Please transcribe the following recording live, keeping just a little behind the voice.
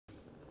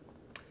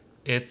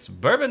It's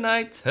Bourbon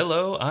Night.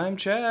 Hello, I'm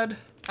Chad.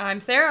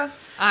 I'm Sarah.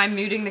 I'm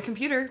muting the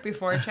computer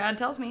before Chad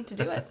tells me to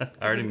do it.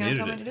 I already he's gonna muted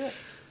tell it. me to do it.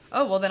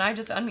 Oh, well then I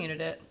just unmuted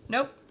it.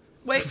 Nope.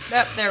 Wait,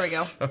 yep, there we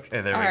go.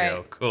 Okay, there All we right.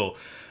 go. Cool.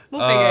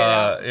 We'll figure it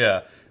out.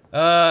 Yeah.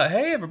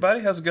 Hey,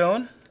 everybody. How's it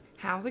going?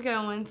 How's it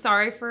going?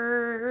 Sorry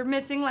for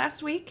missing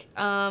last week.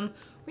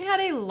 We had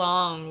a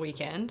long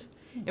weekend.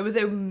 It was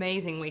an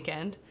amazing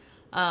weekend.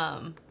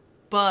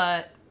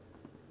 But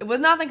it was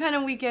not the kind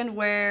of weekend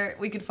where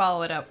we could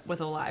follow it up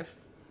with a live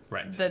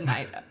Right. the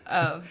night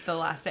of the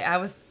last day.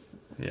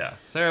 Yeah.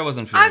 Sarah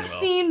wasn't feeling I've well.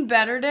 seen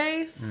better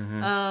days.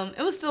 Mm-hmm.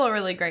 It was still a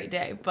really great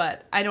day,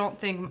 but I don't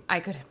think I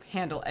could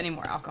handle any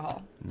more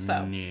alcohol.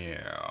 So,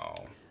 No.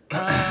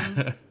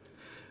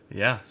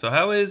 Yeah. So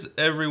how is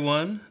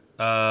everyone?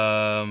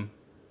 And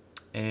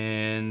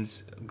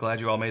glad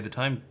you all made the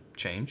time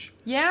change.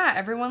 yeah,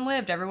 everyone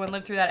lived. Everyone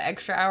lived through that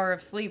extra hour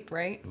of sleep,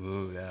 right?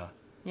 Ooh, yeah.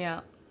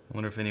 Yeah. I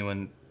wonder if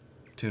anyone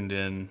tuned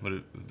in. Would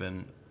it have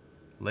been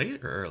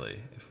late or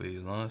early? If we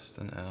lost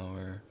an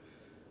hour,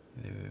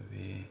 they would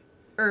be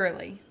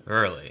Early.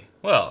 early.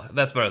 Well,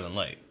 that's better than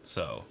late.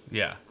 So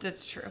yeah,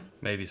 That's true.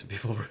 maybe some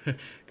people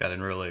got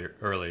in really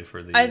early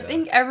for the. I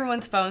think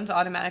everyone's phone's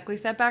automatically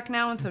set back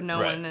now, and so no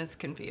Right. one is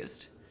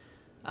confused.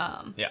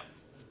 Yeah.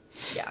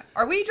 Yeah.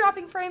 Are we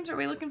dropping frames? Are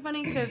we looking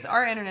funny? Because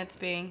our internet's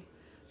being...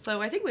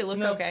 So I think we look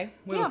No, okay.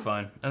 we yeah. look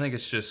fine. I think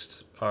it's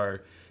just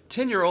our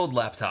 10-year-old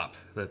laptop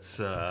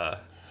that's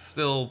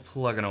still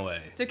plugging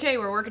away. It's okay.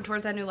 We're working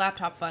towards that new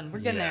laptop fund. We're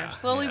getting Yeah, there.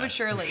 Slowly yeah. but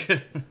surely.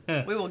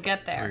 We will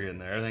get there. We're getting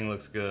there. Everything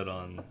looks good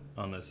on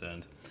this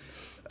end.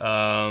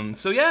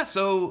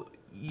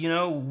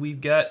 So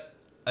we've got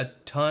a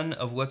ton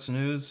of what's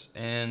news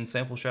and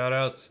sample shout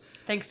outs.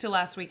 Thanks to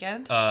last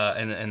weekend.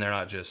 And they're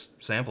not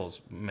just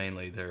samples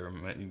mainly, they're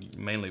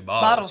mainly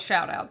bottles. Bottle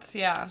shout outs,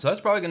 yeah. So we're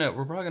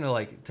probably gonna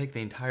like take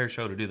the entire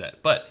show to do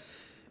that. But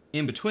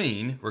in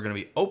between, we're gonna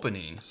be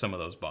opening some of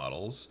those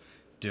bottles,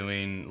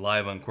 doing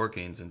live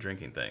uncorkings and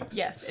drinking things.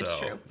 Yes, it's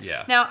true.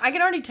 Yeah. Now, I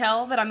can already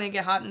tell that I'm going to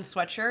get hot in a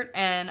sweatshirt,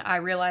 and I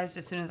realized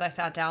as soon as I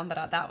sat down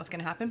that that was going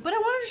to happen. But I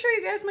wanted to show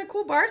you guys my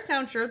cool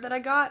Bardstown shirt that I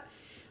got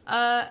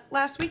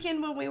last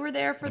weekend when we were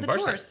there for the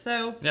Bardstown. tours.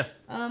 So, Yeah.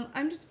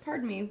 I'm just,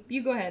 pardon me,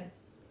 you go ahead.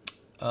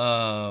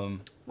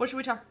 What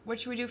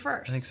should we do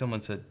first? I think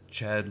someone said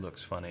Chad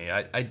looks funny.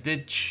 I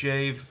did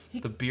shave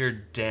the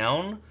beard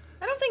down.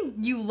 I don't think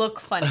you look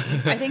funny.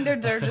 I think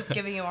they're just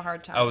giving you a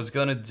hard time. I was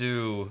gonna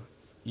do,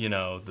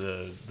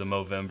 the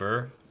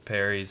Movember.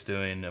 Perry's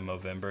doing a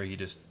Movember.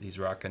 He's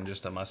rocking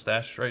just a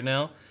mustache right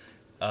now.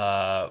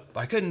 But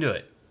I couldn't do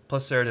it.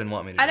 Plus Sarah didn't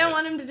want me to do it. I don't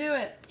want him to do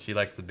it. She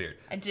likes the beard.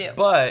 I do.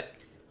 But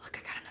Look,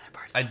 I got another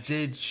Bardstown. I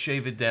did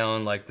shave it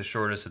down like the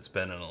shortest it's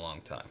been in a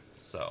long time.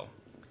 So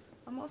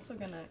I'm also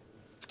going to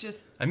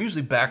just... I'm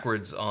usually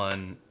backwards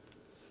on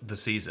the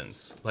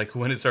seasons. Like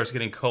when it starts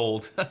getting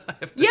cold. I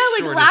have the Yeah, like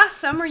shortest- last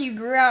summer you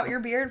grew out your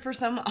beard for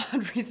some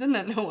odd reason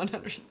that no one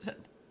understood.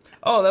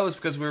 Oh, that was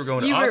because we were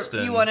going to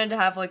Austin. You wanted to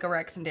have like a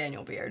Rex and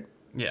Daniel beard.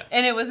 Yeah.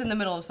 And it was in the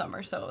middle of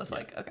summer, so it was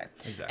like, okay.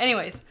 Exactly.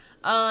 Anyways,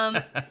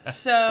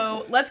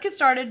 so let's get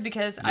started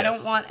because I don't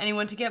Yes. want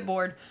anyone to get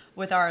bored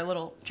with our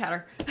little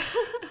chatter.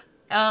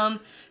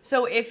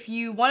 So if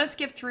you want to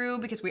skip through,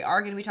 because we are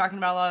going to be talking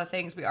about a lot of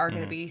things, we are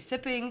going to be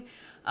sipping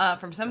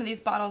from some of these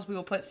bottles. We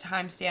will put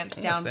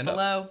timestamps down stand up.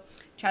 below.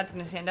 Chad's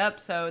going to stand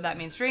up, so that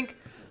means drink.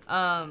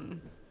 But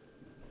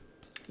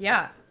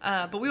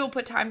we will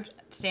put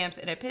timestamps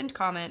in a pinned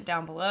comment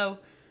down below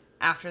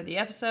after the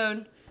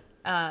episode.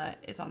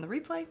 It's on the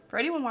replay for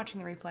anyone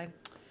watching the replay.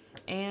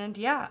 And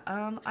I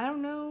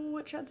don't know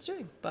what Chad's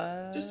doing,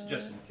 but Just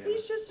adjusting the camera.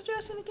 he's just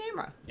adjusting the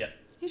camera. Yeah.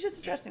 He's just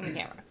adjusting the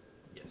camera.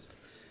 Yes.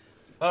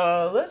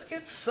 Let's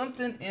get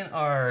something in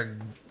our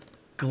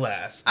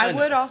glass. I know.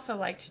 would also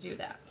like to do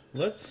that.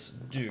 Let's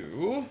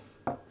do.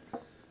 I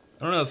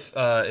don't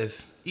know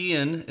if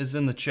Ian is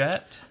in the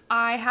chat.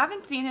 I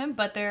haven't seen him,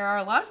 but there are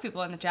a lot of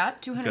people in the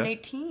chat,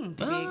 218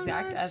 to be Oh,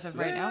 exact, nice, as of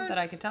right now, that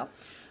I nice. could tell.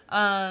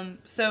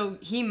 So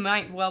he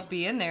might well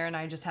be in there, and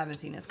I just haven't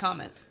seen his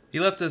comment. He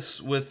left us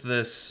with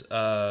this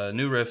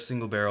New Riff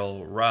single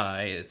barrel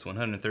rye. It's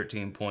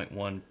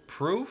 113.1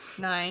 proof.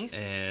 Nice.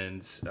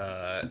 And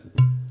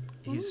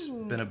he's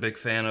been a big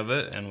fan of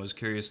it and was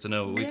curious to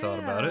know what we thought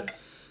about it.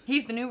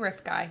 He's the new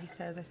riff guy, he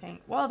says, I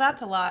think. Well,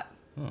 that's a lot.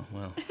 Oh,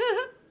 well.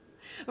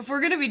 If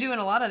we're going to be doing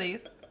a lot of these.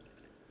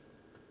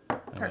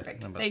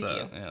 Perfect. How about Thank that?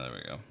 you. Yeah, there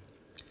we go.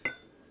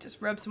 Just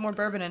rub some more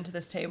bourbon into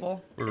this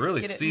table. We're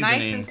really Get it seasoning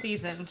nice and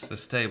seasoned.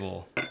 this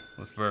table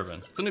with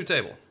bourbon. It's a new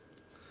table.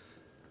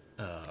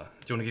 Do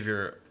you want to give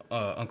your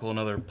uncle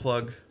another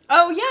plug?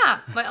 Oh, yeah.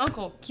 My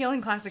uncle,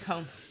 Keeling Classic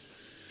Homes.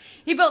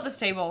 He built this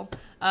table.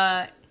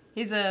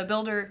 He's a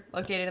builder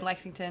located in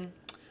Lexington.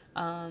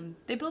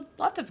 They build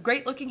lots of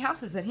great looking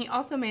houses, and he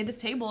also made this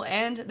table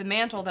and the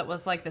mantle that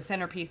was like the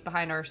centerpiece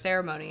behind our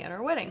ceremony at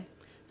our wedding.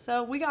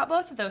 So we got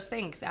both of those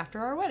things after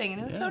our wedding,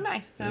 and it was so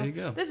nice. So there you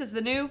go. This is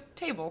the new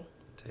table.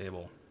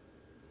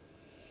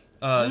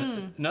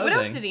 Another What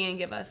else thing- did Ian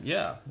give us?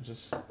 Yeah,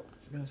 just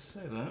gonna say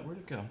that. Where'd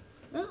it go?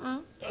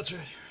 That's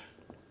right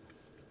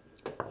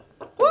here.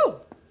 Woo!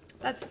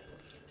 That's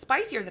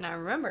spicier than I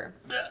remember.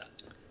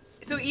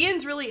 So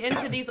Ian's really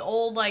into these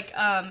old like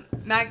I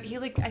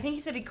think he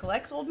said he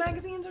collects old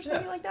magazines or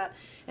something like that,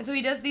 and so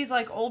he does these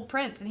like old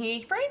prints, and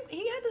he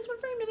had this one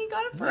framed and he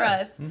got it for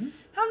us. Mm-hmm.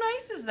 How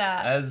nice is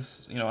that?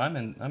 As you know, I'm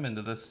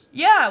into this.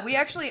 Yeah, we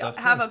actually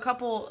have a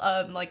couple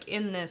like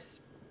in this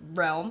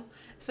realm,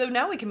 so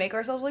now we can make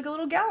ourselves like a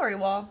little gallery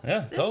wall.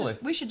 Yeah, totally.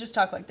 We should just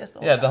talk like this the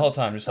whole time. Yeah, the whole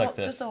time, just like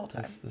this. Just the whole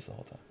time. This the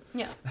whole time.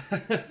 Yeah.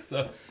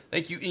 So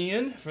thank you,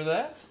 Ian, for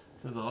that.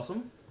 This is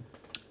awesome.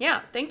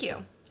 Yeah, thank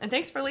you. And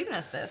thanks for leaving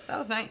us this. That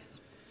was nice.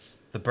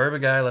 The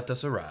bourbon guy left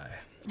us a rye.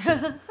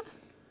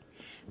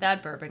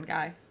 That bourbon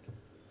guy.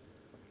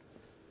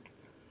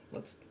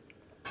 Let's.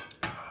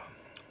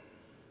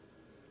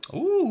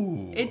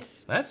 Ooh.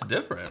 It's. That's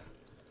different.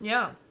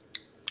 Yeah.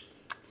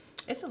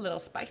 It's a little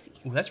spicy.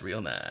 Ooh, that's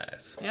real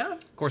nice. Yeah.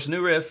 Of course,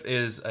 New Riff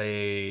is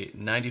a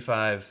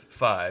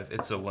 95.5.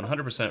 It's a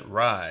 100%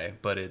 rye,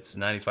 but it's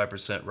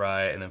 95%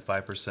 rye and then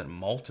 5%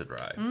 malted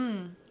rye.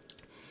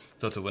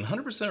 So it's a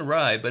 100%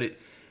 rye, but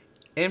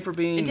and for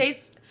being it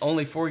tastes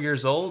only 4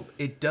 years old,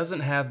 it doesn't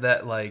have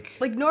that like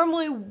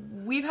normally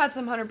we've had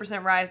some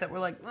 100% ryes that were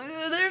like,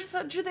 there's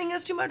such a thing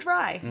as too much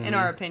rye, in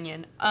our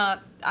opinion. I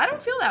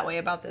don't feel that way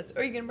about this.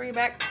 Are you going to bring it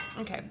back?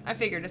 Okay, I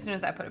figured as soon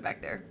as I put it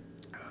back there.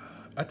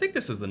 I think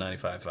this is the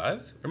 95.5.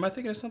 Or am I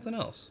thinking of something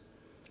else?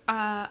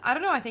 I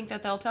don't know. I think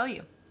that they'll tell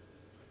you.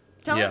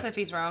 Tell us if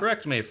he's wrong.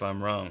 Correct me if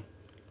I'm wrong.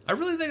 I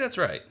really think that's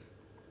right.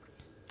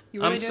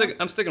 You really do?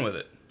 I'm sticking with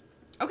it.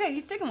 Okay,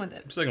 he's sticking with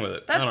it. I'm sticking with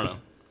it. That's I don't know.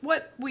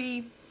 What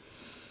we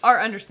are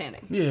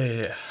understanding.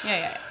 Yeah.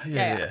 That's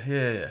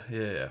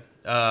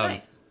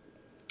nice.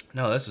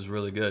 No, this is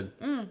really good.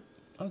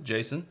 Oh,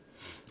 Jason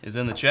is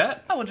in the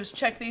chat. I will just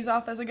check these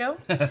off as I go.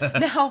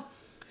 Now,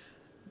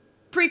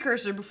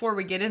 precursor before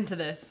we get into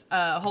this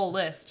whole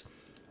list,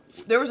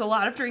 there was a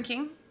lot of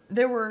drinking.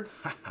 We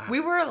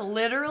were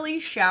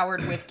literally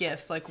showered with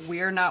gifts. Like,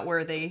 we're not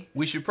worthy.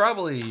 We should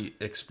probably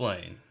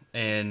explain.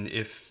 And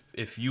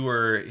if you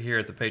were here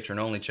at the patron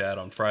only chat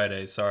on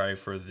Friday, sorry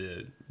for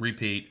the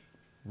repeat,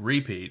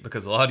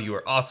 because a lot of you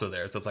are also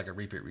there, so it's like a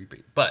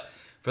repeat. But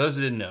for those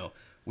who didn't know,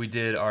 we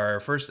did our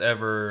first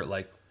ever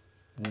like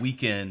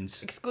weekend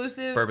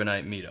exclusive Bourbon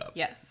Night meetup.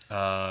 Yes.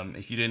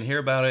 If you didn't hear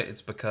about it,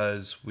 it's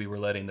because we were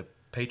letting the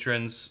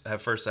patrons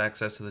have first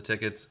access to the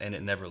tickets, and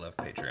it never left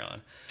Patreon.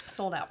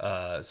 Sold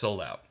out.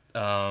 Sold out.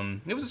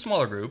 It was a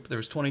smaller group. There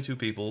was 22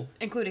 people,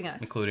 including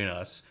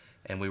us.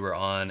 And we were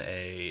on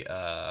a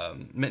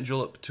mint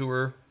julep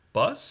tour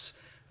bus,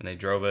 and they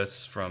drove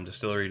us from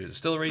distillery to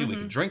distillery. We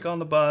could drink on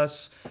the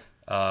bus.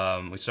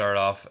 We started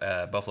off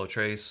at Buffalo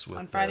Trace with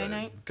on Friday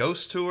night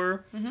Ghost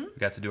Tour. We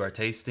got to do our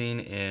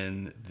tasting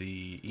in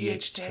the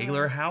E.H.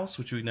 Taylor house,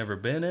 which we'd never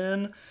been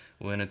in.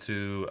 We went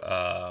into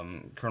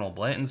Colonel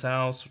Blanton's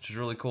house, which is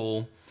really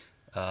cool.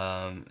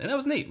 And that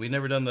was neat. We'd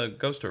never done the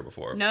Ghost Tour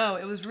before. No,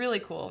 it was really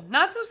cool.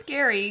 Not so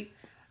scary.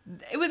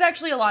 It was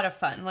actually a lot of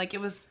fun. Like, it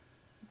was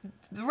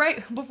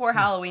right before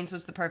Halloween's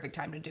was the perfect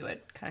time to do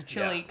it. Kind of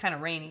chilly, kind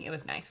of rainy. It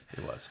was nice.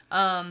 It was.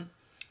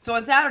 So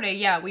on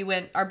Saturday, we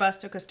went. Our bus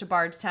took us to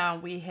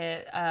Bardstown. We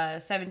hit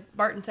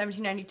Barton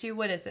 1792.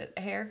 What is it?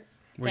 A hair?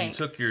 Where Thanks.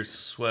 you took your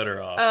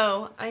sweater off.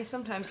 Oh, I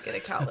sometimes get a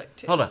cowlick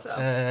too. Hold on.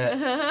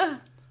 So.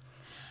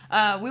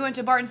 We went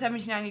to Barton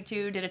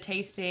 1792, did a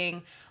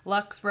tasting,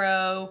 Lux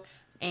Row,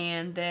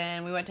 and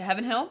then we went to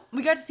Heaven Hill.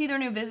 We got to see their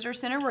new visitor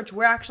center, which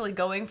we're actually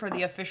going for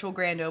the official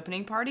grand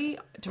opening party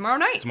tomorrow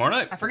night.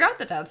 I forgot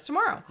that that's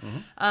tomorrow.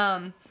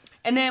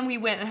 And then we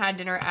went and had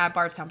dinner at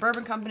Bardstown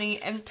Bourbon Company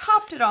and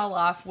topped it all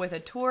off with a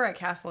tour at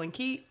Castle and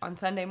Key on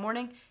Sunday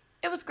morning.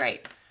 It was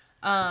great.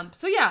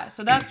 So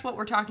that's what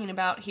we're talking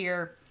about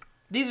here.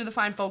 These are the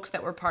fine folks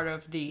that were part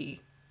of the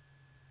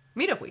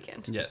meetup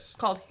weekend. Yes.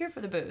 Called Here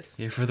for the Booze.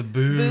 Here for the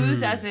booze.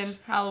 Booze as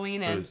in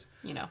Halloween and,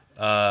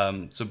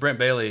 So Brent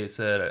Bailey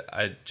said,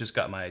 I just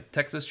got my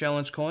Texas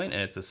Challenge coin,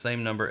 and it's the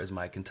same number as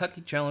my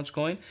Kentucky Challenge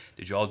coin.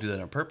 Did you all do that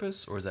on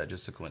purpose, or is that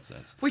just a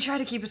coincidence? We try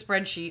to keep a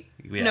spreadsheet.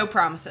 Yeah. No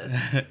promises.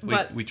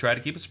 We try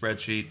to keep a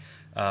spreadsheet.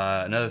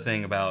 Another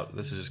thing about,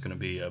 this is just going to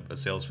be a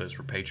sales pitch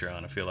for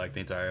Patreon, I feel like, the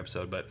entire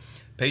episode, but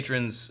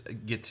patrons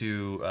get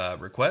to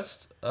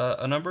request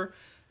a number.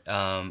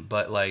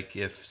 But like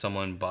if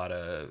someone bought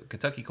a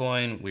Kentucky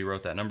coin, we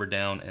wrote that number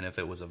down, and if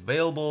it was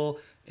available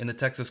in the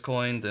Texas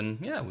coin, then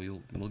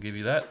we'll give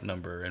you that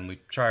number, and we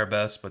try our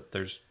best, but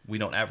we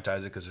don't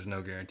advertise it because there's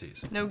no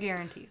guarantees. No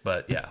guarantees.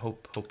 But yeah,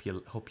 hope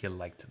you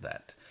liked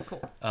that.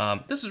 Cool.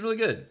 This is really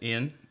good,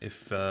 Ian.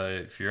 If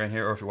you're in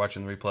here or if you're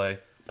watching the replay,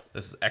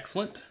 this is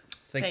excellent.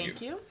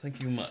 Thank you.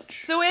 Thank you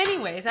much. So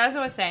anyways, as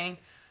I was saying,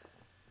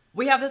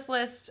 we have this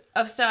list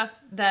of stuff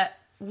that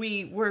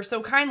we were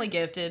so kindly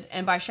gifted,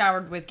 and by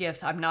showered with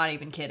gifts, I'm not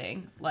even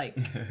kidding. Like,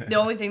 the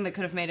only thing that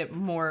could have made it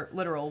more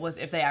literal was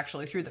if they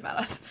actually threw them at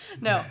us.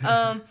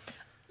 No,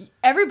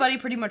 everybody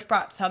pretty much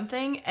brought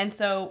something, and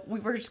so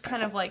we were just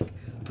kind of like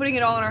putting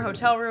it all in our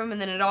hotel room,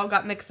 and then it all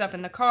got mixed up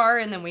in the car,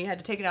 and then we had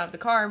to take it out of the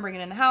car and bring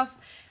it in the house.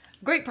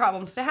 Great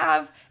problems to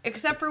have,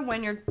 except for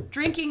when you're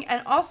drinking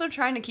and also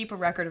trying to keep a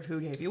record of who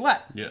gave you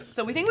what. Yes.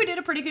 So we think we did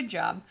a pretty good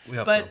job. We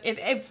hope but so.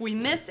 if we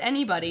miss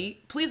anybody,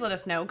 please let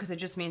us know, because it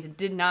just means it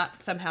did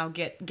not somehow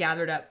get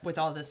gathered up with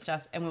all this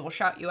stuff, and we will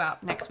shout you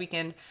out next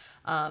weekend.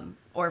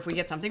 Or if we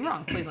get something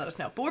wrong, please let us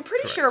know. But we're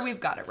pretty Correct. sure we've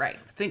got it right.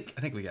 I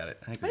think we got it.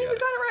 I think we got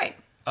it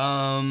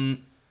right.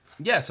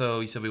 Yeah, so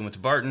you said we went to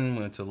Barton,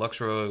 we went to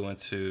Luxroy, we went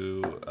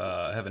to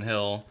Heaven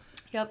Hill.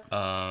 Yep.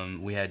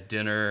 We had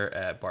dinner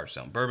at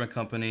Bardstown Bourbon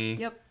Company.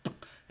 Yep.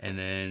 And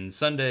then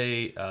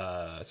Sunday,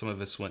 some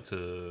of us went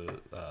to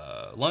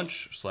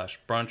lunch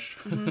 /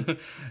 brunch,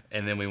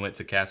 and then we went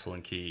to Castle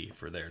and Key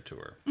for their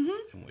tour,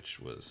 which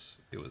was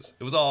it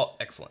was all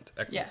excellent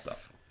Yes.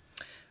 stuff.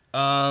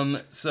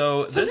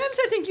 So Sometimes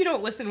I think you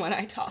don't listen when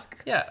I talk.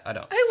 Yeah, I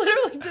don't. I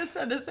literally just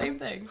said the same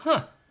thing.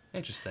 Huh?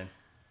 Interesting.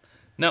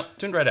 No,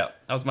 tuned right out.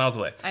 I was miles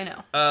away. I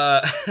know.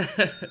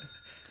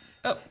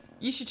 Oh,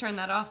 You should turn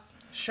that off.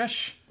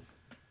 shush.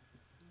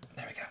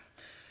 There we go.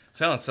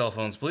 Silence cell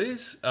phones,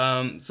 please.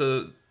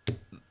 So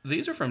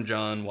these are from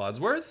John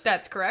Wadsworth.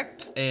 That's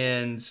correct.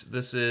 And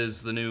this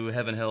is the new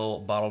Heaven Hill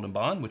Bottled and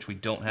Bond, which we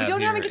don't have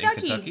here in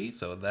Kentucky.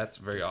 So that's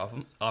very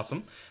awesome.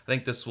 I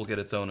think this will get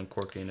its own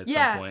uncorking at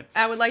Yeah, some point.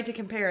 I would like to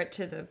compare it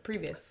to the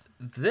previous.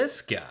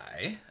 This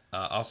guy,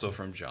 also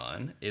from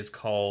John, is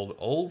called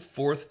Old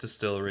Fourth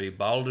Distillery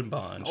Bottled and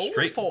Bond Old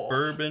Straight Fourth.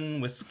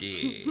 Bourbon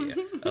Whiskey,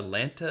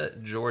 Atlanta,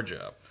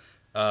 Georgia.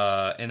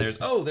 And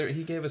there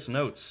he gave us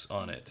notes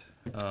on it.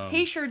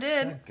 He sure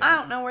did. I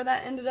don't know where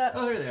that ended up.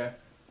 Oh, there they are.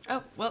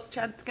 Oh, well,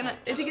 Chad's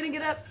is he gonna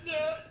get up?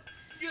 Yeah.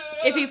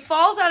 If he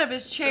falls out of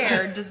his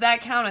chair, does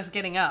that count as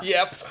getting up?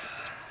 Yep.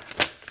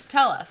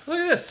 Tell us. Look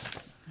at this.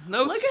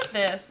 Notes. Look at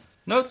this.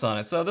 Notes on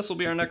it. So this will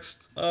be our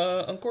next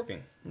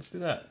uncorking. Let's do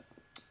that.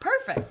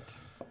 Perfect.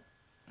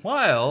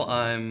 While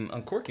I'm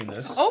uncorking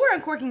this. Oh, we're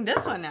uncorking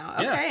this one now.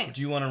 Okay. Yeah.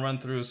 Do you want to run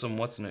through some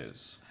what's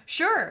news?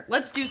 Sure.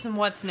 Let's do some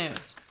what's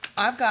news.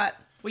 I've got.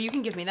 Well, you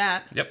can give me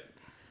that. Yep.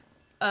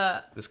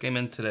 This came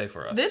in today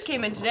for us. This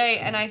came in today,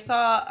 and I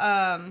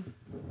saw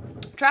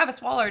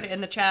Travis Wallard in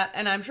the chat,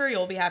 and I'm sure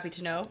you'll be happy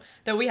to know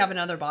that we have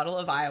another bottle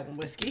of Iowa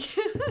whiskey.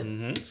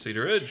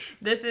 Cedar Ridge.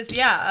 This is,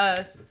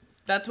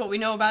 that's what we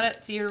know about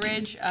it, Cedar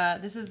Ridge.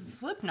 This is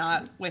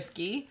Slipknot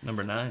whiskey.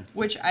 Number 9.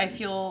 Which I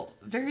feel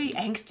very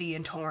angsty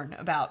and torn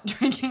about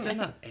drinking. They're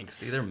not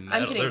angsty. They're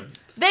metal. I'm kidding.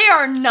 They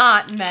are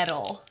not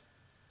metal.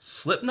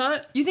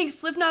 Slipknot? You think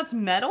Slipknot's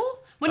metal?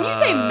 When you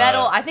say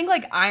metal, I think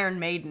like Iron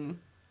Maiden.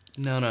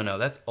 No.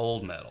 That's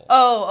old metal.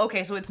 Oh,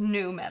 okay, so it's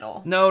new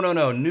metal.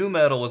 No. New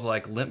metal was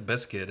like Limp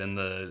Bizkit in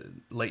the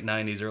late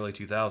 90s, early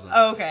 2000s.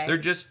 Oh, okay. They're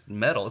just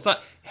metal. It's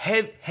not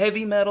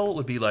heavy metal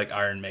would be like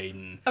Iron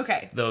Maiden.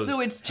 Okay, Those so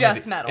it's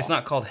just metal. It's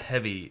not called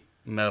heavy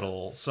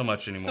metal so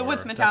much anymore. So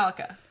what's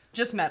Metallica?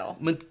 Just metal.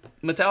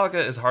 Metallica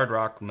is hard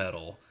rock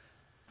metal.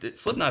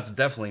 Slipknot's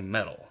definitely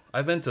metal.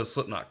 I've been to a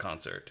Slipknot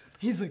concert.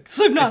 He's like,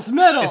 Slipknot's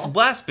metal. It's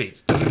blast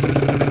beats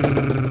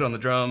on the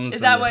drums.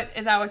 Is that what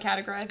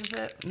categorizes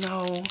it? No,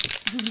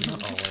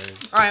 not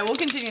always. All right, we'll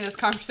continue this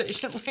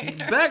conversation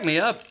later. Back me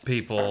up,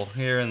 people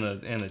here in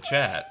the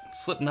chat.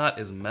 Slipknot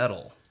is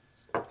metal.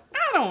 I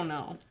don't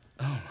know.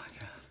 Oh my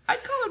god.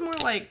 I'd call it more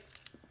like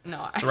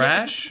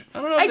thrash.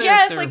 I don't know. If I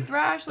guess like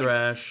thrash.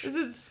 Thrash. Like,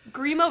 is it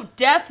screamo?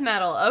 Death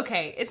metal.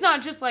 Okay, it's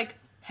not just like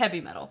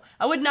heavy metal.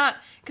 I would not,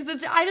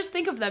 because I just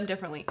think of them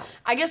differently.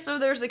 I guess so.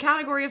 There's the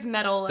category of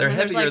metal. They're and then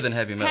there's, heavier like, than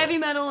heavy metal. Heavy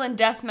metal and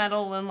death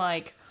metal and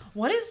like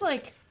what is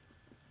like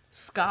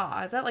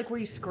ska? Is that like where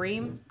you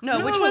scream? No,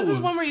 which was this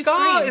one where you scream?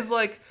 Ska is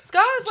like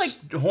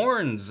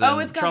horns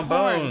and it's got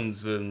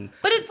trombones horns. and.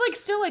 But it's like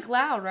still like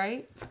loud,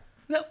 right?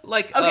 No,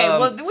 like Okay,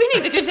 well we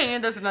need to continue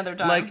this another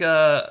time. Like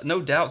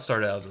No Doubt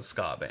started out as a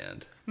ska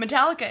band.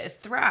 Metallica is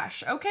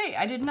thrash. Okay,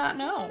 I did not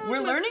know.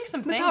 We're learning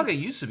some things. Metallica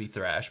used to be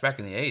thrash back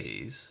in the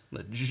 80s.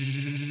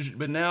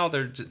 But now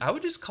I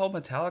would just call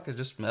Metallica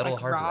just metal,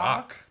 Like hard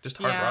rock. Just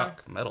hard Yeah.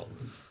 rock metal.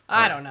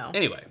 I don't know.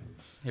 Anyway,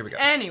 here we go.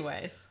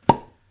 Anyways.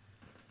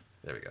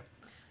 There we go.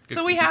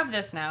 So we have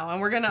this now,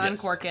 and we're going to Yes.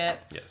 uncork it.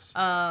 Yes.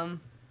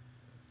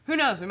 Who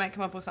knows? We might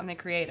come up with something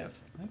creative.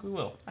 I think we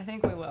will. I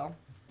think we will.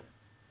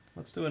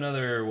 Let's do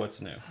another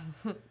what's new.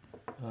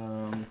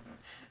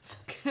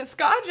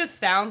 Ska just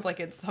sounds like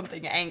it's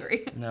something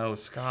angry. No,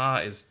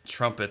 ska is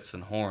trumpets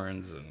and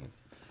horns and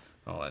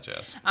all that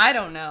jazz. I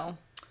don't know.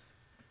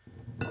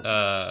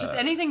 Just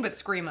anything but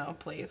screamo,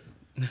 please.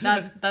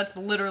 That's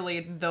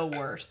literally the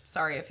worst.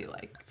 Sorry if you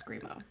like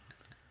screamo.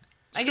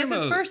 I guess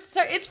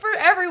it's for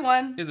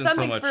everyone. Isn't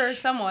Something's so much, for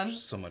someone.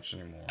 So much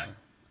anymore.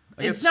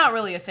 It's not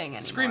really a thing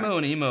anymore. Screamo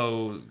and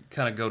emo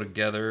kind of go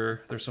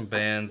together. There's some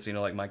bands,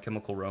 like My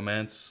Chemical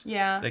Romance.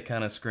 Yeah. They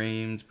kind of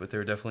screamed, but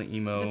they're definitely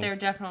emo. But they're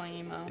definitely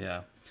emo.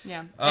 Yeah.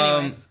 Yeah.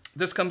 Anyways.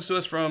 This comes to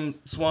us from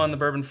Swan the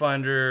Bourbon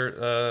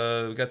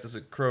Finder. We got this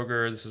at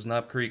Kroger. This is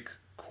Knob Creek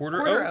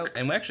Quarter Oak.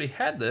 And we actually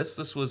had this.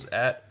 This was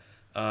at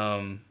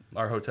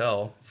our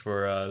hotel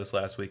for this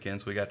last weekend,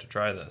 so we got to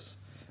try this.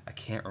 I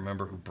can't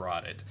remember who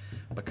brought it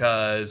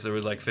because there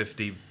was like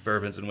 50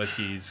 bourbons and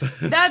whiskeys.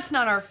 That's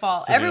not our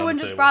fault. Everyone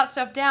just brought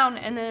stuff down,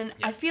 and then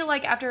I feel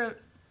like after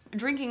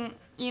drinking,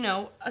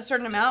 a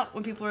certain amount,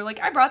 when people are like,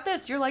 I brought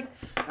this, you're like,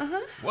 uh-huh.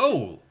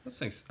 Whoa, this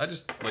thing's, I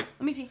just, Let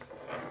me see.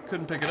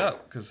 couldn't pick it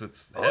up because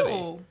it's heavy.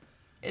 Oh,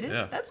 it is.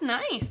 Yeah. That's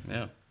nice.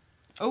 Yeah.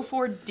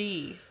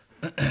 04D.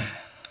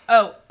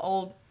 Oh,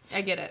 old.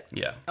 I get it.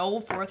 Yeah.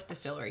 Old Fourth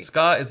Distillery.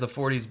 Ska is the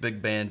 40s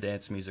big band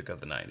dance music of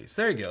the 90s.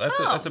 There you go.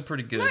 That's a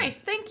pretty good. Nice.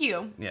 Thank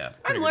you. Yeah. I'm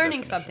pretty good learning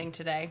definition. something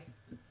today.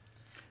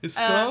 Is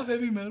ska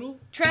heavy metal?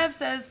 Trev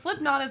says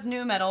Slipknot is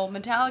new metal.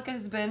 Metallica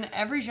has been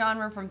every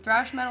genre from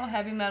thrash metal,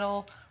 heavy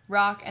metal,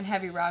 rock, and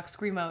heavy rock.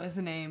 Screamo is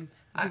the name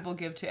people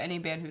give to any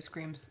band who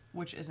screams,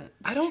 which isn't.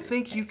 I don't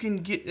think you can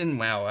get in.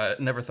 Wow, I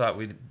never thought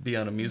we'd be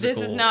on a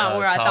musical. This is not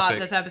where I thought topic.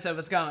 this episode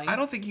was going. I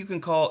don't think you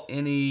can call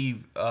any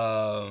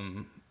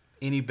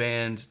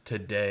band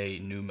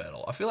today new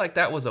metal. I feel like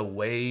that was a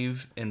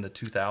wave in the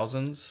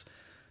 2000s,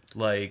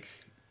 like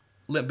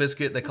Limp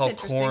Bizkit. They called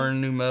Korn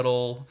new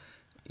metal,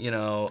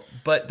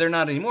 but they're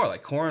not anymore.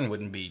 Like Korn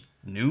wouldn't be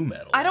new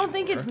metal. I don't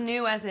think anymore. it's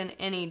new as in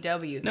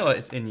NEW. No,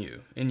 it's NU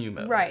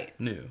metal. Right.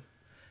 New.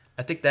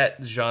 I think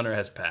that genre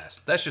has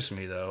passed. That's just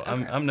me though.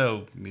 Okay. I'm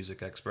no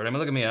music expert. I mean,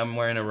 look at me. I'm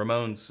wearing a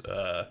Ramones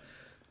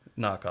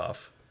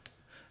knockoff.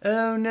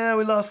 Oh no,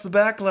 we lost the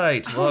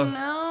backlight. Oh Well,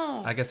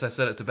 no. I guess I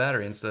set it to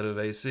battery instead of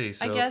AC.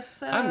 So I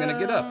guess I'm gonna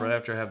get up right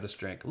after I have this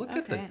drink. Look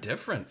at the Okay.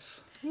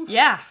 difference.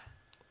 Yeah.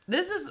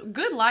 This is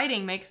good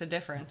lighting makes a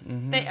difference.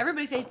 Mm-hmm.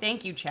 Everybody say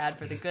thank you, Chad,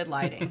 for the good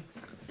lighting.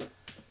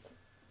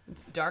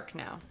 It's dark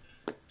now.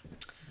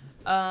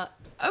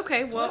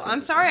 Okay, well,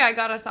 I'm sorry I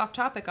got us off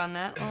topic on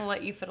that. I'll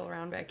let you fiddle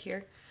around back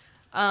here.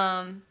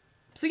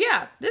 So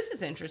yeah, this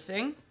is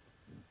interesting.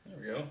 There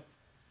we go.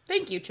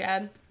 Thank you,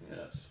 Chad.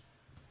 Yes.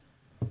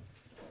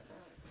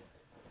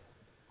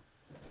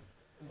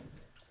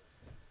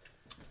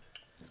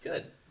 It's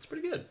good. It's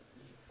pretty good.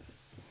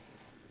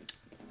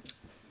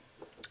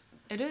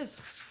 It is.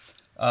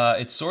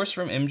 It's sourced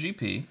from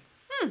MGP.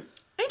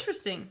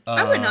 Interesting.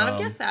 I would not have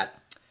Um, guessed that.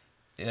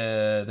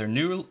 Their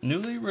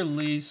newly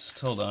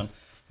released, their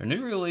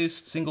newly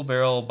released single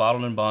barrel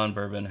bottled and bond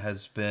bourbon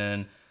has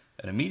been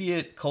an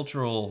immediate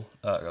critical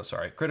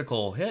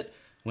hit,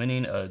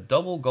 winning a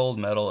double gold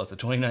medal at the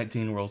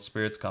 2019 World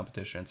Spirits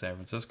Competition in San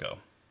Francisco.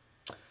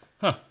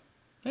 Huh,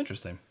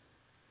 interesting.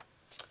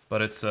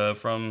 But it's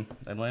from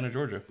Atlanta,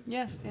 Georgia.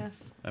 Yes,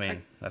 yes. I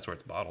mean, that's where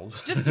it's bottled.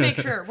 Just to make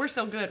sure, we're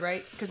still good,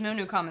 right? Because no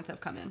new comments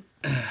have come in.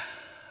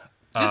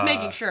 Just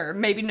making sure.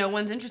 Maybe no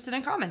one's interested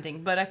in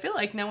commenting, but I feel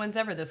like no one's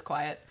ever this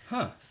quiet.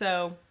 Huh,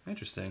 So,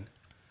 interesting.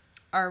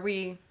 are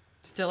we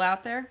still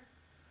out there?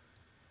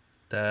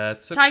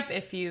 That's a Type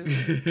if you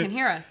can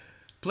hear us.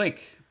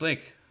 Blink.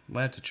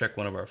 Might have to check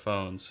one of our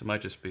phones. It might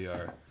just be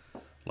our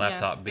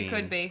laptop Yes, it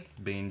could be.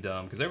 being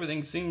dumb, because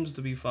everything seems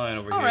to be fine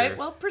over All here. right,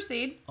 well,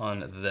 proceed.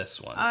 On this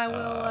one, I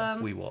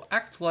will, we will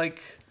act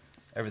like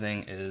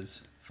everything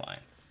is fine.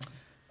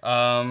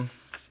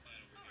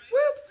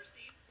 Whoop.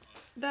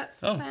 That's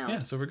the sound.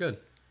 Yeah, so we're good.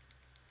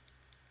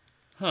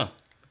 Huh?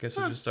 I guess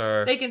it's just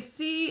our. They can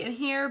see and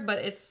hear, but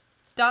it's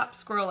stopped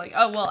scrolling.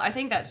 Oh, well, I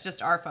think that's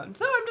just our phone.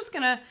 So I'm just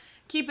going to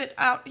keep it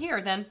out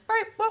here then. All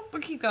right, well,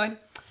 we'll keep going.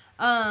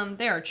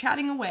 They are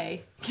chatting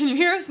away. Can you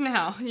hear us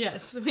now?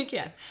 Yes, we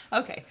can.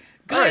 Okay.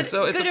 Good, All right,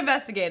 so it's good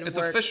investigative It's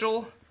work.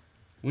 official.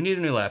 We need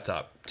a new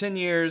laptop. 10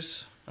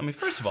 years. I mean,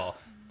 first of all,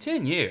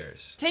 10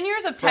 years 10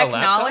 years of For a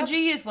laptop?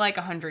 technology is like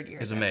 100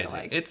 years. is I feel amazing.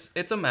 like. It's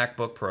a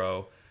MacBook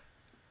Pro.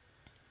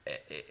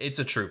 It's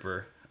a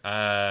trooper.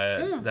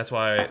 That's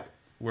why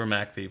we're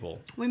Mac people.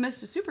 We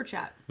missed a super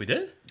chat, We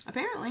did?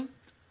 apparently.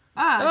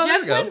 Oh,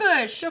 Jeff there we go.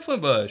 Winbush. Jeff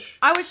Winbush.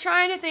 I was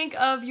trying to think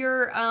of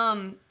your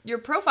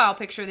profile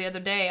picture the other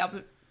day. I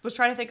was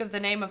trying to think of the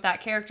name of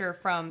that character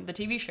from the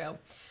TV show,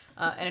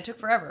 and it took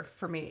forever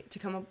for me to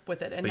come up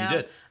with it. And But you now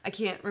did. I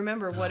can't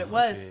remember what it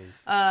was.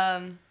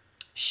 jeez.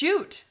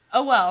 Shoot.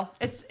 Oh well,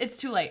 it's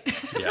too late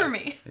Yeah. for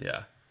me.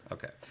 Yeah.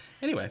 Okay.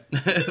 Anyway,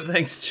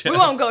 thanks, Jeff. We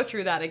won't go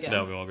through that again.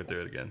 No, we won't go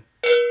through it again.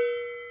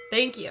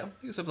 Thank you. I think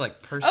it was something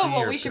like Percy. Oh well,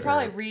 or- we should or,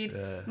 probably read.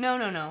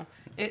 No.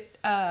 It.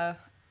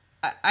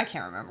 I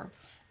can't remember.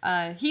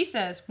 He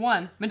says,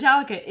 1,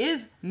 Metallica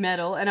is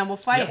metal, and I will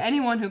fight Yeah.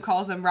 anyone who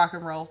calls them rock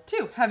and roll.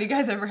 2, have you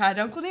guys ever had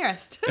Uncle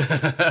Nearest?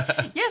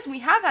 Yes, we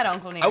have had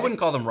Uncle Nearest. I wouldn't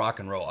call them rock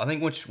and roll. I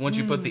think once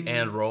you put the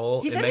and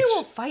roll, He it said makes, he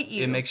will fight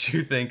you. It makes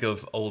you think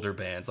of older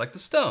bands like the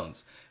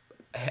Stones.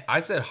 I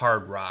said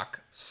hard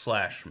rock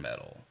 /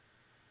 metal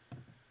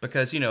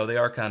because they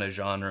are kind of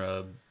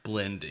genre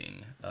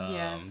blending.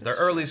 Yes, Their that's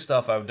early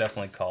stuff I would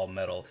definitely call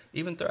metal,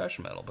 even thrash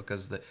metal,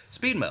 because the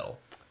speed metal,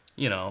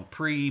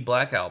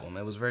 pre-Black Album,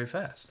 it was very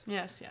fast.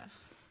 Yes.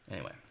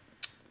 Anyway.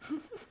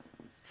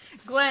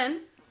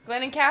 Glenn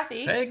and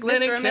Kathy. Hey,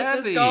 Glenn Mr. and and Mrs.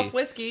 Kathy. Golf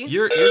Whiskey.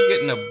 You're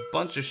getting a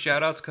bunch of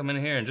shout-outs coming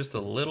in here in just a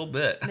little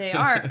bit. They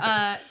are.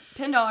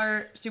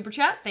 $10 super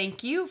chat.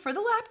 Thank you for the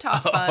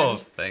laptop fund. Oh,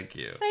 thank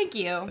you. Thank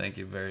you. Thank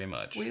you very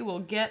much. We will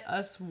get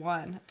us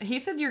one. He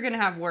said you're going to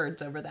have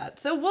words over that.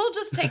 So we'll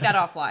just take that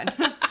offline.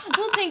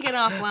 We'll take it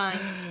offline.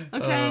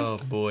 Okay? Oh,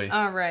 boy.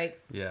 All right.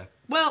 Yeah.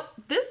 Well,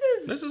 this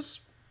is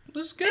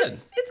good.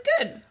 It's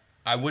good.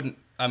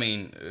 I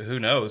mean, who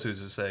knows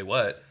who's to say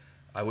what?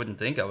 I wouldn't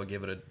think I would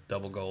give it a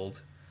double gold.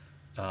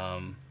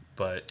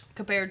 But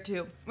compared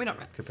to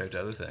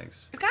other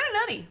things, it's kind of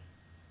nutty.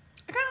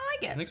 I kind of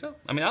like it. I think so.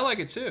 I mean, I like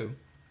it too.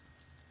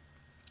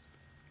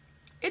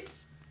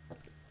 It's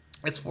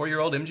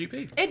 4-year-old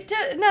MGP.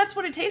 And that's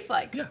what it tastes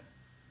like. Yeah.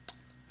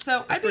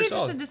 So I'd be interested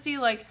solid. to see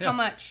like how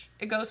much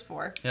it goes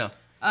for. Yeah.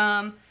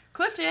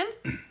 Clifton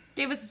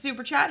gave us a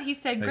super chat. He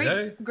said,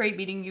 great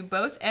meeting you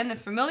both and the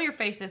familiar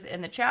faces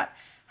in the chat.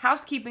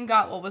 Housekeeping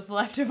got what was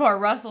left of our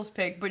Russell's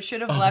pig, but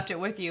should have left it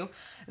with you.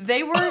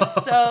 They were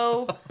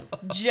so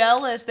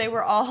jealous. They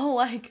were all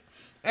like,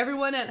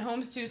 everyone at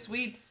Homes 2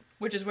 Suites,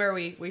 which is where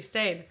we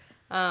stayed.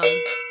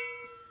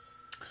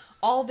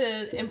 All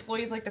the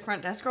employees, like the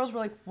front desk girls, were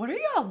like, "What are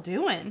y'all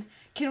doing?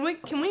 Can we?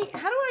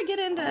 How do I get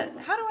into?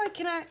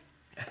 Can I?"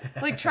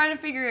 Like trying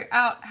to figure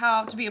out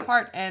how to be a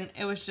part, and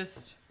it was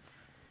just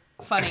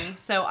funny.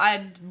 So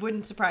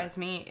wouldn't surprise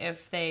me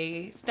if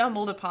they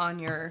stumbled upon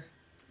your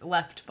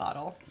left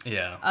bottle.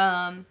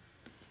 Yeah.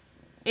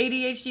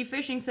 ADHD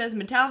Fishing says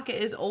Metallica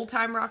is old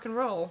time rock and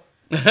roll.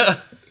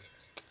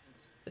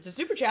 It's a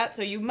super chat,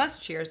 so you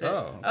must cheers it.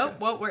 Oh, okay. Oh,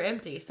 well, we're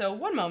empty. So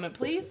one moment,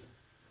 please.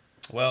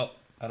 Well,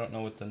 I don't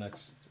know what the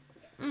next.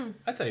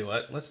 I tell you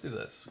what, let's do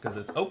this because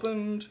it's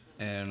opened,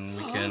 and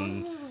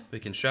we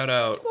can shout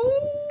out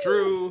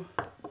Drew.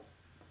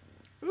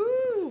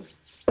 Ooh.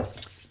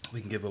 We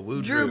can give a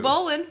woo Drew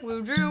Bolin,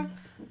 woo Drew,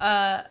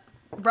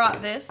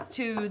 brought this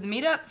to the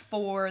meetup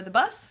for the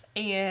bus,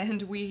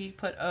 and we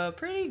put a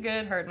pretty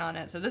good hurting on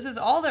it. So this is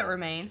all that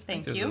remains.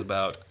 Thank you. This is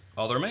about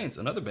All That Remains,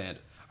 another band.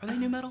 Are they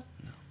new metal?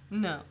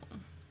 No.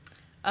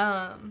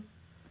 And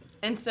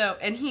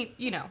he,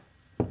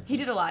 he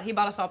did a lot. He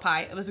bought us all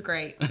pie. It was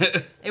great.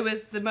 It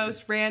was the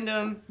most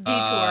random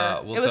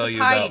detour. We'll it was tell a you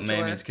pie about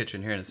detour. Mamie's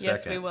Kitchen here in a second.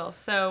 Yes, we will.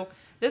 So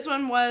this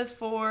one was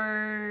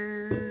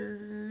for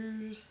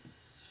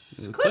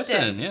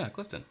Clifton. Yeah,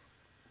 Clifton.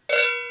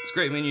 It's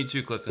great meeting you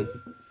too, Clifton.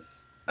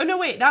 Oh, no,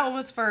 wait. That one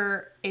was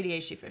for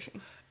ADHD Fishing.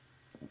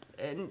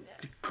 And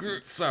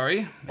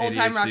sorry. Old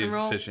time rock and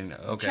roll. Fishing.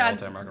 Okay, Chad, old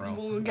time rock and roll.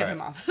 We'll get him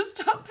off this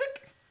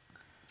topic.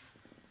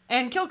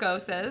 And Kilko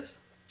says,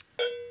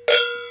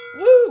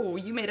 "Woo!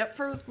 You made up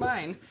for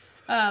mine.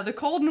 The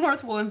cold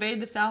north will invade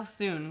the south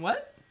soon."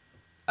 What?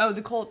 Oh,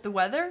 the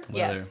weather?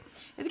 Yes.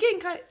 It's getting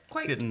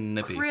quite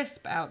nippy.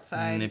 Crisp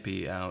outside.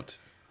 Nippy out.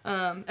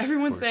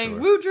 Everyone's saying, sure.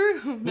 "Woo,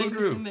 Drew!" Woo,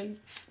 Drew.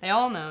 They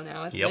all know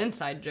now. It's an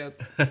inside joke.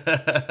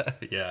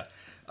 Yeah.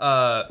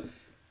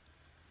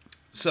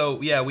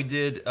 So yeah, we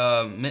did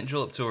Mint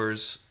Julep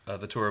Tours,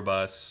 the tour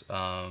bus.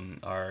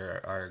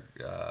 Our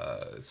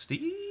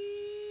Steve,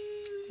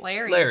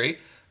 Larry,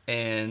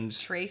 and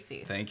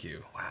Tracy. Thank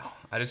you. Wow,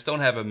 I just don't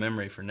have a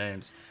memory for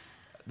names.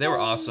 They were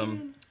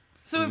awesome.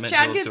 So if Mint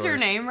Chad Julep gets your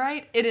Tours. name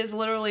right, it is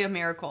literally a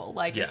miracle.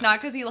 Like, it's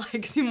not because he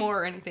likes you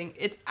more or anything.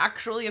 It's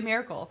actually a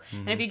miracle.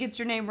 And if he gets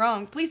your name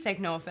wrong, please take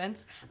no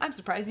offense. I'm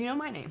surprised you know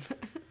my name.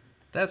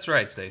 That's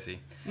right, Stacy.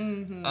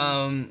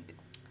 Mm-hmm.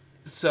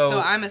 So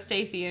I'm a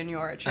Stacy and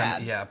you're a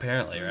Chad. Yeah,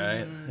 apparently,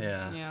 right?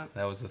 Yeah.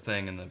 That was the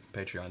thing in the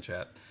Patreon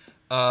chat.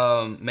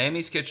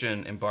 Mamie's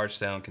Kitchen in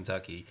Bardstown,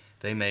 Kentucky.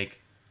 They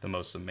make the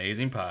most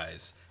amazing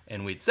pies.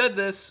 And we'd said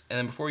this, and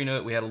then before you know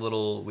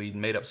it, we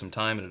made up some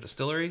time at a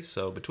distillery.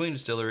 So between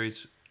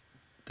distilleries,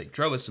 they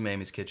drove us to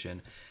Mamie's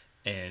Kitchen,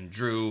 and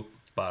Drew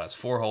bought us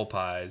 4 whole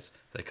pies.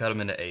 They cut them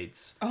into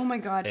 8s. Oh my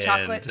God, and,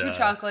 chocolate, 2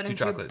 chocolate, and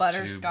 2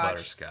 butterscotch. 2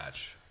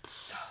 butterscotch.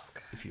 So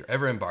good. If you're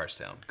ever in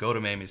Bardstown, go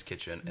to Mamie's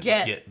Kitchen and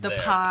get the their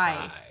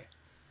pie.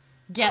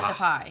 Get the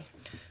pie.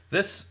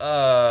 This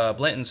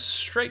Blanton's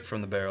straight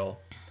from the barrel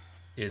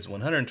is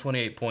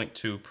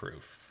 128.2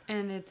 proof.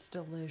 And it's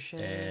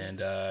delicious. And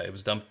it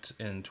was dumped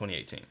in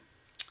 2018.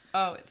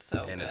 Oh, it's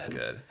so good. And it's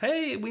good.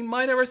 Hey, we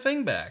might have our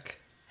thing back.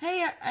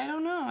 Hey, I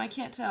don't know. I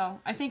can't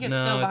tell. I think it's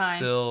No, still it's behind.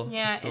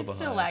 still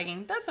still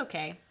lagging. That's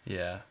okay.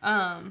 Yeah.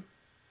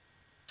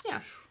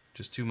 Yeah.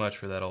 Just too much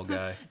for that old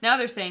guy. Now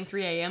they're saying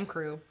 3 a.m.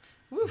 crew.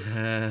 Woof.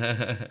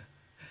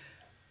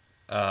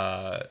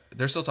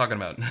 They're still talking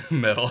about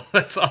metal.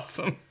 That's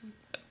awesome.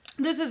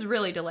 This is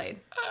really delayed.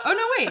 Oh,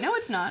 no, wait. No,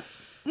 it's not.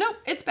 Nope,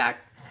 it's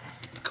back.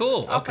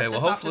 Cool. I'll Okay, put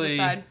well, this off to the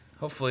side.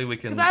 hopefully we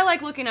can... Because I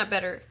like looking up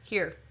better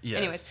here. Yes.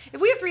 Anyways, if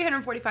we have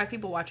 345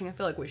 people watching, I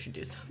feel like we should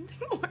do something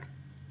more.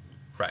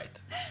 Right.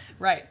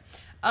 Right.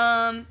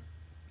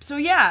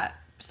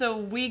 So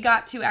we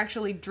got to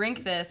actually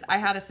drink this. I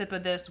had a sip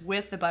of this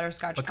with the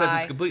butterscotch pie. Because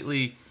it's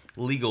completely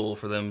legal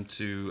for them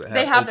to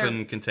have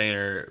open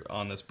container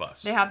on this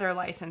bus. They have their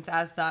license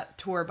as that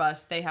tour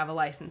bus. They have a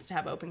license to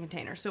have open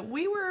containers. So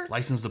we were...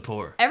 License to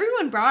pour.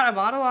 Everyone brought a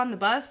bottle on the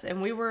bus, and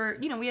we were,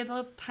 we had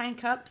little tiny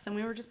cups, and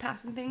we were just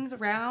passing things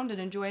around and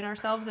enjoying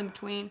ourselves in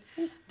between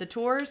the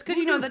tours. Because,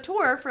 the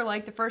tour for,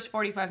 like, the first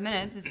 45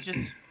 minutes is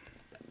just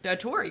a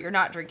tour. You're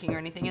not drinking or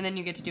anything, and then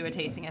you get to do a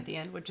tasting at the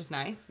end, which is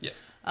nice. Yeah.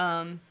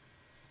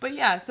 But,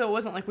 yeah, so it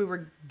wasn't like we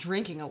were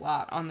drinking a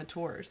lot on the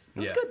tours. It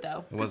was good,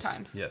 though. Good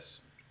times. Yes.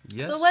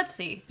 Yes. So let's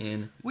see. We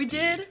Indeed.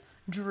 did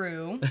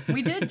Drew.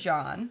 We did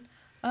John.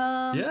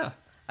 Yeah.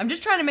 I'm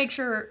just trying to make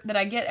sure that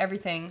I get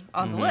everything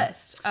on the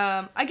list.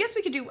 I guess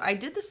we could do...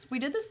 We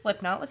did this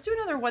Slipknot. Let's do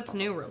another What's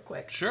New real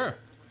quick. Sure.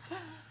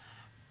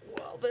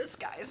 Whoa. spell this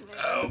guy's name.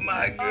 Oh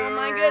my god. Oh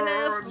my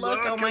goodness. Look,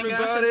 oh my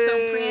gosh, it's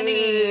so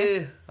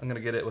pretty. I'm gonna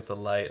get it with the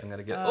light. I'm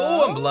gonna get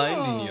I'm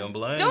blinding you. I'm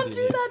blinding you. Don't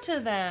do that to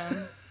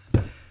them.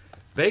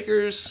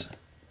 Baker's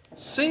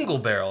single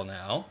barrel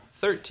now,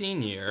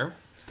 13-year.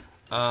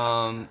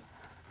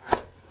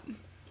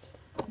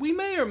 We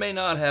may or may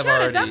not have Chad,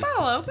 already is that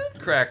bottle open?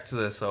 cracked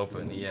this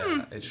open.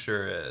 Yeah, it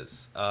sure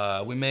is.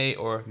 We may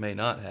or may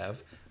not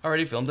have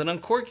already filmed an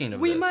uncorking of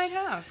this. We might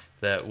have.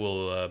 That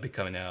will be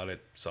coming out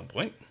at some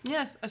point.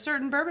 Yes, a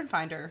certain bourbon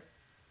finder.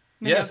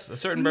 A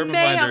certain bourbon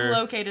may finder have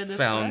located this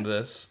found for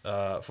us.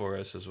 this for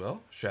us as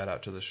well. Shout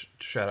out to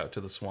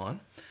the Swan.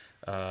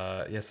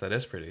 Yes, that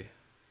is pretty.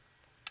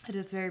 It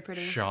is very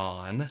pretty.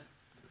 Sean.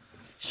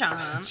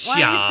 Why do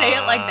you say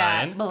it like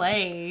that?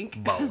 Blake.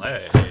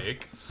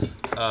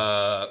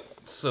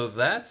 So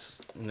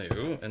that's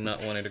new and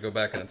not wanting to go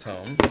back in its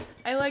home.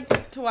 I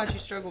like to watch you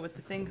struggle with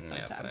the things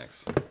sometimes. Yeah,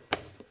 thanks.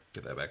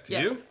 Give that back to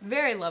Yes, you.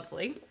 very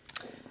lovely.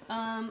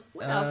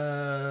 What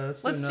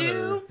else? Let's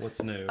do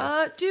what's new.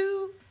 I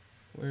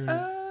don't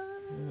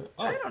know.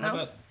 How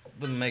about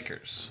the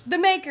makers? The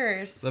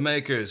makers. The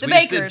makers. The We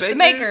just did bakers. The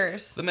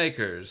bakers,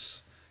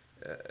 makers.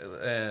 The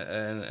makers.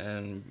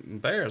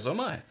 And bears. Oh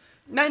my.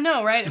 I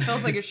know, right? It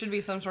feels like it should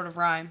be some sort of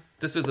rhyme.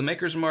 This is the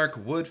Maker's Mark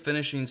Wood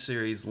Finishing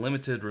Series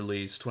Limited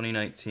Release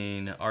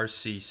 2019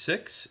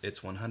 RC6.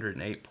 It's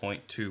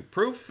 108.2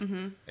 proof.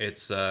 Mm-hmm.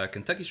 It's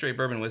Kentucky Straight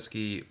Bourbon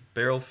Whiskey,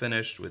 barrel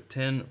finished with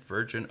 10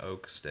 virgin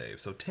oak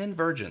staves. So 10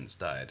 virgins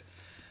died.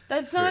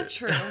 That's not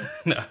true.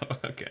 No,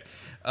 okay.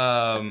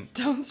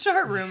 Don't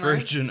start rumors.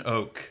 Virgin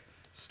oak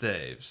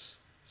staves.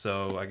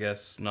 So I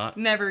guess not.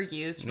 Never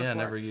used before. Yeah,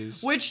 never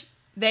used. Which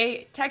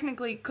they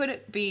technically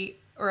couldn't be,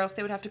 or else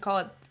they would have to call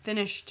it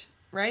finished,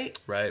 right?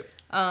 Right.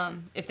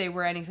 If they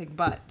were anything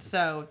but.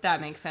 So that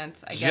makes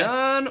sense, I guess.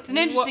 John, it's an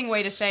interesting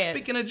way to say it.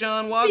 Speaking of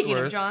John Wadsworth.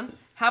 Speaking of John,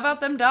 how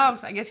about them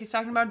dogs? I guess he's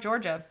talking about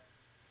Georgia.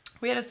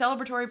 We had a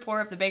celebratory pour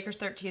of the Baker's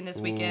 13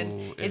 this weekend.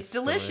 Ooh, It's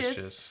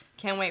delicious.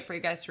 Can't wait for you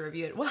guys to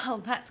review it. Well,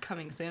 that's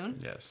coming soon.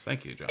 Yes,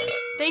 thank you, John.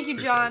 Thank you,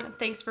 Appreciate John. it.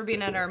 Thanks for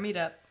being at our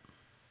meetup.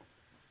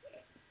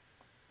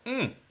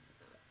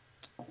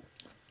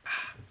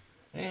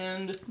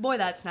 And Boy,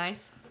 that's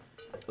nice.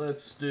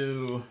 let's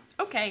do...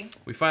 Okay.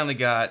 We finally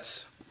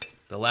got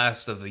the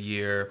last of the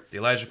year, the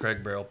Elijah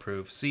Craig Barrel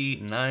Proof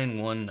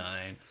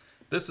C919.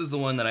 This is the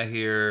one that I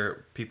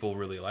hear people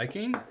really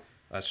liking.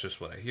 That's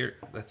just what I hear.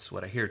 That's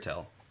what I hear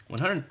tell.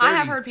 130, I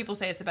have heard people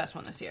say it's the best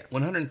one this year.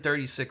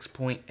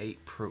 136.8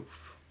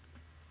 proof.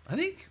 I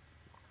think,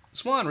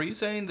 Swan, were you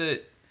saying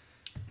that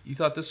you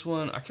thought this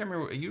one, I can't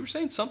remember, you were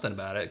saying something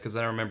about it, because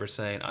I remember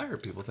saying, I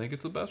heard people think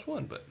it's the best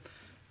one, but,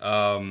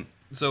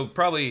 so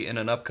probably in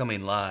an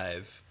upcoming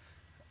live,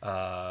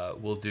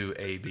 we'll do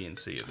A, B, and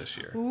C of this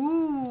year.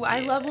 Ooh, I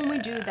love when we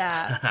do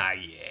that.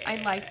 Yeah. I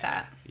like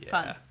that.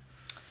 Yeah.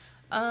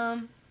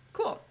 Fun.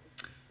 Cool.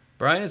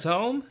 Brian is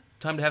home.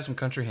 Time to have some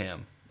country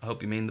ham. I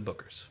hope you mean the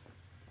Bookers.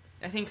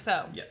 I think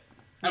so. Yeah,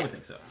 I would Yes.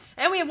 think so.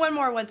 And we have one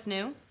more What's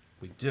New.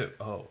 We do.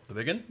 Oh, the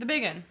big one? The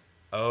big one.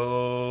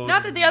 Oh.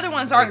 Not that the other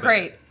ones aren't the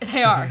great.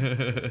 They are.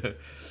 The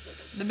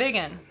big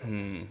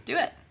one. Do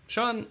it.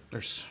 Sean,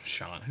 or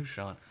Sean, who's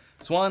Sean?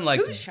 Swan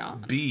liked Who's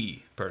Sean?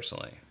 B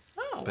personally,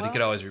 Oh, but well. he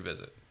could always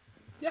revisit.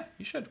 Yeah,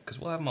 you should, because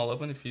we'll have them all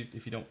open if you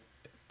don't.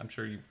 I'm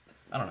sure you.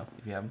 I don't know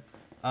if you have them.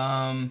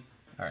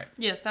 All right.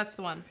 Yes, that's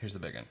the one. Here's the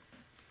big one.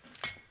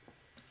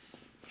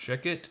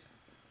 Check it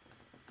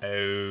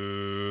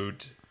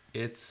out.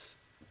 It's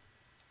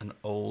an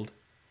old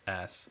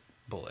ass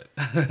bullet.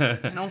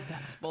 An old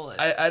ass bullet.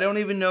 I don't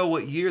even know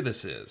what year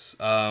this is.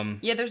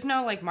 Yeah, there's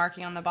no like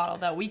marking on the bottle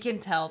that we can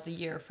tell the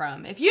year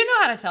from. If you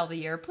know how to tell the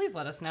year, please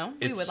let us know.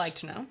 We would like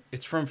to know.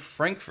 It's from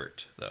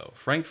Frankfort, though.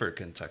 Frankfort,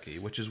 Kentucky,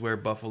 which is where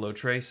Buffalo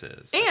Trace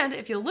is. And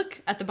if you look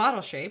at the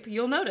bottle shape,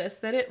 you'll notice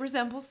that it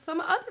resembles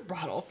some other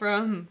bottle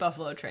from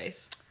Buffalo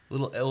Trace.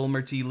 Little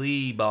Elmer T.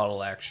 Lee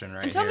bottle action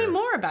right And tell here. me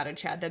more about it,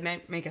 Chad,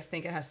 that make us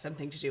think it has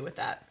something to do with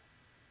that.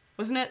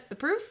 Wasn't it the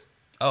proof?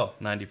 Oh,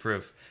 90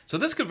 proof. So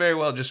this could very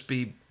well just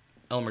be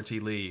Elmer T.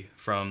 Lee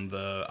from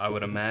the, I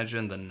would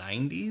imagine, the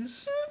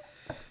 90s?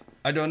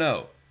 I don't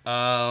know.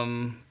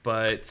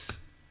 But...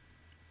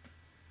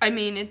 I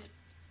mean, it's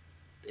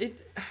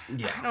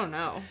Yeah. I don't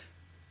know.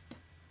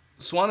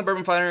 Swan the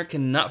Bourbon Finder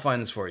cannot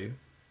find this for you.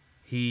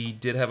 He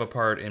did have a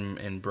part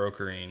in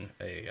brokering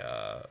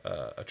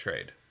a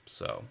trade,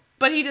 so...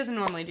 But he doesn't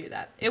normally do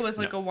that. It was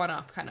like No. a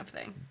one-off kind of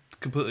thing.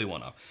 Completely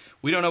one-off.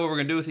 We don't know what we're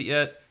going to do with it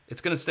yet.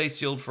 It's going to stay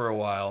sealed for a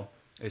while.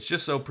 It's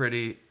just so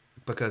pretty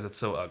because it's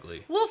so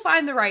ugly. We'll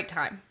find the right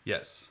time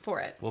Yes. for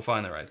it. We'll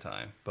find the right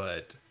time,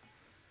 but...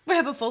 We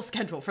have a full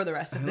schedule for the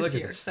rest of Look this at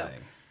year, this so thing.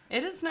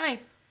 it is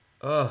nice.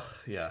 Ugh,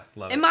 yeah,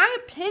 love it. In my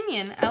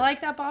opinion, I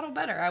like that bottle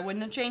better. I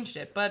wouldn't have changed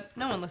it, but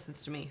no one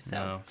listens to me, so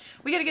No.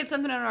 we got to get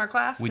something in our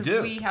class We because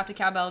do. we have to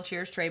cowbell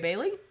cheers Trey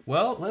Bailey.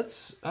 Well,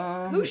 let's...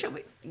 Who should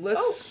we?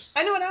 Let's... Oh,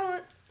 I know what I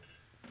want.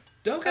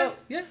 Okay, Oh,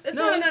 yeah. It's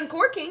No, not an let's-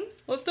 uncorking.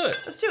 Let's do it.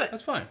 Let's do it.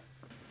 That's fine.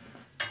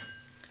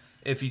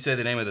 If you say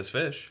the name of this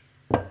fish.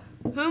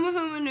 Huma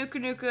huma nuka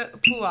nuka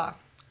pua.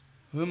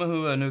 Huma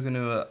hua nuka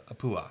nua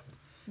apua.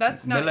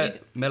 That's not...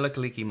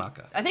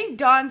 Melakalikimaka. I think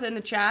Don's in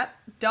the chat.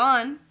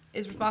 Don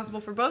is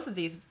responsible for both of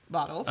these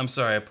bottles. I'm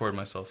sorry, I poured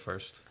myself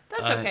first.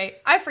 That's okay.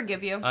 I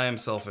forgive you. I am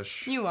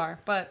selfish. You are,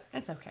 but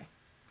it's okay.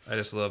 I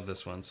just love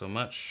this one so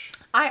much.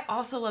 I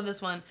also love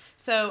this one.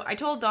 So I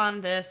told Don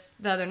this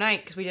the other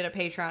night because we did a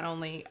Patreon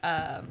only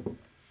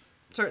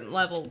certain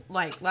level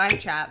like live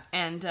chat,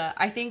 and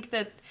I think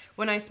that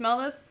when I smell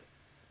this,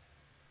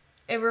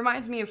 it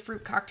reminds me of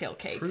fruit cocktail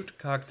cake. Fruit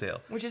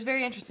cocktail. Which is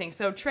very interesting.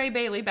 So Trey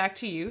Bailey, back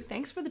to you.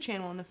 Thanks for the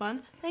channel and the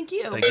fun. Thank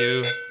you. Thank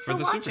you for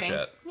the watching. super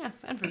chat.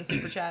 Yes, and for the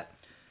super chat.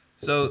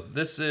 So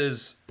this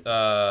is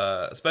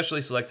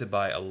specially selected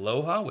by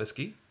Aloha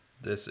Whiskey.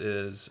 This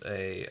is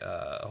a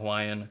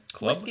Hawaiian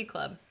club. Whiskey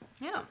club.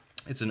 Yeah.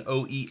 It's an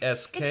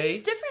OESK. It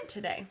tastes different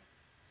today.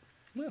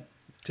 Yeah.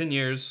 10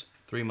 years,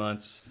 3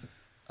 months.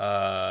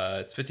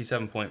 It's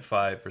 57.5%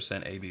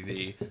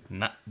 ABV.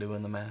 Not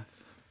doing the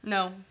math.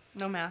 No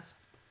math.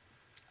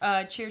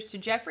 Cheers to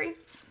Jeffrey.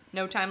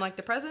 No time like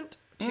the present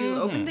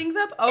to open things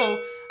up. Oh,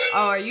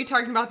 are you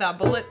talking about that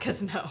bullet?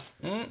 Because no.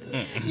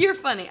 You're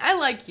funny. I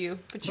like you.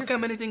 But Look how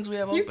many things we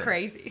have open. You're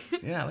crazy.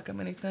 Yeah, look how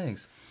many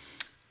things.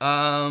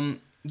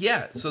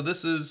 Yeah, so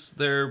this is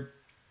their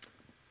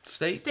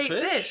state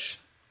fish.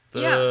 The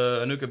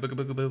Anuka Buka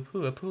Buka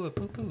Pua Pua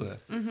Pua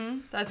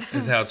Pua. That's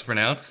is how it's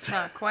pronounced.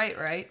 Not quite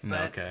right.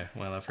 But, okay,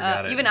 well, I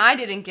forgot it. Even I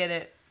didn't get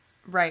it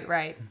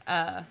right.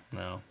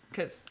 No.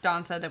 Because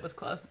Don said it was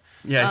close.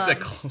 Yeah, he said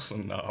close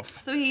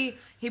enough. So he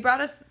brought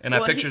us... And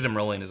I pictured him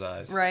rolling his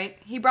eyes. Right.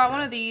 He brought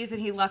one of these,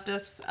 and he left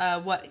us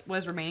what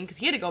was remaining, because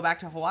he had to go back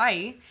to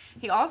Hawaii.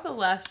 He also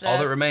left us... All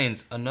that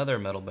remains, another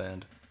metal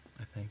band,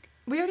 I think.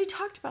 We already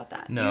talked about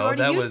that. No, you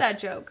already that used was... that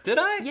joke. Did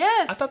I?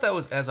 Yes. I thought that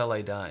was As I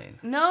Lay Dying.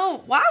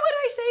 No. Why would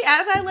I say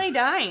As I Lay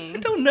Dying? I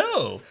don't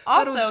know.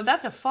 Also,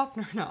 that's a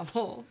Faulkner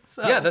novel.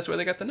 So. Yeah, that's where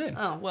they got the name.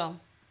 Oh, well.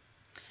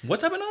 What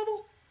type of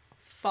novel?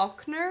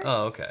 Faulkner?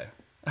 Oh, okay.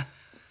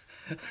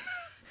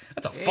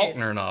 That's a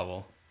Faulkner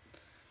novel.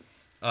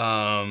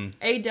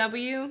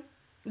 AW.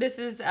 This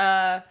is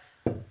a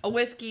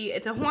whiskey.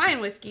 It's a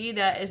Hawaiian whiskey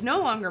that is no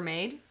longer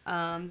made.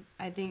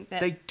 I think that...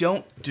 They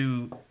don't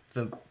do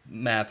the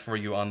math for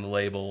you on the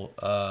label.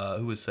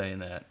 Who was saying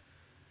that?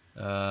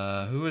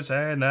 Who was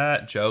saying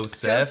that?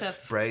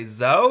 Joseph.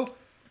 Brazo.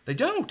 They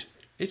don't.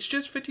 It's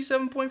just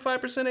 57.5%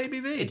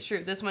 ABV. It's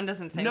true. This one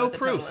doesn't say what the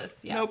total is.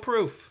 Yeah. No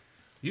proof.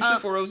 Usually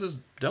Four Roses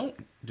don't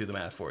do the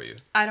math for you.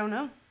 I don't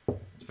know.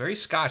 It's very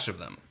Scotch of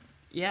them.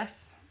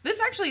 Yes. This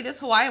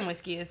Hawaiian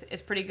whiskey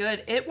is pretty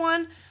good. It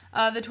won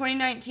the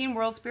 2019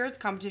 World Spirits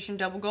Competition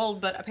double gold,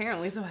 but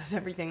apparently so has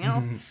everything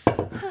else.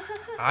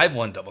 I've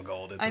won double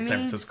gold at the San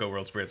Francisco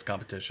World Spirits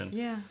Competition.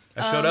 Yeah.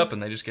 I showed up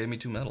and they just gave me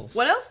 2 medals.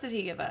 What else did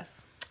he give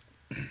us?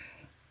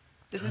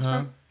 This is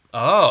from...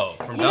 Oh,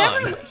 from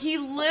Don. He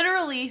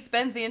literally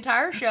spends the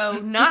entire show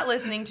not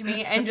listening to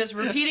me and just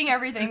repeating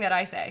everything that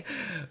I say.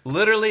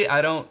 Literally,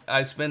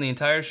 I spend the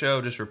entire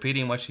show just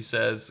repeating what she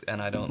says,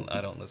 and I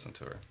don't listen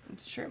to her.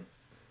 It's true.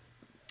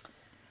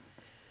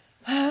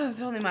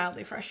 It's only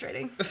mildly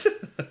frustrating.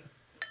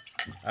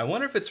 I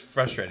wonder if it's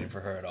frustrating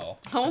for her at all.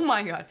 Oh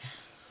my god.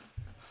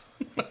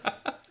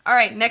 All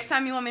right, next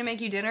time you want me to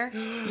make you dinner,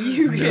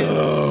 you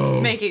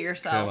can make it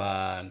yourself. Come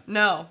on.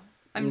 No,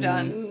 I'm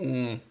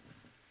done.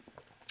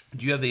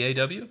 Do you have the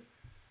AW?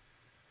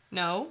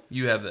 No.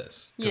 You have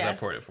this, because I Yes.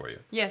 poured it for you.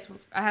 Yes,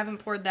 I haven't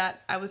poured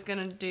that. I was going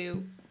to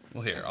do...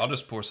 Well, here, I'll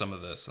just pour some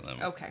of this, and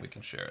then Okay. we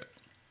can share it.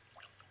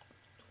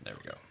 There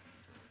we go.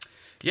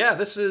 Yeah,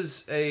 this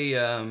is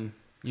a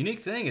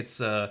unique thing.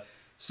 It's 61%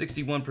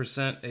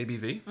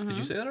 ABV. Did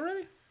you say that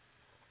already?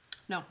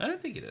 No. I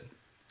didn't think you did.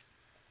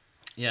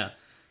 Yeah.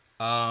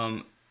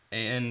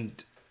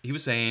 And he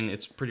was saying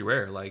it's pretty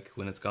rare. Like,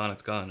 when it's gone,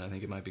 it's gone. I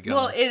think it might be gone.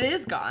 Well, it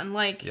is gone.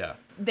 Like, yeah.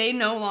 They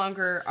no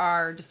longer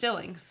are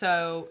distilling,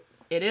 so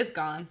it is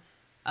gone.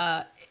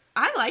 I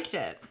liked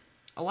it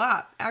a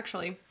lot,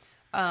 actually.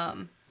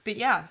 But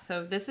yeah,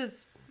 so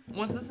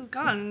once this is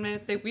gone,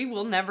 we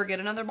will never get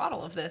another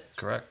bottle of this.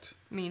 Correct.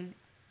 I mean,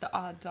 the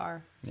odds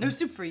are. Yeah. No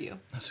soup for you.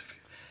 No soup for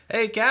you.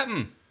 Hey,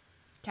 Captain.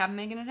 Captain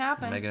making it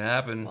happen. Making it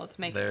happen. Well, it's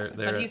making it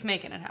happen, but he's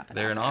making it happen.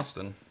 They're in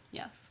Austin.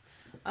 Yes.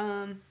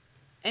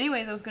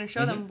 Anyways, I was going to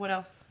show them what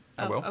else.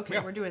 I will. Okay,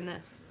 Yeah. we're doing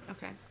this.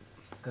 Okay.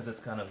 Because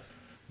it's kind of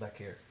back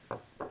here.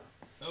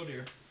 Oh,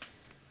 dear.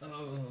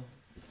 Oh.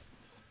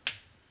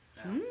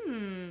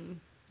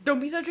 Don't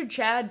be such a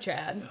Chad.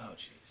 Oh,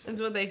 jeez.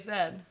 That's what they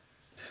said.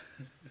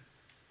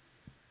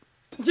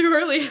 Too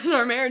early in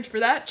our marriage for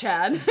that,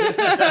 Chad.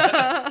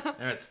 All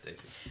right,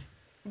 Stacy.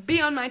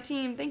 Be on my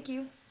team. Thank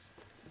you.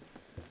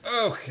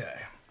 Okay.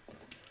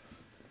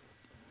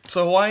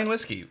 So Hawaiian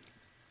whiskey.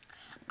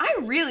 I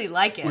really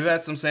like it. We've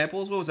had some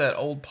samples. What was that?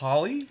 Old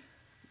Polly?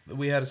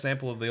 We had a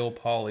sample of the Old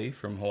Polly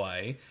from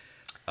Hawaii.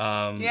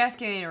 You're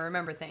asking me to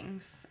remember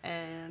things,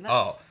 and that's...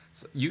 Oh,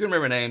 so you can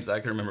remember names. I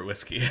can remember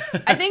whiskey.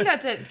 I think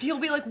that's it. He'll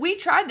be like, we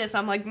tried this.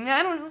 I'm like,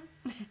 I don't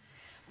know.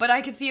 But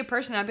I could see a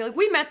person. I'd be like,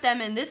 we met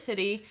them in this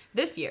city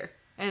this year.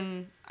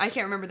 And I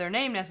can't remember their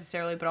name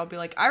necessarily, but I'll be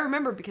like, I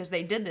remember because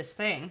they did this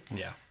thing.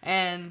 Yeah.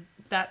 And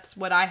that's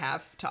what I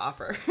have to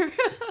offer.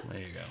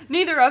 There you go.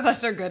 Neither of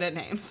us are good at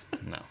names.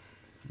 No.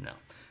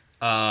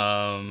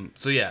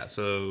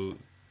 So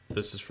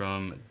this is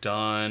from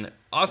Don.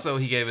 Also,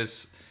 he gave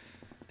us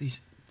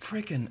these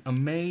freaking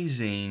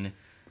amazing...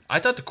 I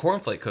thought the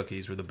cornflake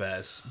cookies were the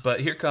best, but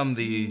here come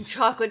these...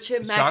 Chocolate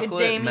chip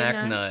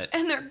macadamia nut.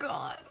 And they're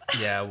gone.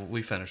 Yeah,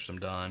 we finished them,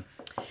 Don.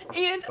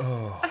 And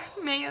I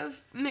may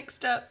have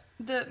mixed up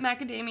the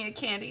macadamia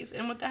candies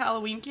and with the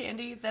Halloween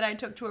candy that I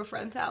took to a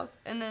friend's house,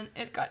 and then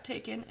it got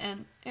taken,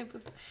 and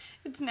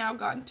it's now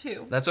gone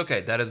too. That's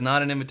okay. That is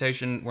not an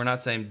invitation. We're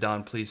not saying,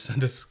 Don, please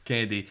send us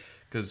candy,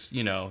 because,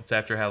 it's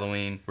after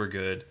Halloween. We're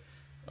good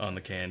on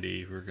the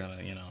candy. We're going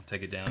to,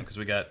 take it down, because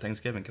we got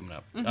Thanksgiving coming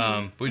up.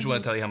 But we just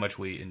want to tell you how much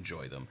we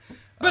enjoy them.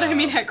 But I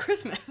mean, at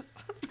Christmas.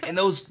 And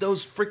those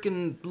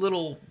freaking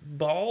little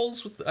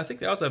balls, I think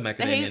they also have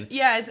macadamia.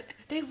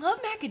 They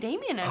love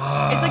macadamia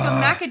nuts. It's like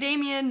a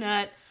macadamia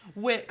nut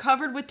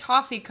covered with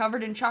toffee,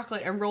 covered in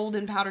chocolate, and rolled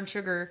in powdered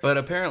sugar. But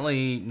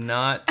apparently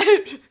not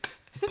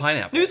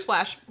pineapple.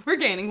 Newsflash, we're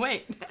gaining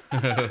weight.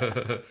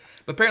 But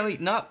apparently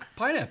not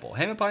pineapple.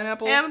 Ham and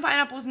pineapple? Ham and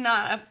pineapple is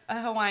not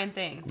a Hawaiian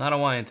thing. Not a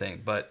Hawaiian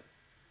thing, but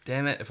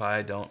damn it if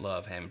I don't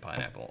love ham and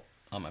pineapple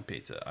on my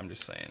pizza. I'm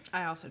just saying.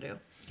 I also do.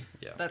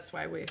 Yeah. That's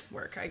why we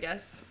work, I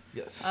guess.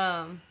 Yes.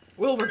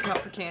 We'll work out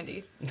for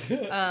candy.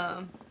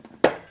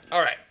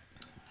 All right.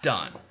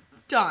 Don,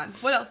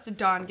 what else did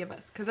Don give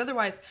us? Because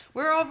otherwise,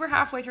 we're over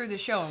halfway through the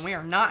show, and we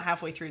are not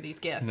halfway through these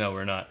gifts. No,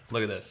 we're not.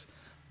 Look at this.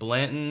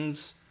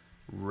 Blanton's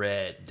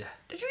Red.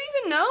 Did you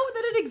even know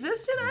that it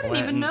existed? I didn't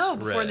even know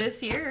before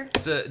this year.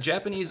 It's a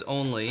Japanese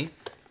only,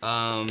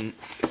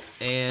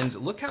 and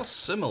look how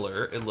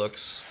similar it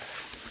looks.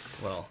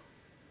 Well,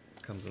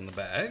 it comes in the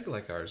bag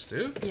like ours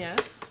do.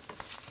 Yes.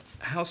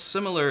 How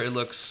similar it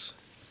looks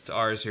to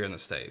ours here in the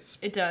States.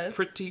 It does.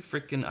 Pretty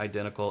freaking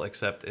identical,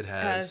 except it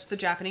has the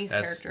Japanese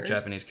characters.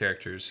 Japanese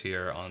characters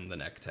here on the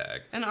neck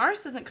tag. And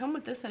ours doesn't come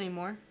with this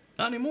anymore.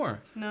 Not anymore.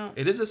 No.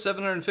 It is a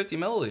 750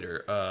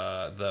 milliliter,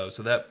 though,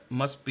 so that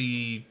must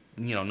be,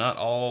 not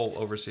all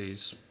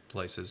overseas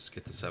places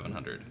get the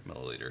 700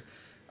 milliliter.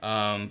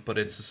 But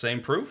it's the same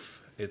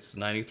proof. It's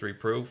 93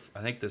 proof.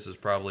 I think this is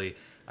probably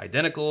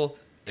identical.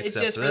 It's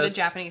just for the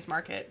Japanese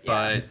market.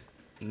 Yeah. But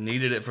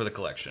needed it for the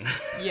collection.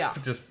 Yeah.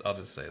 I'll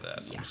just say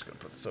that. Yeah. I'm just gonna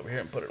put this over here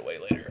and put it away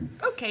later.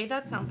 Okay,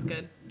 that sounds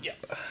good.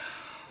 Yep.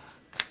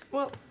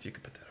 Well. If you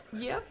could put that over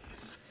there. Yep.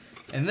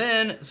 And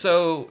then,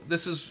 so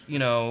this is,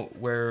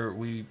 where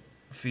we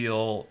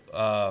feel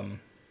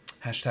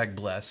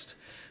 #blessed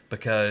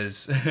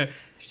because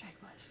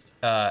 #blessed.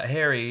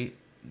 Harry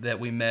that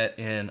we met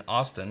in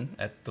Austin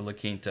at the La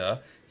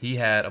Quinta, he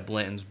had a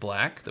Blanton's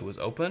Black that was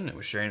open and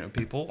was sharing it with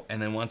people.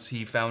 And then once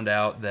he found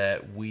out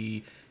that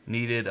we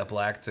needed a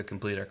black to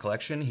complete our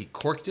collection, he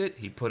corked it,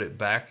 he put it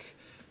back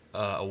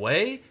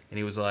away, and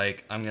he was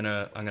like, I'm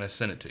gonna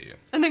send it to you.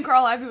 And then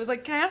Carl Ivy was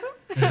like, can I have some?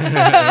 And we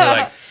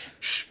were like,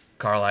 shh,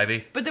 Carl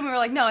Ivy. But then we were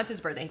like, no, it's his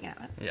birthday, he can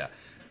have it.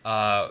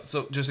 Yeah.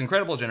 So just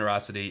incredible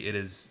generosity. It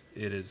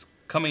is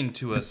coming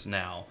to us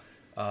now.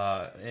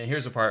 And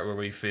here's a part where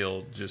we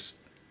feel just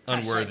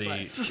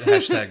unworthy.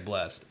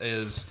 #blessed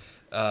is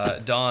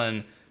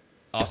Dawn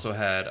also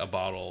had a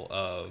bottle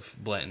of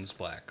Blanton's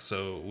Black,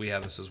 so we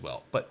have this as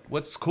well. But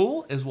what's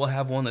cool is we'll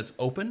have one that's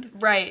opened.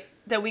 Right,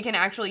 that we can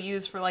actually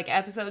use for like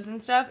episodes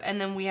and stuff, and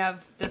then we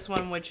have this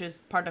one which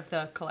is part of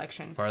the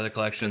collection. Part of the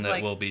collection that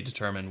like, will be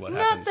determined what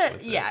happens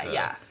with it.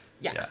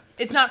 Yeah.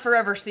 It's not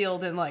forever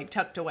sealed and like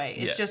tucked away.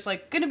 It's just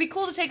like gonna be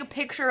cool to take a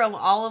picture of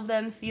all of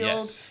them sealed.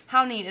 Yes.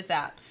 How neat is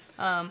that?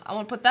 I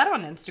want to put that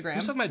on Instagram.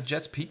 Who's talking about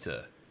Jet's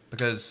Pizza?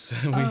 Because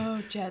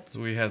Jets.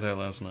 we had that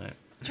last night.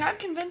 Chad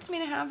convinced me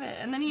to have it,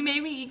 and then he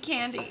made me eat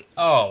candy.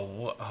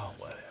 Oh,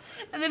 whatever.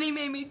 And then he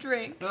made me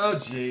drink. Oh,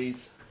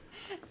 jeez.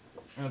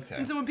 Okay.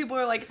 And so when people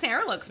are like,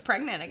 Sarah looks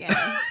pregnant again,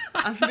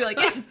 I'm gonna be like,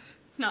 it's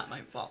not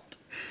my fault.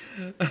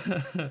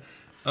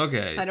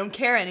 Okay. I don't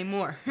care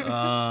anymore.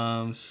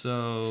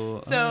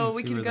 So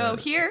we can go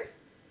here.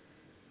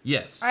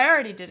 Yes. I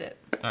already did it.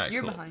 All right,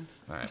 You're cool. behind.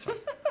 All right, fine.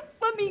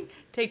 Let me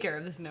take care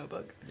of this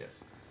notebook.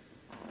 Yes.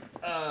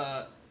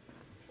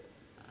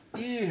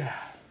 Yeah.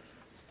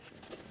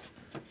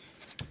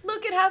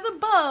 Look, it has a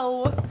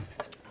bow.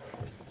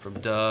 From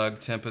Doug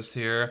Tempest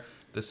here.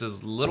 This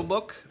is Little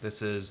Book.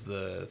 This is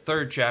the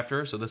 3rd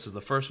chapter, so this is the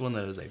first one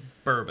that is a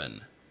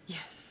bourbon.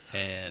 Yes.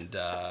 And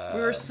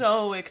we were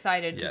so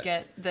excited to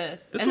get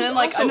this. And then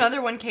like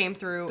another one came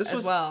through as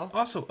well. This was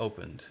also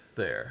opened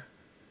there,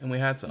 and we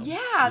had some.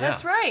 Yeah,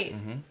 that's right.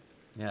 Mm-hmm.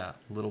 Yeah,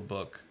 Little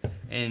Book.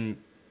 And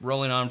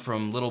rolling on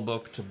from Little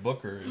Book to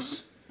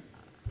Booker's,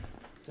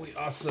 we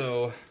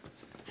also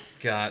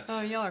got...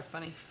 Oh, y'all are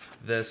funny.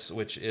 This,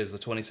 which is the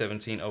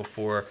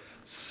 2017-04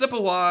 Sip a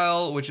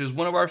While, which is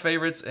one of our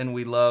favorites, and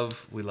we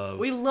love. We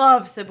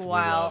love Sip a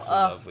While. We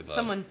love.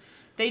 Someone,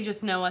 they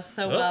just know us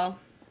so well.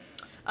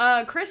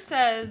 Chris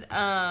said,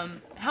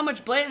 how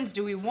much Blantons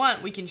do we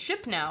want? We can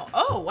ship now.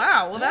 Oh,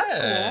 wow. Well, that's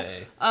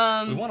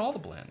cool. We want all the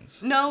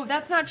Blantons. No,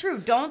 that's not true.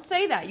 Don't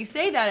say that. You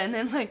say that, and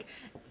then, like,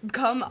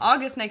 come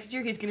August next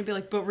year, he's going to be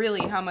like, but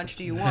really, how much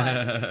do you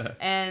want?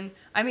 And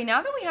I mean,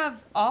 now that we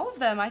have all of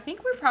them, I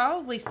think we're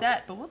probably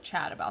set, but we'll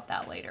chat about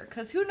that later.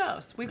 Because who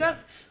knows? We've got,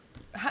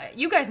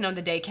 you guys know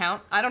the day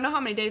count. I don't know how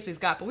many days we've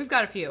got, but we've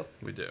got a few.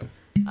 We do.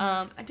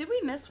 Did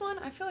we miss one?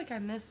 I feel like I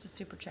missed a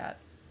super chat.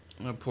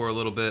 I'm going to pour a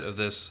little bit of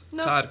this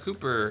Todd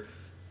Cooper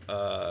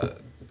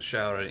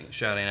shouting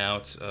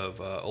out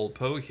of Old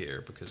Pogue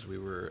here, because we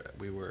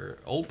were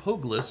Old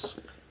Pogeless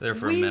there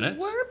for a minute.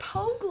 We were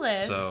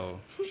Pogeless. So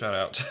shout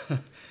out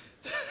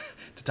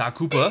to Todd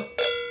Cooper.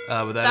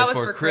 But that is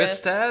for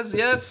Chris Taz,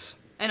 yes.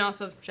 And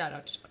also shout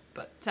out to Todd,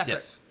 but separate.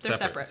 Yes, They're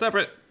separate.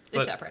 Separate.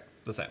 It's separate.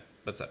 The same,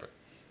 but separate.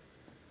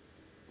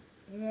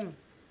 Did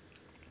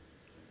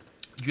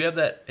you have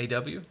that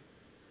AW?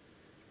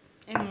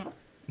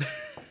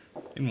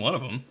 In one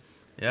of them.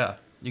 Yeah.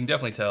 You can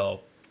definitely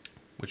tell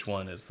which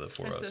one is the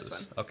Four Roses. This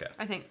one. Okay.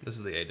 I think. This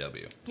is the AW.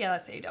 Yeah,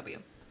 that's the AW.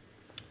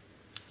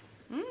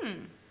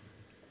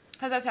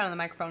 How's that sound on the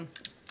microphone?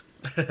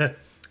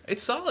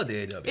 It's solid,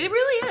 the AW. It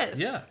really is.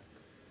 Yeah.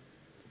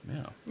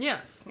 Yeah.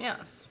 Yes.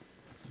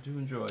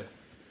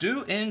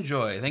 Do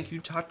enjoy. Thank you,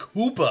 Todd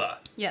Koopa.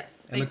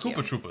 Yes, and thank the you.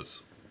 Koopa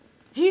Troopas.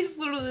 He's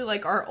literally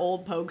like our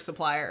old Pogue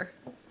supplier.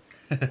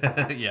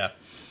 Yeah.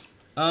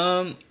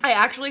 I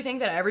actually think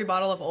that every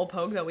bottle of Old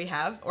Pogue that we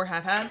have or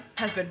have had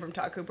has been from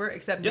Todd Cooper,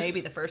 except maybe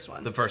the first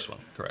one. The first one,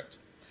 correct.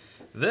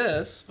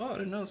 This, I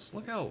didn't notice.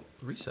 Look how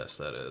recessed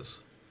that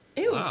is.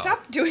 Ew, Wow.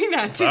 Stop doing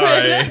that to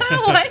Sorry. it. I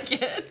don't like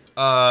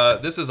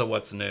it. This is a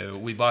what's new.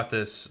 We bought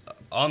this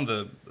on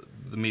the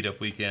meetup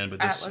weekend, but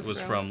this was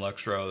from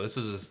Luxro. This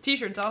is This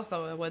t-shirt's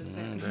also a what's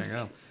new. there you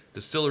go.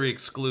 Distillery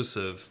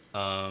exclusive.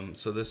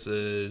 So this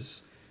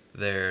is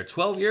their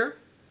 12-year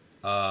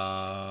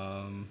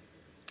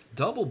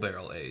double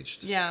barrel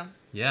aged. Yeah.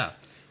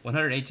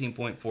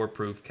 118.4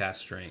 proof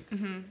cask strength.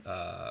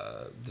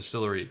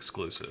 Distillery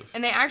exclusive.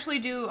 And they actually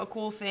do a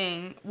cool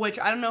thing, which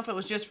I don't know if it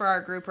was just for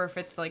our group or if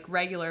it's like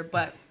regular,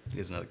 but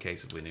Here's another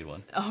case if we need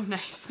one. oh,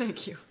 nice,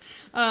 thank you.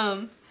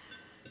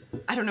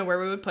 I don't know where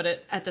we would put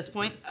it at this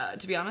point,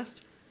 to be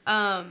honest.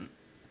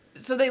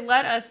 So they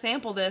let us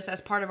sample this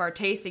as part of our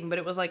tasting, but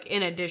it was like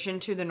in addition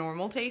to the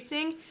normal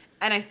tasting.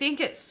 And I think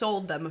it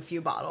sold them a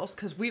few bottles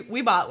because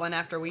we bought one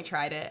after we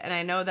tried it. And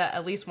I know that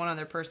at least one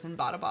other person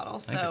bought a bottle.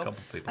 So I think a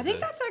couple people I think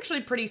did. that's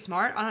actually pretty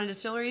smart on a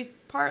distillery's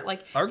part.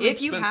 Like Our group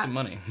if you spent have some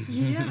money.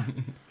 Yeah.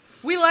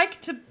 We like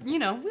to, we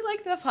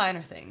like the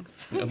finer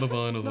things. Yeah, the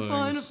finer The things.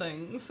 finer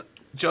things.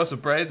 Joseph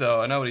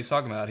Brazo, I know what he's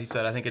talking about. He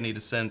said, I think I need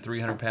to send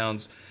 300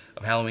 pounds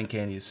of Halloween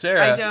candy to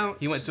Sarah. I don't.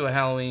 He went to a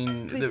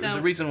Halloween... Please The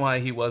don't. reason why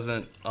he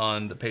wasn't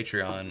on the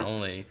Patreon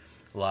only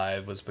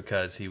live was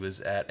because he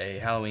was at a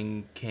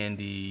Halloween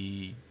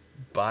candy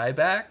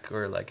buyback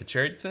or like a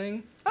charity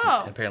thing.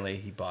 Oh. And apparently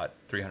he bought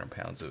 300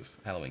 pounds of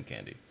Halloween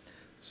candy.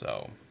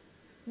 So...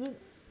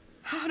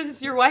 How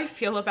does your wife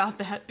feel about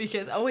that?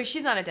 Because, oh wait,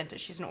 she's not a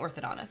dentist. She's an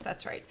orthodontist.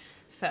 That's right.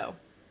 So,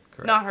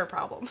 Correct. not her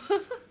problem.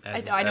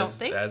 I don't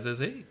think. As is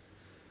he.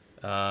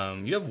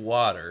 You have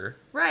water.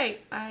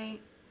 Right.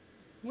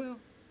 Well.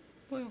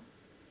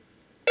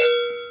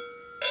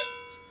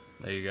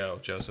 There you go,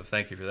 Joseph.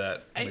 Thank you for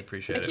that. We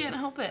appreciate it. I can't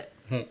help it.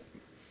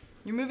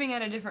 You're moving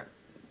at a different...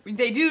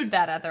 They do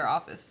that at their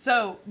office.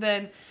 So,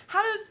 then,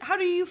 how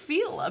do you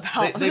feel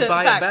about They the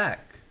buy fact... it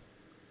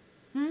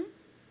back.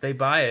 They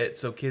buy it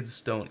so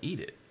kids don't eat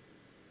it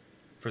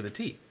for the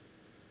teeth.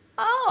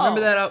 Oh.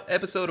 Remember that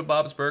episode of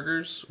Bob's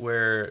Burgers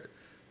where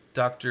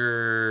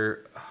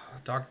Dr.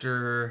 I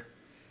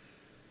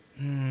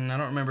don't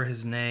remember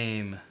his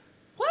name.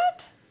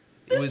 What?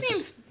 This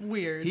seems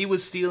weird. He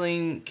was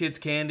stealing kids'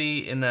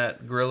 candy in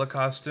that gorilla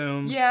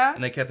costume. Yeah.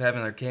 And they kept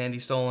having their candy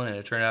stolen, and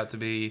it turned out to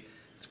be,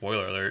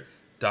 spoiler alert,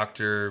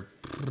 Dr.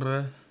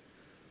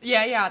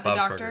 Yeah, the Bob's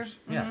doctor. Burgers.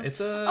 Yeah, it's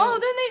a... Oh,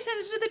 then they sent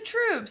it to the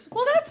troops.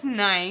 Well, that's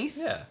nice.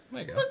 Yeah,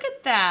 there you go. Look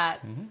at that.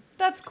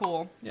 That's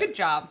cool. Yeah. Good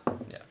job.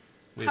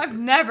 Yeah. I've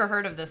never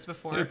heard of this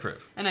before. We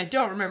approve. And I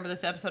don't remember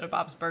this episode of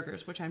Bob's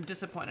Burgers, which I'm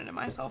disappointed in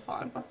myself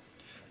on.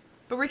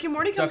 But Rick and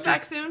Morty comes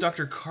back soon.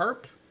 Dr.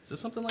 Carp? Is this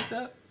something like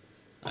that?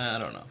 I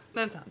don't know.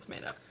 That sounds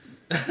made up.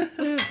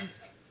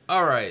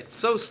 All right,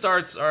 so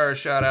starts our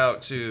shout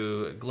out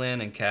to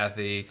Glenn and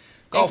Kathy.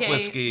 Golf AKA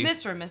Whiskey.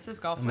 Mr. and Mrs.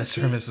 Golf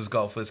Whiskey. Mr. and Mrs.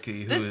 Golf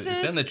Whiskey, who This is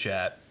in is- the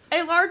chat.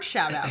 A large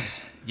shout out.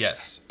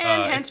 Yes.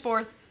 And it's-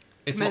 henceforth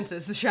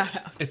commences the shout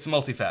out. It's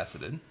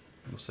multifaceted.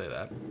 We'll say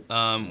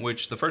that.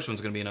 Which the first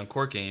one's going to be an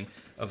uncorking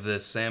of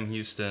this Sam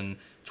Houston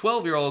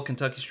 12-year-old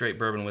Kentucky Straight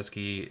Bourbon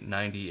Whiskey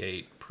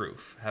 98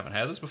 proof. Haven't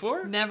had this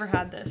before? Never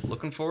had this.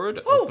 Looking forward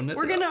to Oh, opening it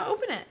we're up. going to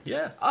open it.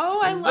 Yeah. Oh,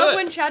 I Let's do love it.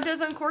 when Chad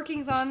does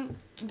uncorkings on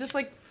just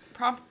like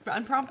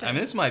unprompted. I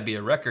mean, this might be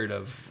a record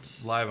of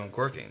live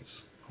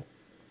uncorkings.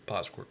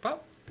 Pause, cork,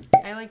 pop.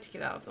 I like to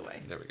get out of the way.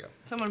 There we go.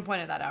 Someone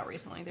pointed that out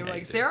recently. They were Yeah,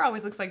 like, you did. Sarah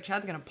always looks like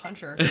Chad's going to punch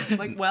her. I'm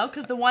like, well,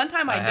 because the one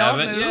time I don't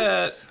haven't move,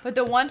 yet. but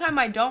the one time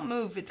I don't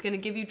move, it's going to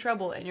give you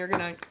trouble and you're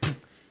going to,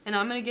 and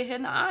I'm going to get hit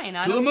in the eye.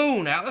 And To the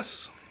moon,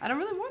 Alice. I don't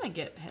really want to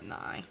get hit in the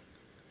eye.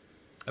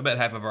 I bet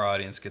half of our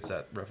audience gets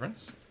that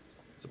reference.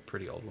 It's a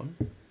pretty old one.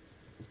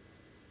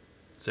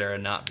 Sarah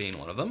not being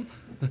one of them.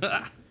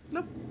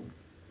 Nope.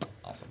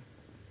 Awesome.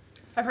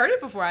 I've heard it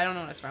before. I don't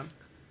know what it's from.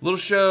 Little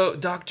show,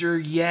 Dr.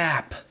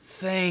 Yap.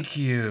 Thank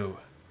you,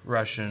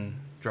 Russian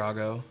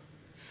Drago.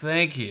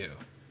 Thank you,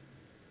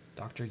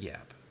 Dr.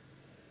 Yap.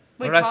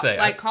 Wait, what did I say?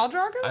 Like Khal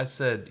Drogo? I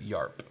said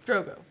Yarp.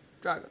 Drago.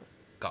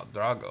 Khal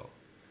Drago.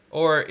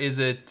 Or is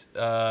it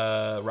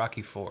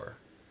Rocky IV?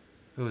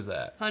 Who is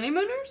that?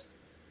 Honeymooners?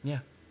 Yeah.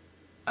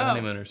 The Oh.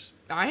 Honeymooners.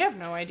 I have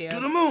no idea. To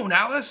the moon,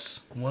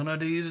 Alice. One of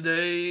these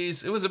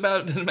days. It was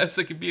about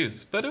domestic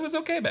abuse, but it was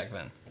okay back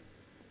then.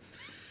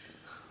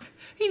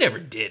 He never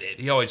did it.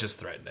 He always just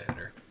threatened to hit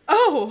her.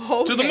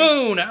 Oh, okay. To the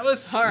moon,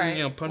 Alice. All right.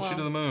 You know, punch you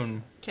to the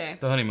moon. Okay.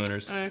 The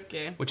Honeymooners.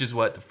 Okay. Which is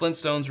what the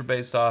Flintstones were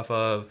based off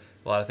of.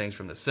 A lot of things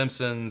from The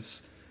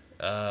Simpsons.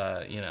 You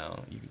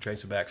know, you can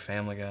trace it back.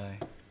 Family Guy.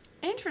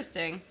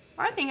 Interesting.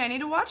 I think I need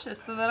to watch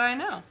this so that I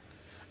know.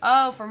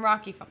 Oh, from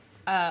Rocky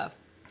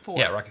 4.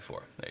 Yeah, Rocky IV.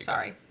 There you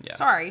Sorry. go. Yeah.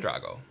 Sorry.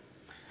 Drago.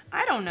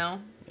 I don't know.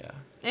 Yeah.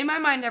 In my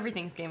mind,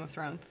 everything's Game of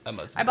Thrones.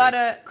 I bought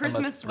a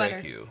Christmas I must sweater.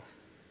 break you.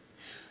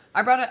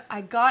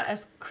 I got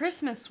us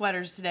Christmas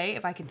sweaters today,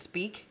 if I can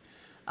speak,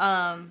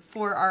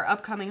 for our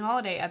upcoming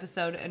holiday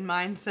episode, and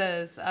mine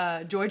says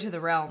 "Joy to the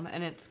Realm,"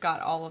 and it's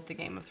got all of the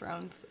Game of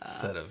Thrones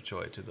Instead of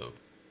Joy to the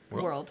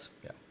world.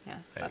 Yeah.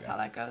 Yes, There you that's go. how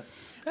that goes.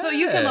 So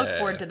you can look Hey.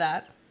 forward to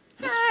that.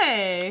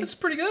 Hey. It's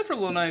pretty good for a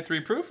little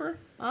 93 proofer.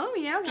 Oh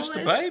yeah, well, Just a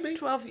it's baby.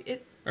 12.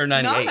 It's Or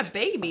 98. not a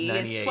baby.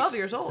 98. It's 12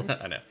 years old.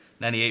 I know.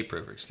 98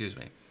 proofer, excuse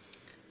me.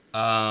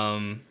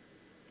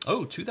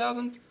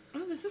 2000,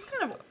 Oh, this is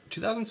kind of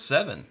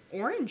 2007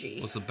 orangey.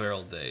 was the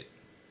barrel date.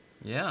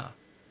 Yeah.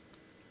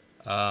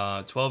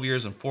 12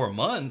 years and 4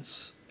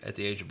 months at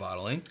the age of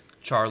bottling.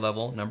 Char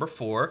level number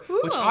 4,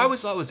 which Ooh. I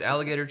always thought was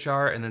alligator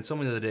char, and then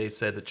someone the other day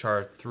said that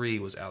char 3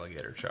 was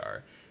alligator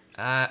char.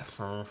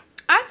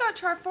 I thought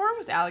Char 4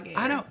 was alligator.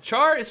 I know.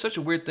 Char is such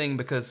a weird thing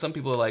because some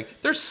people are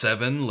like, there's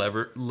 7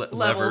 levers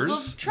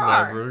of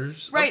char.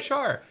 levers Right. of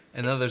char.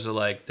 And others are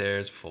like,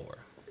 there's 4.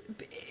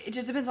 It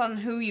just depends on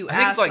who you I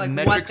think ask. it's like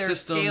metric what their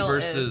system scale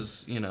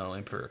versus, you know,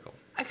 empirical.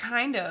 I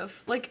kind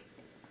of like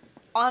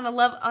on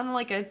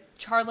like a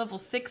char level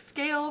 6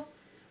 scale.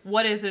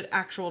 What is an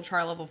actual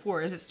char level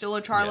 4? Is it still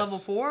a char Yes. level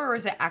 4 or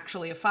is it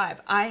actually a 5?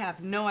 I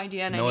have no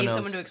idea, and No I one need knows.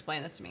 someone to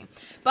explain this to me.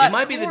 But It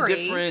might be the Corey-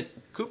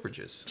 different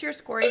cooperages.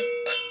 Cheers, Corey.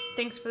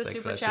 Thanks for the Thank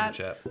you super for that chat.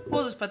 super chat.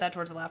 We'll just put that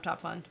towards the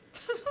laptop fund.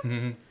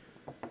 You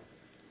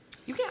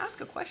can ask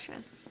a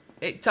question.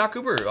 Hey, Todd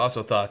Cooper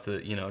also thought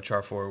that, you know,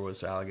 char 4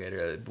 was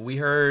alligator. But we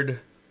heard,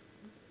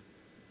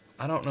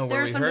 I don't know where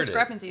There are we some heard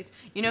discrepancies.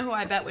 You know who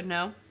I bet would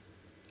know?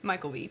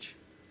 Michael Beach.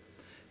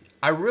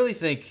 I really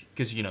think,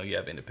 because, you know, you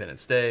have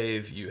Independence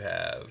Dave, you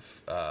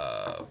have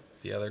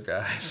the other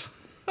guys,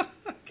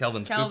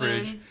 Kelvin's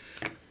Cooperage.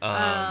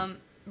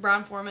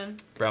 Brown Foreman.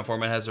 Brown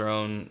Foreman has their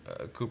own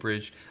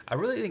cooperage. I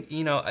really think,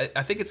 you know,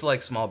 I think it's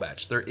like small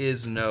batch. There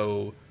is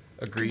no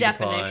agreed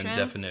upon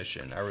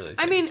definition. I really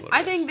think I mean, that's what I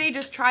it think is. they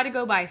just try to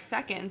go by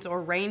seconds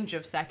or range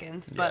of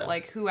seconds, but Yeah.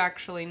 like who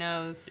actually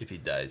knows? If he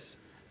dies.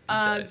 He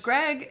dies.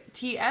 Greg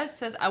TS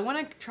says, I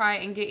want to try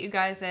and get you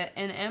guys at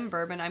NM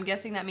bourbon. I'm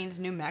guessing that means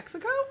New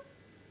Mexico?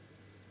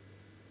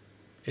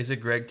 Is it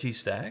Greg T.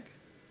 Stagg?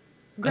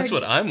 Greg- That's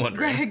what I'm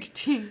wondering. Greg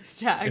T.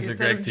 Stagg. Is it instead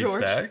Greg of T.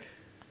 George. Stagg?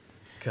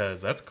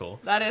 Because that's cool.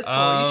 That is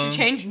cool. You should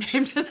change your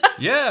name to that.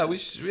 Yeah, we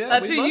should. Yeah,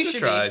 That's we'd who love you to should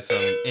try be. some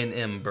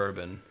NM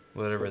bourbon,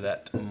 whatever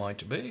that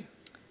might be.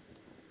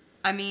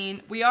 I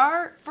mean, we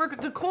are, for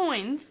the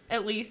coins,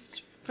 at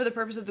least, for the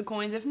purpose of the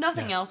coins, if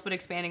nothing Yeah. else but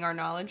expanding our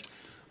knowledge,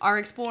 are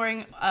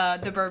exploring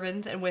the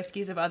bourbons and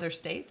whiskeys of other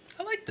states.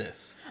 I like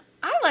this.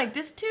 I like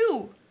this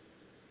too.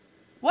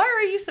 Why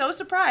are you so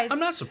surprised? I'm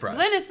not surprised.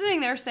 Glenn is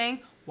sitting there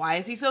saying, why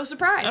is he so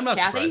surprised? I'm not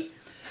Kathy?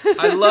 surprised.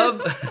 I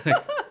love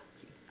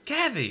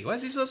Kathy. Why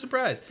is he so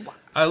surprised?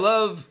 I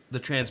love the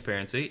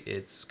transparency.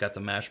 It's got the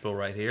mash bill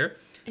right here.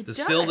 It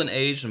Distilled does. and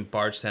aged in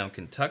Bardstown,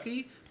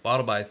 Kentucky.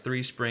 Bottled by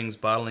Three Springs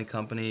Bottling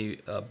Company,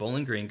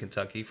 Bowling Green,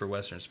 Kentucky, for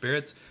Western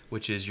Spirits,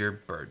 which is your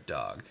bird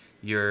dog,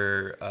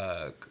 your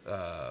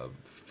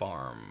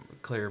farm,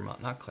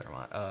 Claremont, not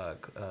Claremont,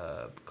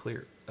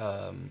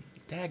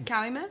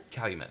 Calumet?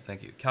 Calumet,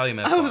 thank you,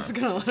 Calumet I Farm. was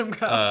going to let him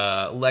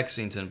go.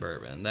 Lexington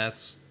bourbon.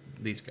 That's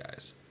these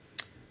guys.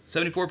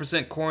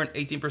 74% corn,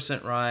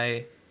 18%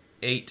 rye,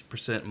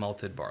 8%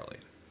 malted barley.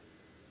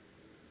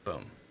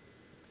 Boom.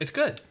 It's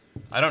good.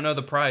 I don't know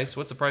the price.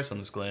 What's the price on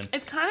this, Glenn?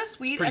 It's kind of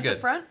sweet pretty at the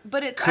good. front,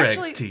 but it's Craig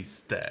actually T.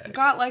 Stagg.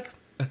 got like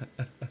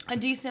a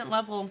decent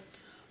level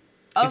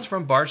of... It's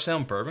from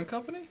Bardstown Bourbon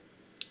Company?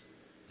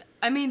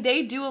 I mean,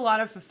 they do a lot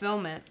of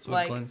fulfillment. That's what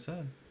Like, Glenn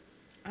said.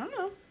 I don't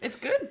know. It's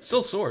good.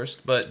 Still sourced,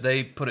 but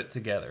they put it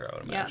together, I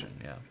would Yeah. imagine.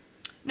 Yeah.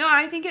 No,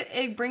 I think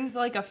it brings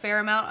like a fair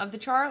amount of the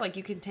char. Like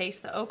you can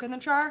taste the oak in the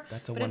char.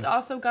 That's a but it's one-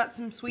 also got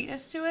some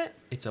sweetness to it.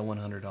 It's a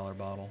 $100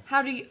 bottle.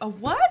 How do you... A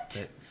what?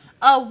 It-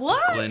 A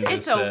what? Glenn It's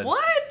just a said,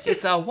 what?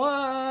 It's a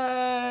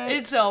what?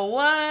 It's a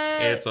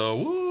what? It's a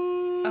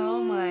woo.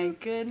 Oh my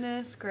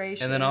goodness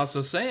gracious. And then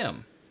also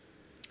Sam.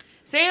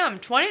 Sam,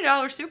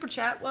 $20 super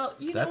chat. Well,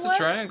 you That's know a what?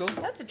 triangle.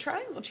 That's a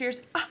triangle.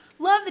 Cheers.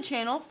 Love the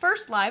channel.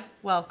 First live.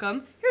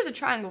 Welcome. Here's a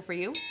triangle for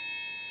you.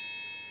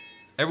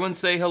 Everyone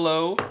say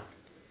hello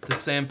to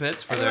Sam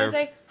Pitts for Everyone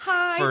their say,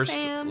 hi, first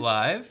Sam.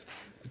 live.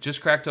 Just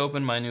cracked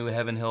open my new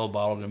Heaven Hill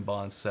bottled in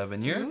bond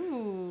 7-year.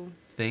 Ooh.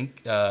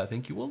 Think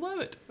you will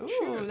love it. Ooh,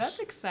 Cheers. that's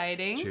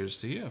exciting. Cheers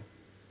to you.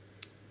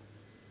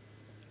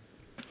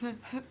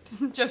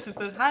 Joseph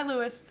says, hi,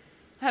 Lewis.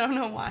 I don't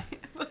know why.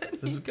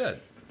 But This is good.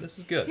 This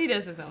is good. he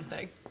does his own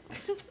thing.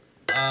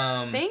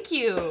 Thank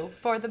you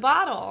for the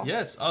bottle.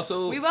 Yes.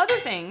 Also, We have other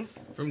things.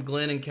 from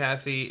Glenn and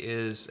Kathy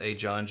is a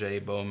John J.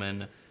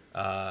 Bowman,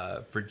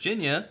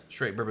 Virginia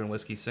straight bourbon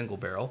whiskey single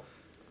barrel.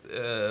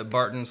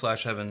 Barton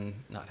 / Heaven,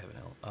 not Heaven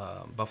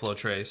Hill, Buffalo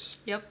Trace.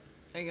 Yep.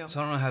 There you go. So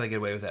I don't know how they get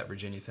away with that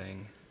Virginia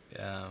thing.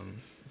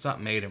 It's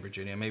not made in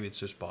Virginia. Maybe it's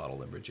just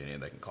bottled in Virginia.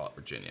 They can call it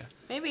Virginia.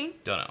 Maybe.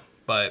 Don't know.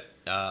 But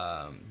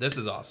this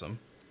is awesome.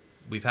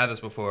 We've had this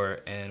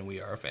before, and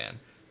we are a fan.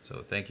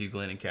 So thank you,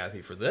 Glenn and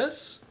Kathy, for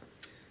this.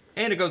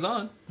 And it goes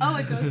on. Oh,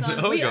 it goes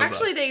on. Oh, it goes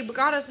on. They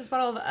got us this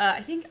bottle of, I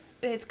think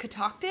it's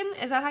Catoctin.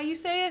 Is that how you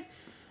say it?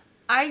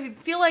 I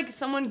feel like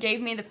someone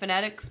gave me the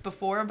phonetics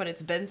before, but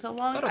it's been so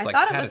long. I thought it was like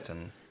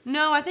Catoctin.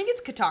 No, I think it's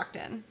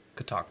Catoctin.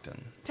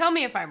 Catoctin. Tell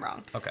me if I'm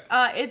wrong. Okay.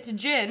 It's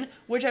gin,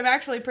 which I'm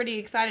actually pretty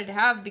excited to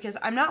have because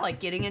I'm not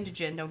like getting into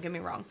gin, don't get me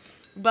wrong.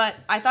 But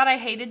I thought I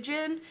hated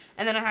gin,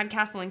 and then I had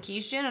Castle and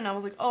Keys gin, and I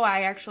was like, oh,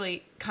 I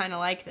actually kind of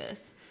like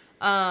this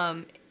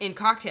in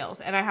cocktails.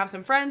 And I have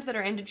some friends that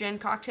are into gin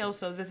cocktails,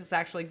 so this is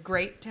actually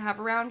great to have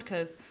around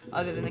because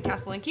other than the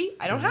Castle and Key,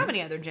 I don't have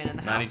any other gin in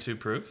the house. 92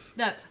 proof.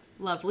 That's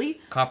lovely.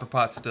 Copper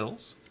pot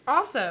stills.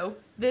 Also,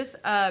 this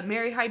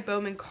Mary Hyde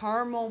Bowman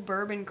caramel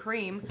bourbon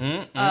cream,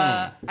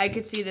 I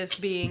could see this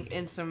being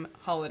in some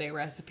holiday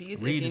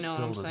recipes, if you know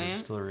what I'm saying.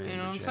 Distillery You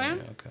know what I'm Virginia.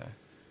 saying? Okay.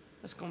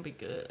 That's going to be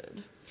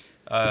good.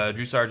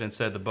 Drew Sargent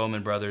said the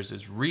Bowman Brothers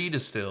is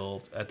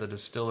redistilled at the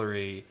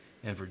distillery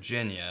in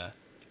Virginia.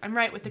 I'm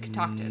right with the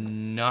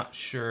Catoctin. Not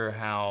sure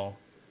how.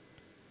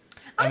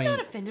 I'm not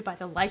offended by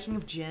the liking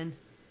of gin.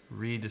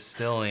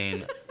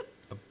 Redistilling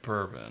a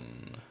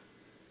bourbon.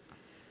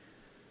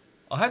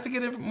 I'll have to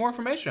get more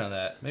information on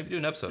that. Maybe do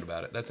an episode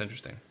about it. That's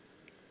interesting.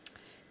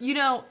 You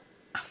know,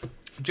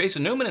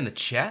 Jason Newman in the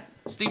chat.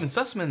 Steven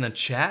Sussman in the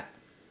chat.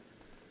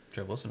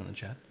 Trev Wilson in the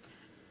chat.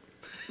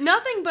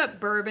 nothing but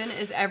bourbon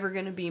is ever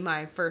going to be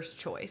my first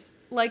choice.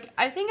 Like,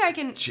 I think I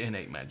can... Gin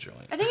ain't my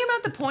joint. I think I'm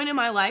at the point in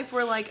my life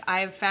where, like,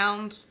 I've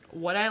found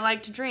what I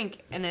like to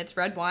drink, and it's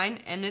red wine,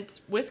 and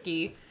it's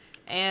whiskey,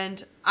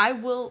 and I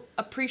will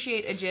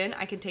appreciate a gin.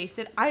 I can taste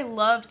it. I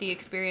loved the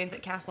experience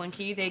at Castle and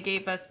Key. They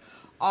gave us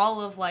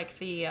all of, like,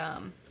 the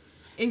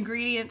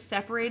ingredients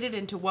separated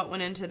into what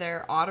went into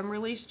their autumn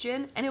release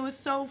gin, and it was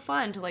so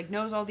fun to, like,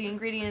 nose all the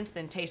ingredients,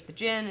 then taste the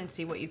gin and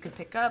see what you could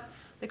pick up.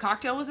 The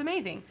cocktail was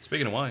amazing.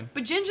 Speaking of wine.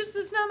 But gin just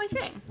is not my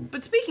thing.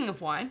 But speaking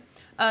of wine,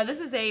 this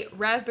is a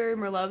raspberry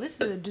Merlot.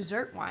 This is a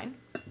dessert wine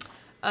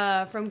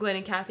from Glenn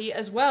and Kathy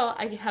as well.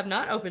 I have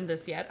not opened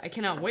this yet. I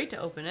cannot wait to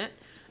open it.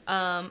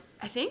 I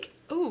think,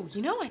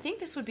 I think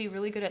this would be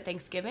really good at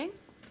Thanksgiving.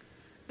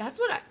 That's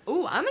what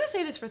I'm going to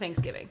say this for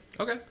Thanksgiving.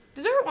 Okay.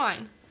 Dessert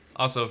wine.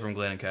 Also from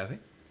Glenn and Kathy.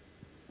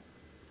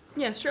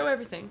 Yes, show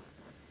everything.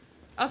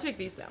 I'll take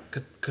these down.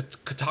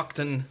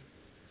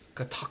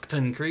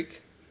 Catoctin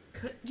Creek.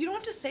 You don't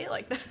have to say it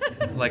like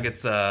that. like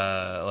it's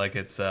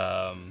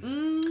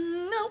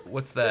no.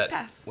 What's that? Just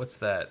pass. What's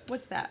that?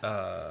 What's that?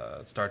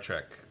 Star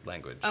Trek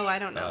language. Oh, I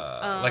don't know.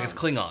 Like it's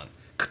Klingon.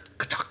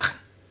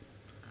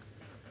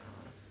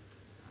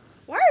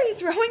 Why are you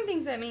throwing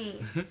things at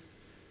me?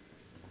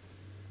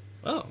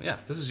 Oh, yeah.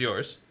 This is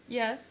yours.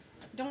 Yes.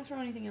 Don't throw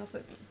anything else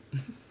at me.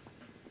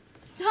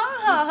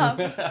 Stop!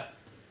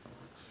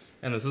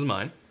 And this is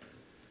mine.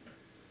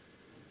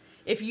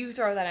 If you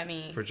throw that at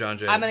me, For John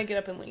J. I'm gonna get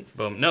up and leave.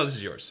 Boom. No, this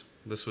is yours.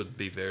 This would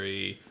be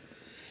very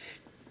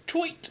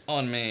tweet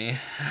on me.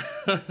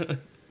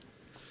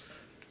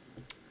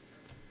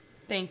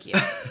 Thank you.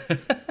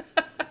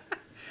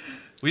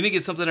 We need to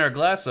get something in our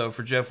glass, though,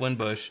 for Jeff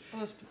Winbush.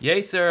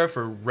 Yay, Sarah,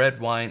 for red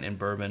wine and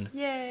bourbon.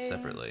 Yay.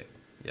 Separately.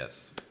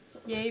 Yes.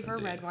 Yay Yes, for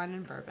indeed. red wine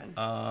and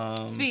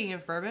bourbon. Speaking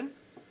of bourbon,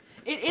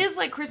 it is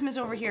like Christmas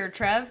over here,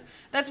 Trev.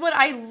 That's what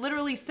I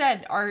literally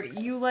said. Are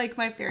you like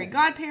my fairy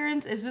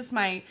godparents? Is this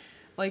my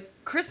like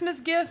Christmas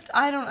gift?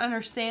 I don't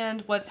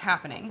understand what's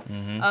happening.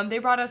 Mm-hmm. They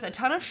brought us a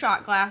ton of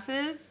shot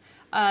glasses,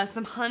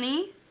 some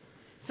honey,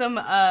 some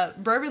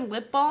bourbon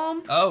lip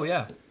balm. Oh,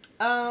 yeah.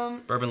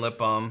 Bourbon lip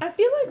balm. I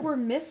feel like we're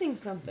missing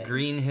something.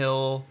 Green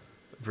Hill,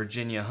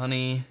 Virginia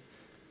honey.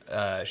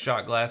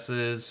 Shot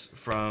glasses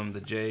from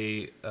the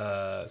J.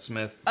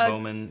 Smith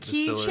Bowman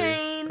Distillery.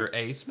 Keychain. Or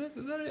A. Smith?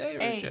 Is that an A or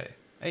a J?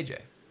 AJ.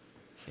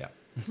 Yeah.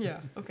 Yeah,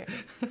 okay.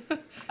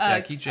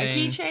 Yeah, keychain. A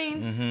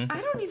keychain. Mm-hmm. I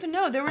don't even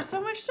know. There was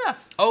so much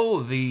stuff.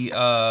 Oh, the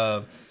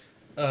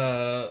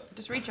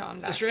Just reach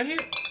on back. this right here.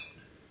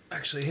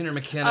 Actually, Henry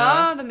McKenna.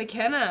 Ah, the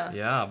McKenna.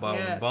 Yeah, bottled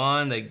Yes. in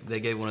bond. They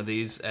gave one of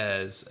these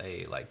as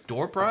a like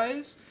door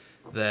prize.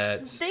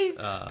 That They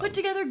put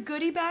together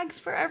goodie bags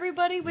for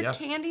everybody with Yep.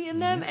 candy in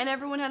them, and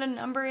everyone had a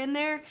number in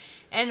there.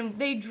 And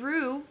they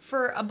drew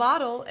for a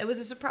bottle. It was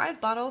a surprise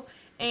bottle,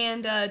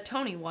 And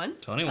Tony won.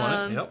 Tony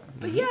won it, yep.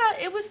 But yeah,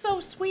 it was so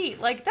sweet.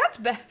 Like,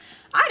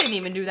 I didn't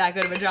even do that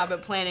good of a job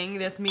at planning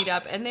this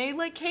meetup, and they,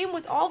 like, came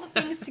with all the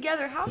things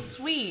together. How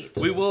sweet.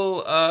 We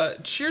will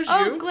cheers you.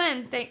 Oh,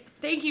 Glenn,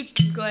 thank you,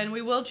 Glenn.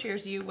 We will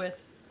cheers you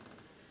with...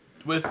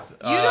 With...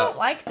 you don't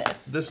like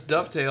this. This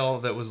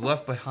dovetail that was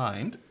left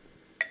behind.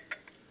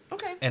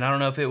 Okay. And I don't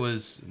know if it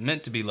was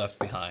meant to be left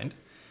behind.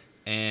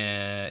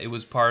 And it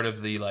was part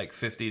of the, like,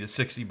 50 to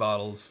 60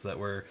 bottles that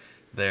were...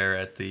 there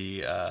at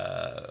the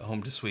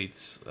Home to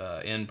Sweets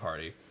Inn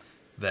party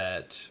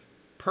that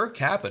per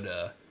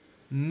capita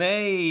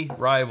may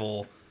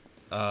rival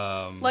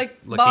like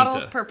La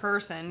bottles Quinta. per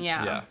person,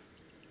 yeah. Yeah.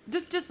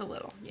 Just a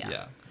little, yeah.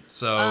 Yeah.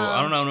 So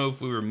I don't know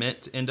if we were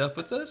meant to end up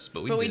with this,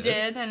 but we did. But we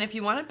did, and if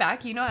you want it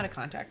back, you know how to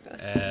contact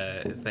us.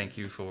 Thank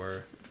you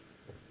for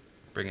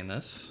bringing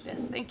this.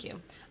 Yes, thank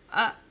you.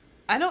 I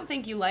don't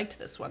think you liked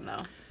this one, though.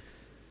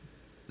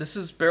 This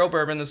is barrel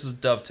bourbon. This is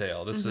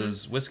Dovetail. This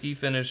is whiskey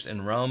finished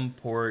in rum,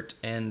 port,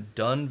 and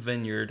Dun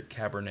Vineyard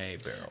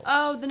Cabernet barrels.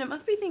 Oh, then I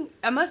must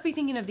be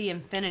thinking of the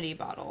Infinity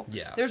bottle.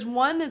 Yeah. There's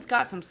one that's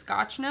got some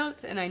Scotch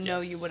notes, and I know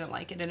Yes. you wouldn't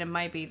like it, and it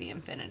might be the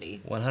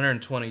Infinity.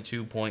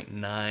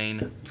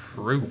 122.9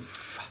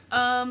 proof.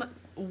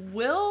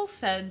 Will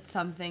said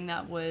something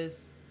that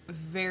was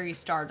very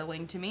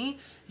startling to me.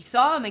 He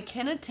saw a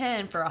McKenna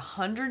 10 for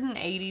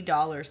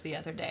 $180 the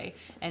other day,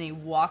 and he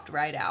walked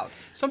right out.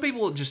 Some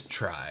people just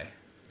try.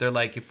 They're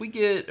like, if we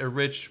get a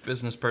rich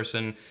business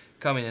person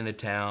coming into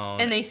town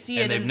and they see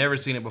and it they've never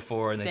seen it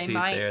before and they see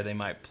might, it there, they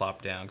might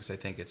plop down because they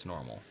think it's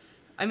normal.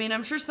 I mean,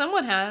 I'm sure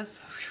someone has.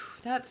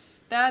 Whew,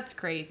 that's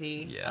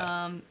crazy.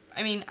 Yeah.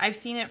 I mean, I've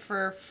seen it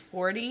for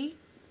 40,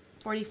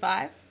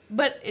 45,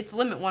 but it's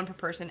limit one per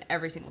person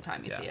every single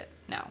time you see it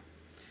now.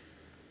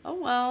 Oh,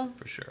 well.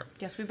 For sure.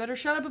 Guess we better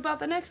shut up about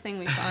the next thing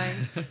we find.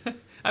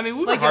 I mean,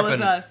 we were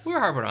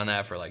harping on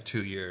that for like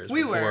 2 years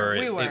before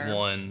it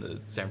won the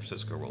San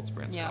Francisco World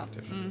Spirits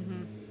competition.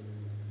 Mm-hmm.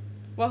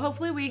 Well,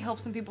 hopefully we help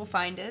some people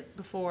find it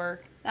before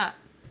that.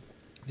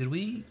 Did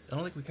we? I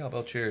don't think we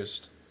cowbell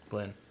cheers,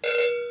 Glenn.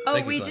 Oh,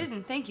 Thank you, we Glenn.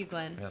 didn't. Thank you,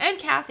 Glenn. Yes. And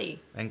Kathy,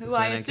 And who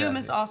Glenn I and assume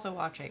is Kathy. also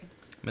watching.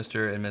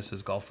 Mr. and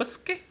Mrs. Golf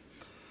Whisky.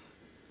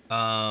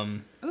 Ooh.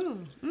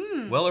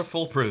 Weller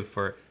Full Proof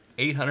for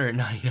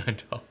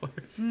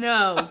 $899.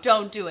 No,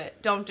 don't do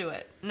it. Don't do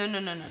it. No.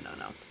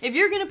 If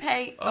you're going to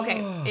pay,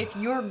 if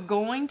you're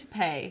going to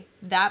pay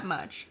that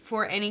much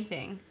for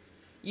anything,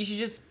 you should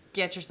just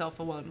get yourself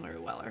a William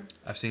LaRue Weller.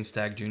 I've seen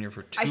Stag Jr.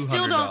 for $200. I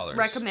still don't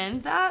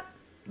recommend that,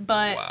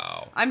 but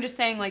Wow. I'm just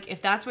saying, like,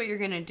 if that's what you're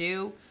going to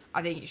do,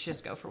 I think you should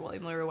just go for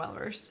William LaRue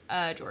Weller's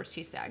George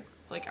T. Stag.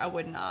 Like, I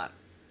wouldn't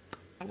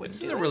This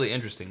do is a really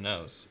interesting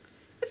nose.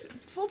 This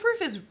Full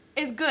Proof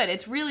is good.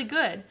 It's really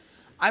good.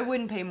 I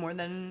wouldn't pay more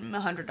than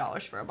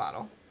 $100 for a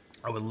bottle.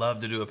 I would love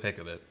to do a pick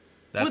of it.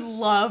 That's Would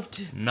love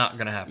to. not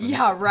going to happen.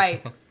 Yeah,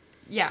 right.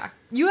 Yeah.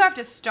 You have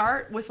to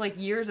start with, like,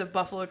 years of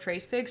Buffalo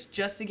Trace picks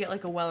just to get,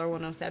 like, a Weller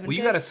 107 Well,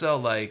 you pick. got to sell,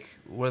 like,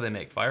 what do they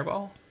make?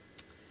 Fireball?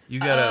 You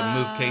got to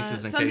move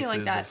cases and something cases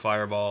like that. of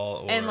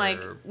Fireball or and,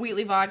 like,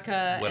 Wheatley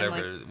vodka whatever,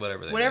 and, like,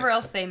 whatever they whatever make.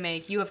 else they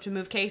make. You have to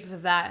move cases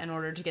of that in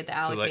order to get the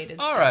So, allocated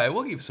like, all stuff. right,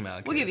 we'll give you some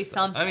allocated We'll give you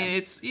stuff. something. I mean,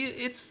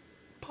 it's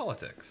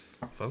politics,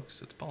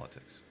 folks. It's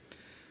politics.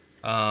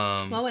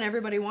 Well, when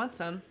everybody wants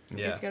them, I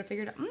Yeah. guess you got to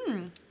figure it out.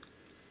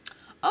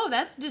 Oh,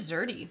 that's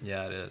desserty.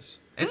 Yeah, it is.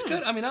 It's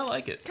good. I mean, I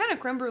like it. Kind of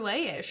creme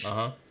brulee-ish.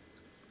 Uh-huh.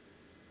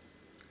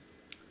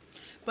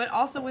 But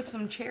also with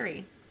some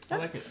cherry. I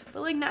like it.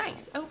 But, like,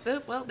 nice. Oh,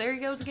 well, there he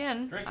goes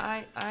again. Drink.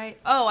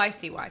 I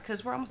see why.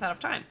 Because we're almost out of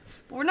time.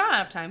 But we're not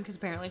out of time because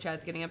apparently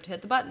Chad's getting up to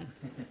hit the button.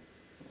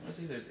 Let's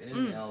see if there's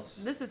anything else.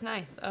 This is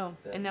nice. Oh,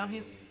 and now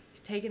he's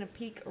taking a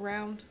peek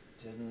around.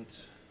 Didn't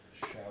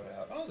shout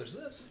out. Oh, there's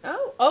this.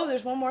 Oh,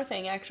 there's one more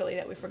thing, actually,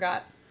 that we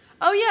forgot.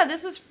 Oh, yeah,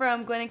 this was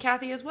from Glenn and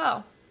Kathy as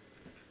well.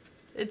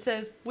 It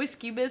says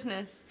Whiskey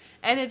Business.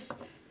 And it's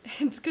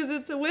because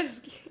it's a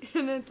whiskey.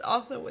 And it's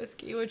also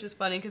whiskey, which is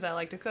funny because I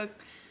like to cook.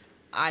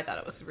 I thought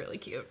it was really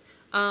cute.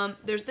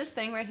 There's this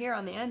thing right here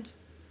on the end.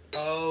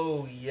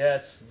 Oh,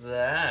 yes,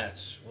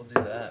 that. We'll do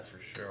that for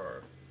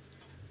sure.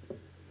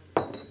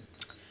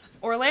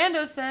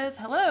 Orlando says,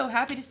 hello,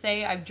 happy to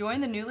say I've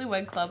joined the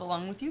Newlywed Club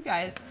along with you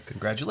guys.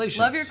 Congratulations.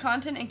 Love your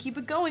content and keep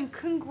it going.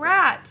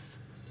 Congrats.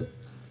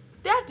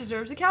 That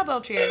deserves a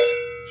cowbell cheers.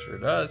 Sure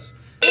does.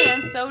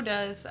 And so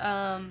does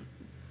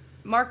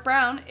Mark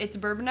Brown. It's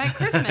Bourbon Night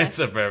Christmas. It's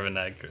a Bourbon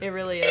Night Christmas. It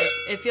really is.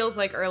 It feels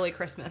like early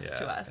Christmas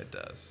to Yeah, us. it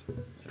does.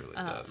 It really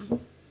does.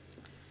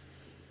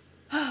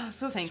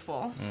 So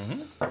thankful.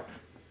 Mm-hmm.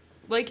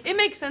 Like, it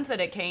makes sense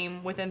that it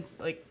came within,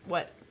 like,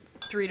 what,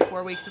 3 to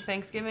 4 weeks of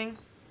Thanksgiving?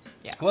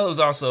 Yeah. Well, it was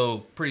also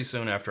pretty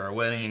soon after our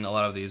wedding. A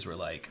lot of these were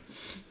like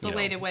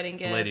Belated wedding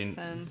gifts.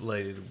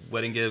 Belated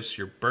wedding gifts.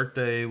 Your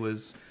birthday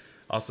was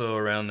also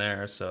around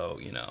there, so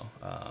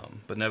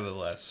but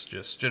nevertheless,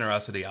 just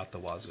generosity out the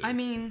wazoo. I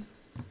mean,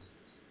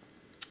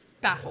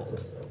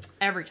 baffled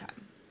every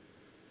time.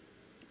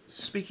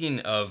 Speaking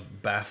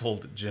of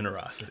baffled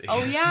generosity.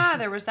 Oh yeah,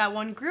 there was that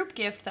one group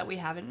gift that we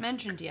haven't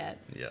mentioned yet.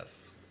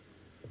 Yes.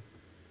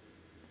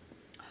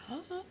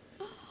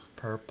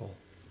 purple.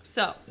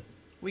 So,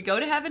 we go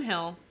to Heaven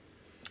Hill,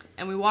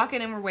 and we walk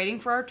in and we're waiting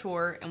for our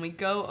tour, and we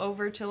go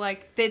over to,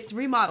 like, it's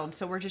remodeled,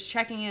 so we're just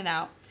checking it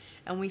out.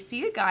 And we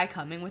see a guy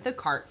coming with a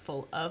cart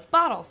full of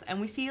bottles. And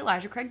we see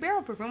Elijah Craig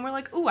Barrel Proof. And we're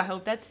like, ooh, I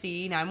hope that's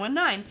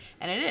C919.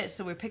 And it is.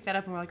 So we pick that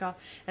up and we're like, oh.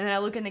 And then I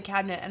look in the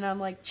cabinet and I'm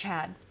like,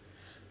 Chad,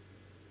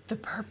 the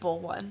purple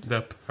one. The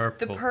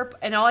purple. The purple.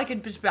 And all I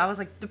could just, I was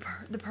like, the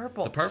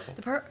purple. The purple.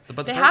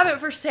 They have it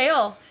for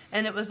sale.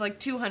 And it was like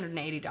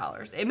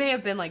 $280. It may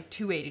have been like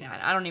 $289.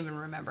 I don't even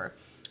remember.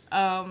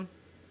 And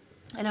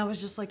I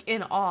was just like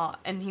in awe.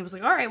 And he was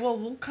like, all right, well,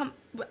 we'll come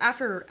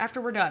after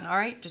we're done. All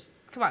right, just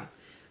come on.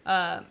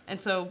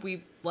 And so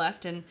we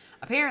left, and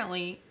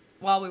apparently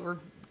while we were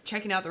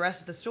checking out the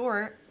rest of the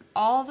store,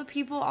 all the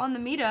people on the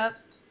meetup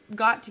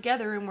got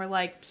together and were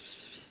like, pss,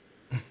 pss,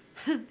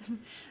 pss.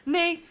 And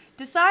they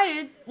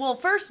decided, well,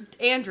 first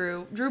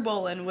Drew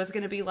Bolin was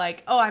going to be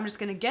like, oh, I'm just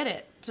going to get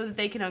it so that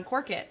they can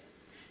uncork it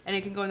and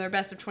it can go in their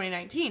best of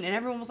 2019. And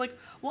everyone was like,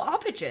 well, I'll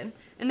pitch in.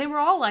 And they were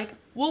all like,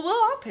 well, we'll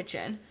all pitch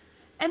in.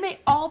 And they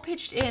all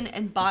pitched in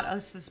and bought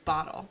us this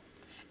bottle.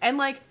 And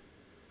like,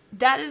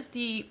 that is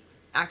the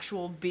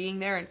actual being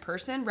there in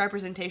person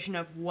representation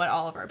of what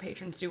all of our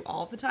patrons do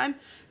all of the time.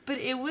 But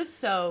it was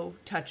so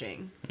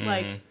touching,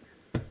 like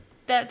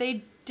that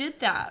they did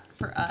that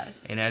for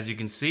us. And as you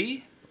can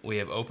see, we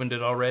have opened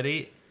it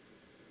already,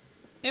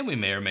 and we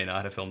may or may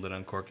not have filmed it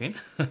uncorking.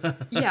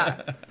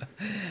 Yeah,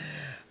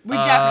 we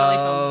definitely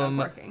filmed it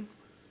uncorking.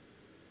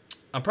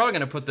 I'm probably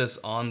going to put this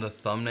on the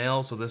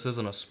thumbnail, so this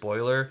isn't a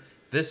spoiler.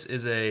 This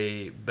is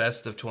a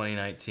best of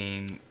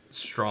 2019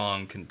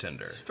 strong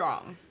contender.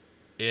 Strong.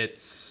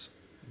 It's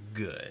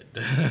good.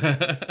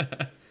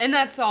 And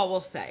that's all we'll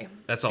say.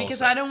 That's all.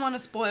 Because I don't want to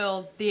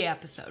spoil the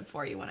episode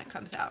for you when it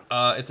comes out.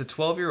 It's a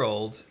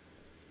 12-year-old.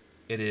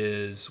 It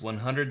is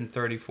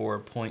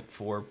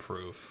 134.4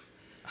 proof.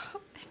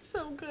 Oh, it's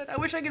so good. I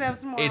wish I could have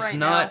some more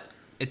now.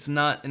 It's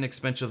not an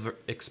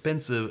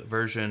expensive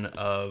version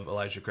of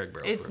Elijah Craig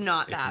Barrel Proof. It's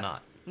not that. It's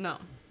not. No.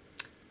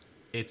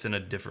 It's in a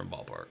different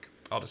ballpark.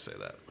 I'll just say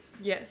that.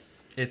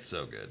 Yes. It's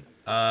so good.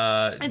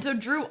 And so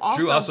Drew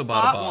also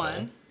bought a bottle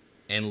one.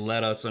 And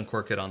let us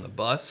uncork it on the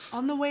bus.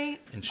 On the way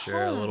and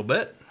share a little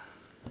bit.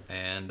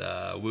 And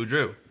woo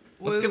Drew.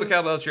 Let's give a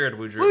cowbell cheer to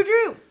woo Drew. Woo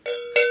Drew.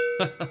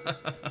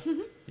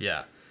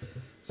 Yeah.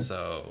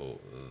 So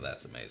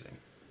that's amazing.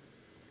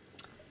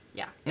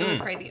 Yeah, it was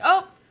crazy.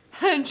 Oh,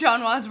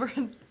 John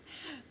Wadsworth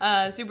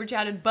super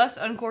chatted, bus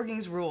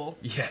uncorking's rule.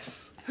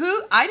 Yes.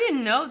 I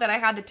didn't know that I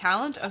had the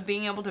talent of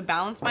being able to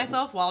balance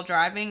myself while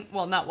driving.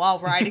 Well, not while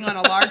riding on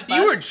a large bus.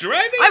 You were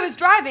driving? I was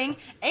driving,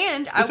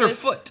 and I was... With her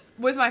foot?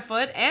 With my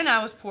foot, and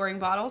I was pouring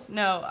bottles.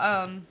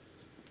 No,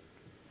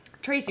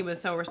 Tracy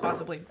was so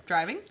responsibly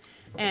driving.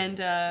 And,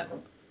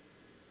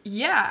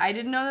 yeah, I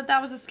didn't know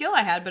that was a skill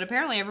I had, but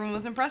apparently everyone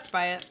was impressed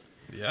by it.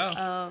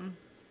 Yeah.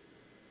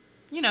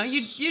 You know,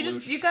 you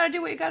gotta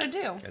do what you gotta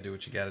do. Gotta do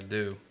what you gotta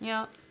do.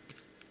 Yeah.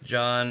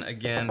 John,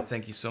 again,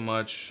 thank you so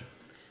much.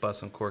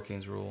 Bus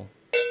uncorking's rule.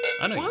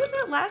 I know. What was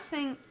that last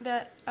thing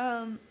that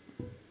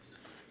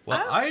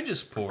Well, I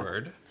just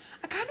poured.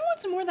 I kind of want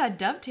some more of that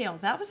dovetail.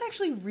 That was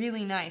actually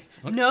really nice.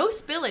 Okay. No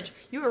spillage.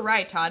 You were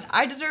right, Todd.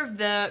 I deserve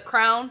the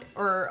crown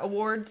or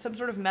award, some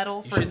sort of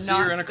medal for not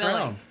spilling. A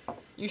crown.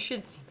 You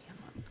should see me in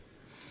one.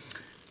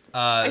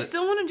 I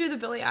still want to do the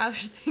Billie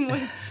Eilish thing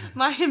with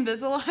my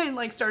Invisalign.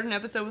 Like start an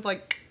episode with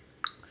like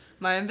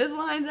my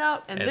Invisalign's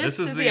out, and this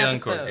is the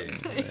episode.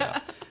 Uncorking.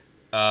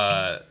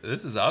 Yeah.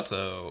 This is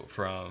also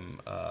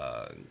from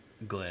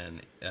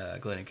Glenn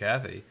and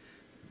Kathy.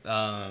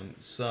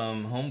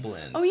 Some home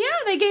blends. Oh yeah,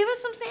 they gave us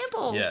some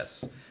samples.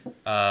 Yes.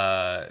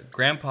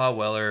 Grandpa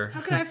Weller.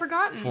 How could I have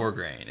forgotten? 4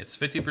 grain. It's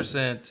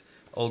 50%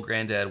 Old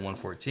Granddad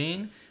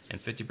 114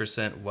 and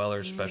 50%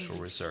 Weller Special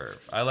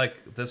Reserve. I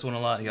like this one a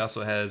lot. He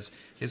also has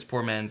his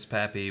Poor Man's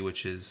Pappy,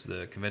 which is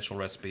the conventional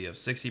recipe of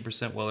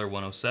 60% Weller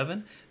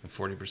 107 and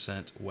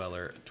 40%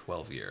 Weller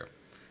 12 year.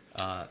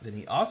 Then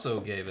he also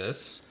gave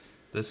us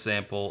this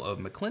sample of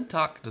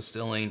McClintock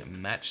Distilling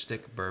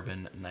Matchstick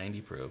Bourbon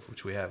 90 proof,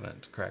 which we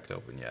haven't cracked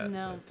open yet.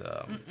 No.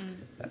 But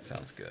that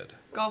sounds good.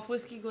 Golf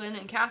Whiskey Glenn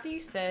and Kathy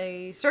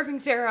say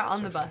Surfing Sarah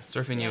on the bus.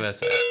 Surfing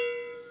USA.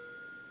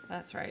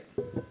 That's right.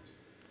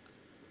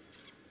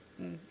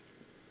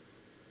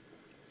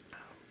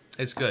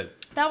 It's good.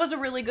 That was a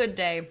really good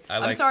day.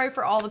 I'm sorry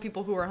for all the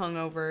people who were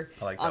hungover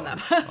on that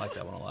bus. I like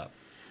that one a lot.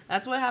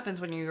 That's what happens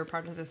when you're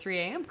part of the 3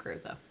 a.m.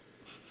 crew, though.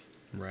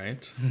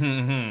 Right.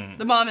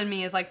 The mom in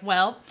me is like,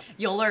 well,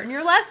 you'll learn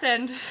your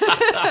lesson.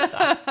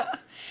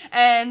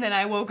 And then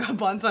I woke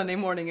up on Sunday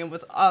morning and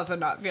was also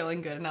not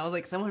feeling good. And I was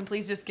like, someone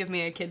please just give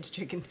me a kid's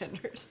chicken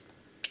tenders.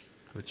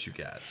 Which you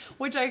got.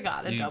 Which I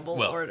got a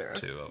double order.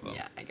 2 of them.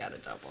 Yeah, I got a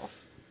double.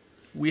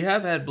 We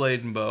have had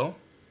Blade and Bow.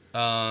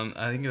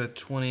 I think the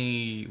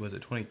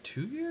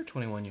 22 year?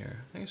 21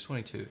 year? I think it's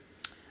 22.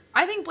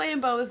 I think Blade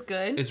and Bow is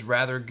good. It's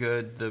rather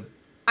good.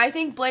 I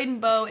think Blade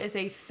and Bow is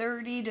a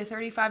 $30 to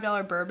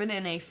 $35 bourbon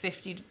and a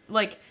 $50,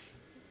 like,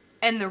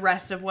 and the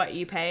rest of what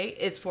you pay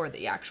is for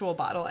the actual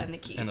bottle and the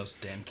keys. And those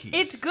damn keys.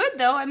 It's good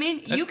though. I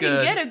mean, That's you can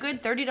good. get a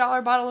good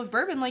 $30 bottle of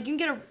bourbon. Like you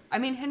can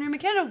get Henry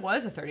McKenna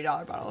was a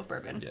 $30 bottle of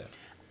bourbon. Yeah.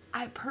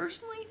 I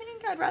personally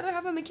think I'd rather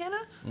have a McKenna,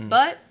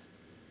 but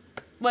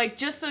like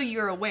just so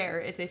you're aware,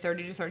 it's a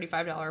 $30 to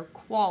 $35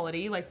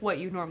 quality, like what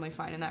you normally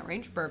find in that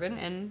range, bourbon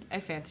and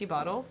a fancy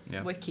bottle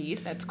with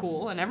keys. That's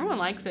cool, and everyone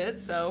likes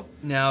it. So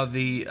now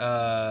the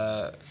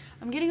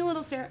I'm getting a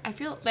little I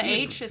feel the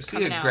H is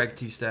coming out. Greg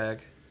T. Stagg.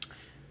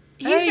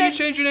 He Hey, said, you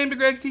changed your name to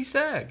Greg T.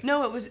 Stagg.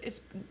 No,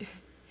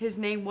 his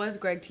name was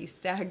Greg T.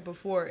 Stagg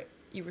before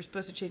you were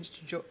supposed to change to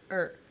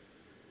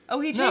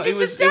he changed it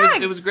to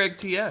Stagg. It was Greg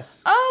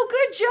T.S. Oh,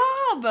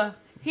 good job.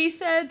 He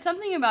said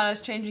something about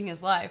us changing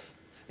his life.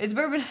 It's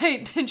Bourbon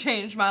Night to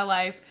change my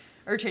life,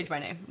 or change my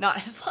name,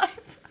 not his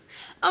life.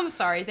 I'm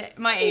sorry, that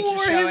my age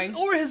is showing.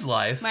 Or his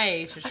life. My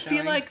age is showing. I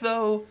feel like,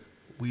 though,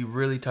 we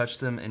really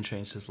touched him and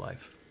changed his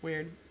life.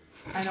 Weird.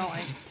 I don't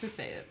like to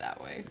say it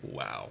that way.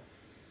 Wow.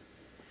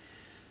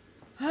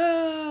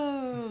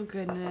 Oh,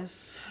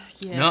 goodness.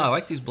 Yes. No, I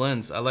like these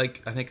blends. I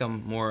think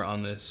I'm more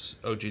on this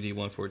OGD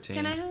 114.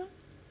 Can I have?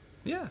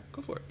 Yeah,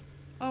 go for it.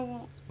 Oh,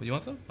 well. Well, you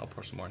want some? I'll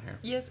pour some more in here.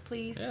 Yes,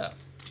 please. Yeah.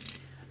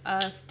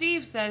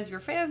 Steve says, your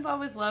fans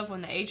always love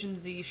when the H and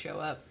Z show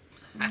up.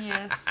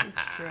 Yes,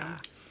 it's true.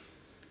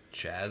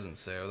 Chaz and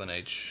Sarah with an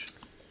H.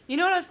 You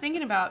know what I was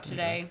thinking about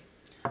today?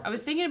 I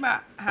was thinking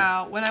about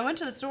how when I went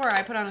to the store,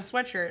 I put on a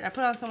sweatshirt. I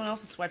put on someone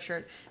else's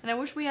sweatshirt. And I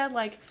wish we had,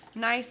 like,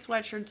 nice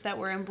sweatshirts that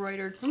were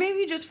embroidered.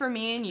 Maybe just for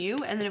me and you.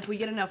 And then if we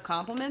get enough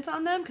compliments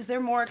on them, because they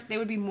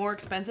would be more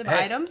expensive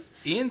items,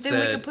 Ian then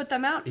said we could put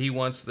them out. he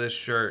wants this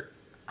shirt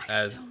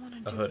as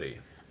a hoodie.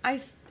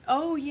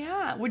 Oh,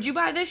 yeah. Would you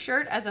buy this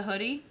shirt as a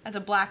hoodie? As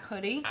a black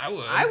hoodie? I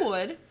would. I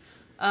would.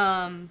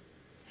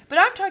 But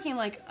I'm talking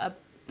like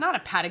not a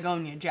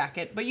Patagonia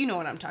jacket, but you know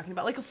what I'm talking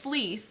about. Like a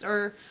fleece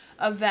or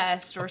a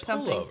vest or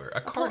something. Pullover,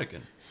 a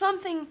cardigan.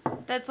 Something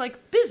that's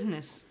like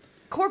business,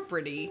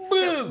 corporate-y.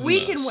 That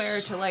we can wear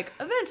to like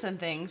events and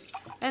things.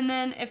 And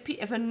then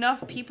if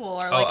enough people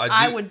are like,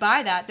 I would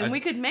buy that, then we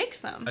could make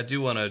some. I do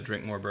want to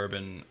drink more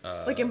bourbon.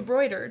 Like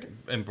embroidered.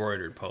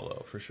 Embroidered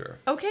polo, for sure.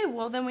 Okay,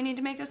 well then we need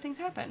to make those things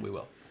happen. We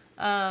will.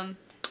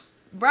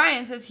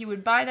 Brian says he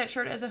would buy that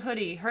shirt as a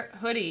hoodie.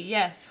 Hoodie,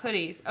 yes,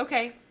 hoodies.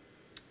 Okay.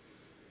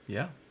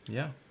 Yeah.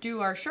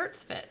 Do our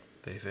shirts fit?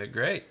 They fit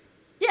great.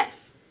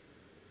 Yes.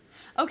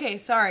 Okay,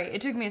 sorry.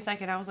 It took me a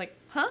second. I was like,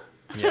 huh?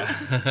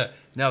 Yeah.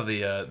 Now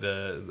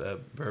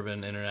the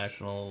Bourbon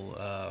International.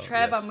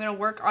 Trev, yes. I'm gonna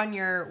work on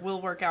your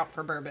 "We'll work out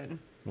for bourbon."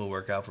 We'll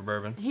work out for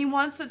bourbon. He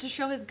wants it to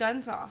show his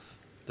guns off.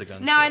 The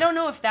guns. Now I don't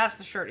know if that's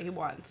the shirt he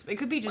wants. It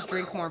could be just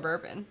drink more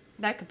bourbon.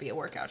 That could be a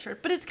workout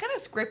shirt, but it's kind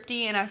of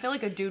scripty, and I feel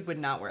like a dude would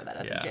not wear that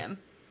at the gym.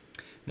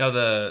 No,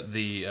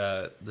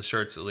 the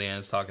shirts that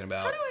Leanne's talking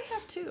about. How do I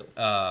have two?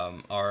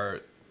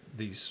 Are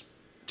these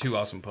two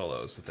awesome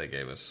polos that they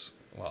gave us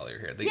while they were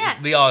here?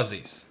 Yes. The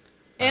Aussies.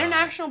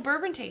 International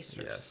Bourbon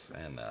Tasters. Yes,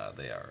 and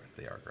they are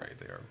great.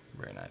 They are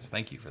very nice.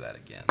 Thank you for that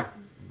again.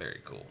 Very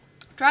cool.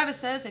 Travis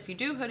says, if you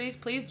do hoodies,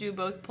 please do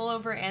both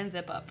pullover and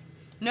zip up.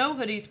 No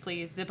hoodies,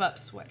 please. Zip up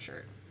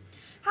sweatshirt.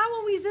 How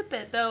will we zip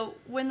it, though,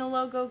 when the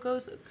logo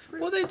goes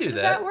through? Well, they do that.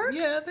 Does that work?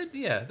 Yeah,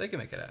 they can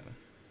make it happen.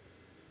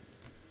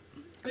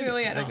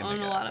 Clearly, I don't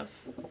own a lot of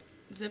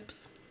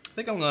zips. I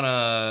think I'm going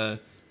to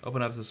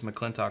open up this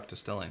McClintock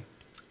Distilling.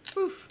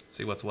 Oof.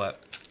 See what's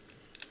what.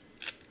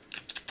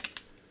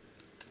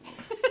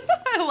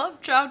 I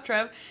love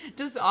Trev.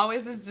 Just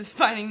always is just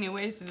finding new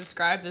ways to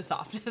describe the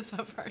softness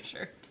of our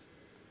shirts.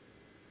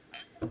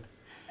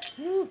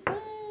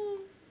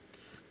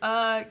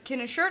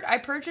 Can a shirt I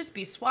purchased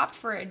be swapped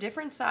for a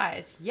different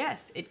size?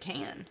 Yes, it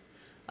can.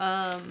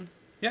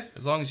 Yeah,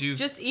 as long as you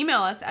just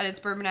email us at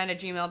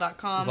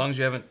itsbourbonnight@gmail.com. As long as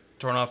you haven't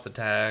torn off the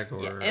tag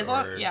or, yes.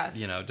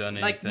 Done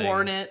anything. Like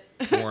worn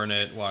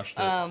it, washed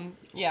it.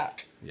 Yeah.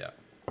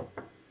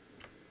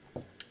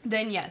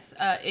 Then yes,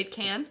 it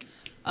can.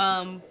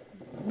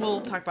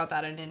 We'll talk about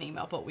that in an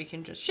email, but we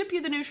can just ship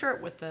you the new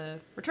shirt with the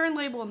return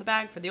label in the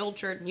bag for the old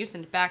shirt, and you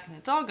send it back, and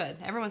it's all good.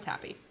 Everyone's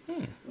happy.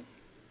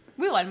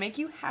 We want to make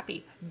you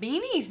happy.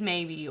 Beanies,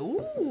 maybe.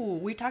 Ooh,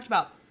 we talked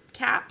about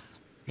caps.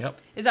 Yep.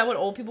 Is that what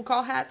old people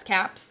call hats?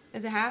 Caps?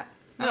 Is a hat?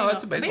 No,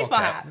 it's a baseball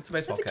cap. hat. It's a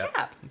baseball cap.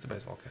 Cap. It's a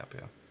baseball cap,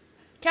 yeah.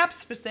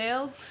 Caps for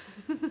sale.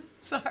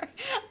 Sorry.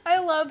 I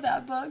love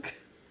that book.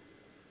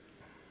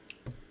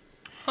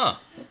 Huh.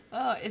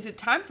 Oh, is it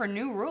time for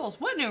new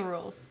rules? What new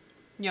rules?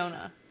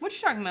 Yona, what you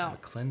talking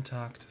about?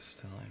 McClintock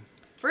Distilling.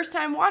 First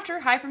time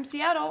watcher, hi from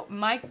Seattle,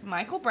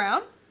 Michael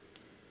Brown.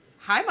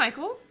 Hi,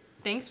 Michael.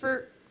 Thanks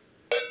for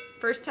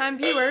first time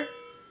viewer.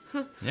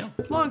 Yeah.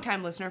 Long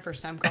time listener,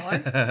 first time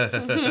caller.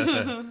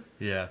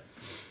 Yeah.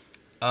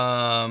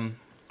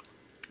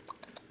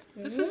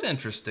 This is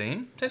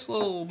interesting. Tastes a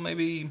little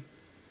maybe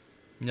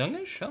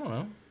youngish. I don't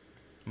know.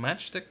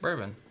 Matchstick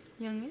bourbon.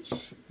 Youngish.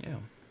 Yeah.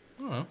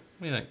 I don't know. What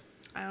do you think?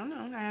 I don't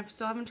know.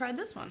 Still haven't tried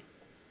this one.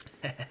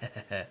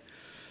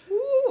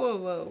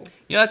 Whoa.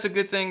 You know, that's a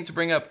good thing to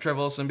bring up,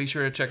 Trevels, and be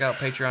sure to check out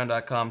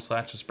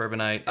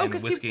patreon.com/itsbourbonnight and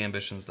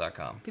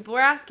whiskyambitions.com. People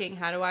were asking,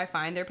 how do I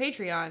find their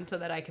Patreon so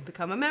that I can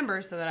become a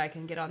member so that I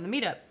can get on the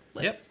meetup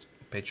list?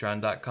 Yep.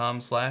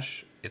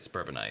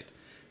 Patreon.com/itsbourbonnight.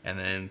 And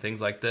then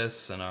things like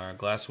this and our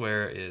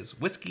glassware is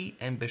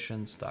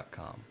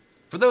whiskyambitions.com.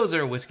 For those that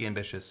are whiskey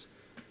ambitious,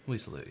 we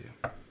salute you.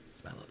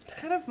 It's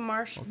kind of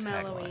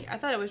marshmallowy. I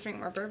thought it was drink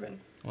more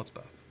bourbon. What's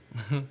both?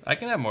 I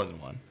can have more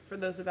than one. For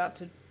those about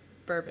to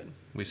bourbon.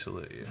 We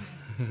salute you.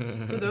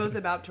 For those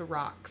about to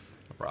rocks.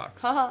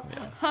 Rocks.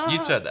 Yeah. You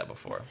said that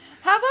before.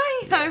 Have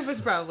I? Yes. I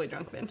was probably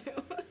drunk then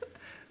too.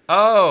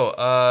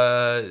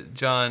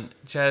 John,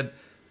 Chad,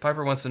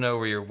 Piper wants to know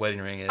where your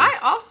wedding ring is. I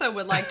also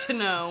would like to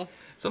know.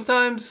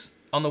 Sometimes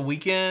on the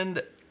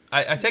weekend,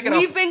 I take it off.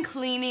 We've been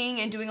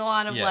cleaning and doing a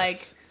lot of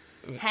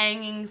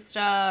hanging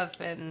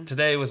stuff, and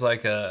today was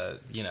like a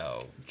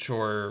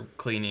chore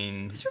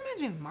cleaning. This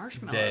reminds me of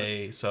marshmallows.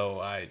 Day, so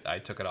I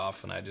took it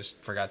off and I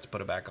just forgot to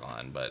put it back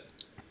on, but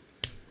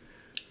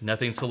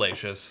nothing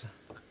salacious.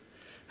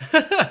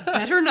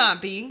 Better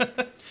not be.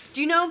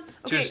 Do you know?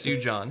 Okay, Cheers to you,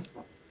 John.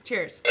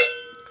 Cheers.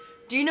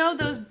 Do you know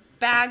those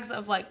bags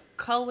of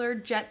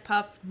colored Jet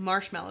Puff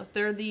marshmallows?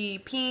 They're the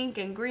pink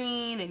and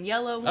green and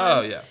yellow ones.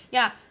 Oh yeah.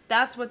 Yeah,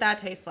 that's what that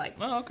tastes like.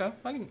 Oh okay,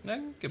 I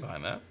can get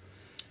behind that.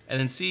 And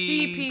then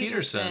C.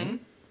 Peterson.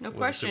 No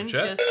question,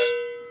 just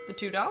the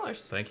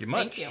 $2. Thank you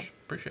much. Thank you.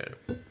 Appreciate it.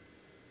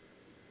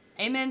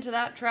 Amen to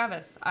that,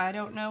 Travis. I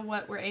don't know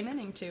what we're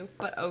amening to,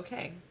 but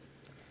okay.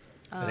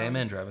 But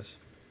amen, Travis.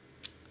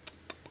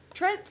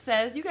 Trent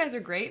says, you guys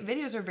are great.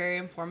 Videos are very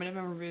informative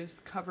and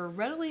reviews cover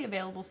readily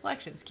available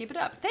selections. Keep it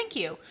up. Thank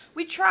you.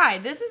 We try.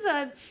 This is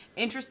an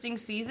interesting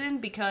season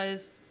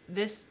because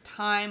this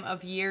time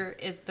of year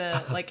is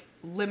the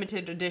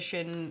limited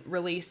edition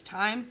release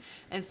time.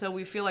 And so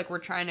we feel like we're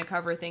trying to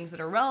cover things that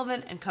are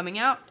relevant and coming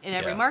out in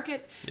every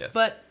market. Yes.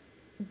 But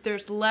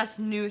there's less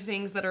new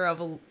things that are of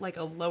a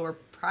lower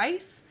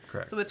price.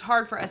 Correct. So it's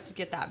hard for us to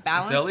get that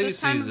balance LE this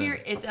time season. of year.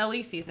 It's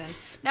LE season.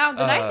 Now,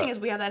 the nice thing is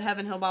we have that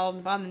Heaven Hill Bottled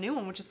and Bond, the new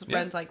one, which is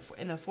runs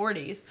in the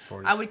 40s.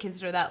 I would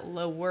consider that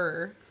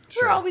lower.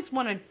 Sure. We always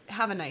want to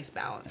have a nice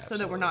balance so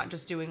that we're not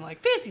just doing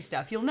fancy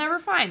stuff you'll never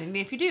find. And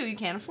if you do, you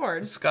can't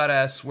afford. Scott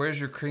asks, where's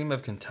your cream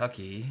of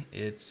Kentucky?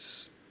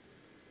 It's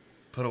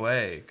put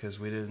away because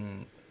we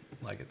didn't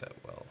like it that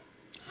well.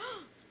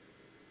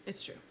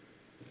 It's true.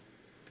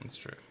 It's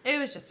true. It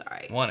was just all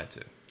right. Wanted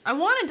to. I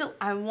wanted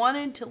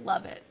to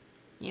love it,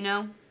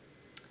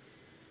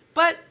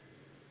 But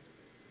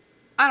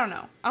I don't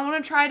know. I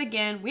want to try it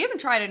again. We haven't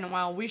tried it in a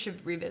while. We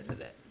should revisit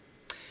it.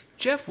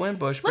 Jeff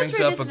Winbush brings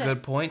up a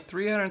good point.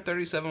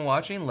 337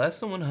 watching,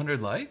 less than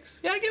 100 likes.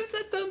 Yeah, give us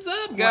that thumbs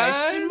up, guys.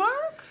 Question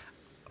mark?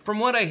 From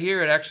what I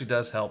hear, it actually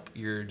does help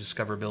your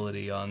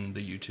discoverability on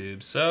the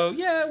YouTube. So,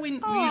 yeah, we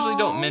usually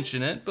don't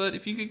mention it, but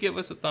if you could give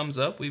us a thumbs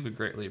up, we would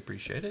greatly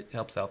appreciate it. It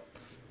helps out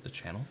the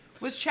channel.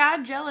 Was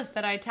Chad jealous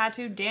that I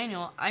tattooed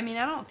Daniel? I mean,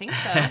 I don't think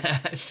so.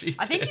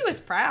 I think he was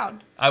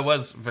proud. I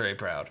was very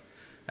proud,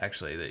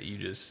 actually, that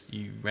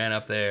you ran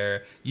up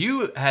there.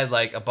 You had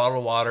a bottle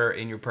of water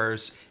in your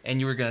purse, and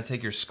you were going to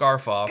take your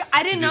scarf off.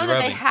 I didn't know that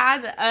they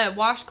had a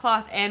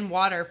washcloth and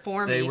water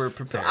for me. They were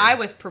prepared. So I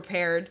was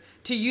prepared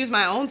to use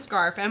my own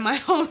scarf and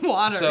my own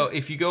water. So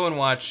if you go and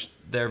watch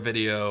their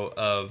video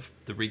of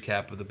the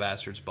recap of the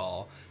Bastards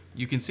Ball,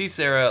 you can see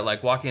Sarah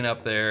walking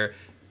up there,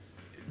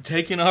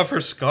 taking off her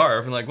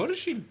scarf, and what is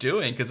she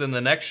doing? Because in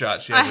the next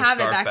shot, she has her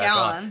scarf back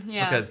on.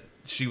 Yeah. Because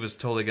she was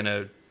totally going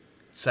to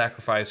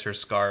sacrifice her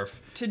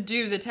scarf to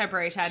do the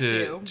temporary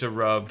tattoo. To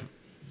rub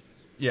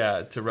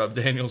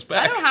Daniel's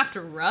back. I don't have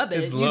to rub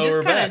it. You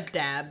just kind of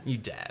dab. You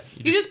dab.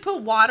 You just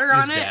put water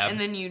on it, and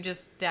then you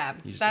just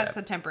dab. That's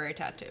a temporary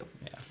tattoo.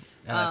 Yeah.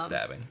 And that's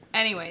dabbing.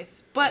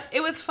 Anyways, but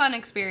it was a fun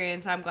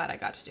experience. I'm glad I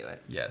got to do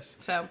it. Yes.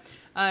 So,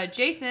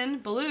 Jason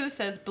Ballou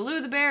says,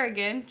 Ballou the Bear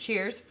again.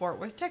 Cheers, Fort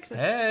Worth, Texas.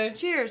 Hey.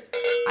 Cheers.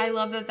 I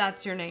love that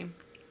that's your name.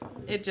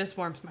 It just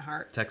warms my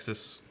heart.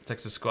 Texas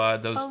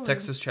Squad. Those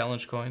Texas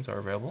Challenge coins are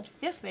available.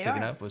 Yes, they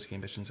Speaking are. of Whiskey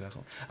Ambitions.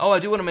 Oh, I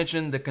do want to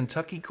mention the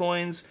Kentucky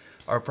coins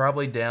are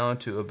probably down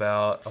to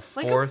about a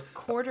fourth. A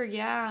quarter,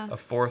 yeah. A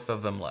fourth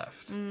of them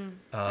left.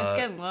 It's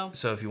getting low.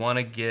 So if you want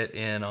to get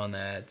in on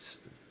that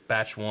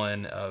batch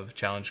one of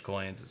challenge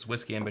coins, it's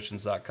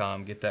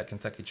whiskyambitions.com. Get that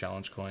Kentucky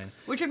Challenge coin.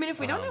 Which, I mean,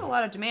 if we don't have a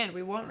lot of demand,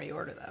 we won't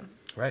reorder them.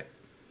 Right.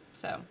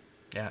 So.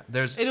 Yeah.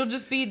 It'll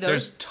just be those.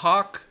 There's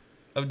talk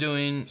of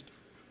doing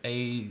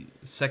a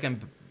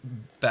second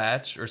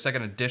batch or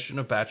second edition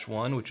of batch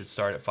one, which would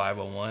start at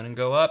 501 and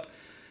go up.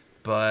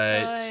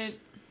 But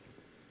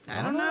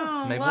I don't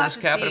know. Maybe we'll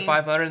just cap it at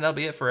 500 and that'll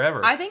be it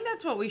forever. I think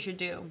that's what we should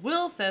do.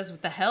 Will says,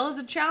 what the hell is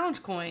a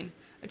challenge coin?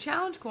 A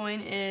challenge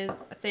coin is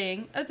a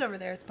thing. It's over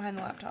there. It's behind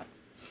the laptop.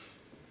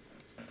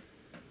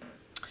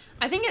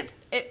 I think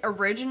it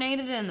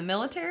originated in the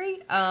military.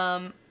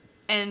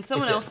 And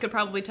someone else could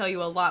probably tell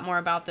you a lot more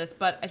about this,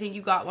 but I think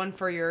you got one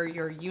for your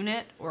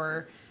unit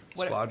or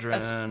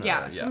squadron.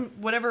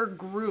 Whatever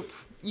group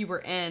you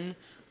were in.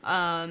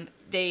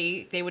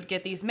 They would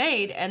get these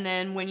made, and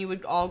then when you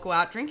would all go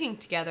out drinking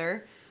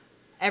together,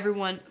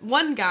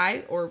 one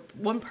guy or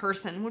one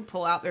person would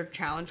pull out their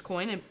challenge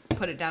coin and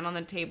put it down on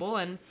the table,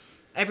 and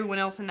everyone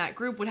else in that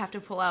group would have to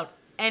pull out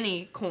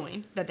any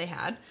coin that they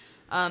had,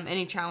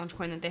 any challenge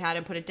coin that they had,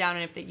 and put it down.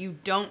 And if you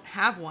don't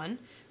have one,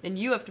 then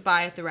you have to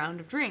buy at the round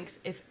of drinks.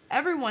 If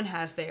everyone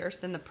has theirs,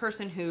 then the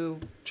person who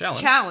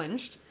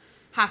challenged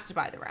has to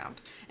buy the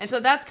round. And so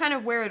that's kind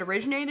of where it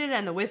originated,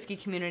 and the whiskey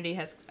community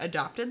has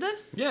adopted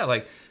this. Yeah,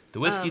 like the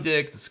Whiskey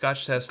Dick, the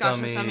Scotch Test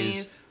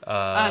Dummies,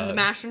 the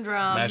Mash and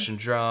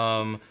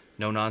Drum,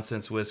 No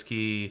Nonsense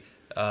Whiskey.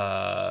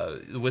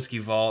 The Whiskey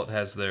Vault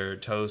has their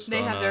toast.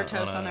 They have their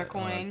toast on their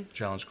coin.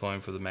 Challenge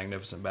coin for the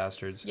Magnificent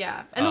Bastards.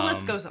 Yeah, and the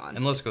list goes on.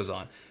 And the list goes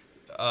on.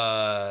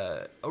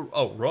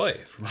 Roy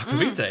from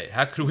Aquavite.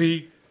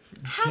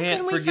 How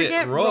can we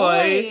forget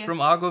Roy from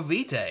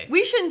Aquavite?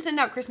 We shouldn't send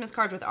out Christmas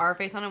cards with our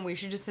face on them. We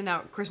should just send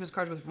out Christmas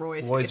cards with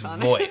Roy's face on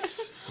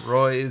voice.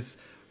 Roy's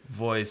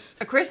voice.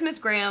 A Christmas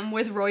gram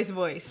with Roy's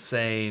voice.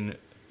 Saying,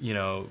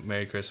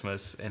 Merry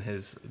Christmas in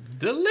his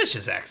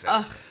delicious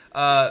accent.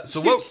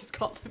 So what? Just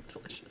called him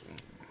delicious.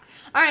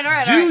 All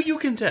right. Do you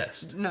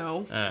contest?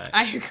 No. All right.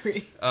 I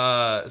agree.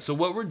 So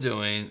what we're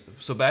doing,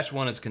 batch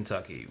 1 is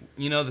Kentucky.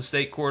 The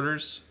state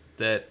quarters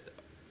that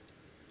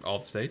all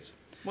the states?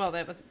 Well,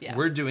 that was, yeah.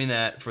 We're doing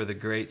that for the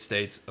great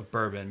states of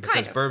bourbon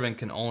because bourbon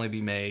can only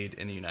be made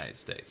in the United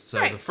States.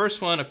 So the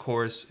first one, of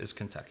course, is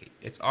Kentucky.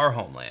 It's our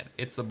homeland.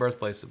 It's the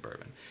birthplace of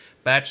bourbon.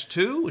 Batch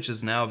 2, which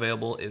is now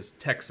available, is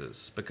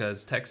Texas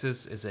because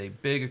Texas is a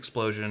big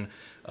explosion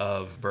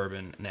of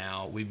bourbon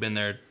now. We've been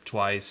there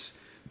twice.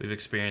 We've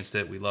experienced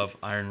it. We love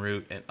Iron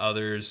Root and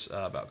others.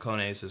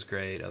 Balcones is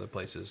great. Other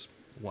places,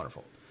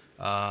 wonderful.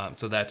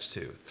 So that's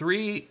 2.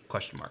 3,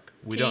 question mark.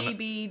 We don't know.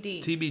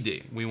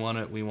 TBD. We want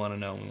to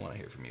know. We want to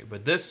hear from you.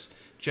 But this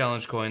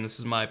challenge coin, this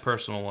is my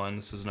personal one.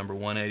 This is number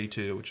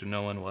 182, which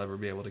no one will ever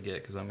be able to get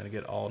because I'm going to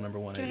get all number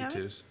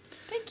 182s.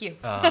 Thank you.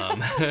 No,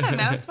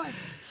 it's fine.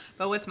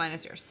 But what's mine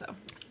is yours. So.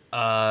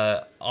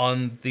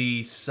 On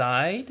the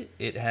side,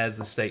 it has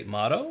the state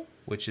motto,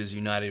 which is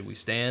United We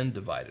Stand,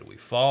 Divided We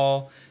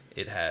Fall.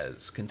 It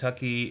has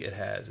Kentucky. It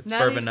has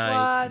Bourbon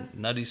Night,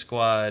 Nutty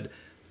Squad.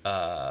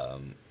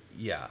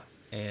 Yeah.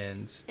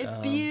 And it's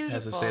beautiful.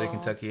 Has the state of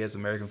Kentucky, has the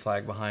American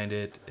flag behind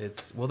it.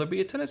 Will there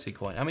be a Tennessee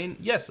coin? I mean,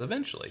 yes,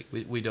 eventually.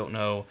 We don't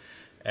know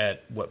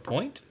at what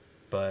point,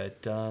 but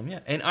yeah.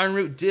 And Iron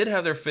Root did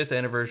have their 5th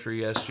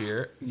anniversary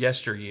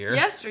yesterday.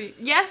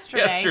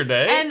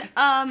 And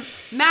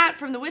Matt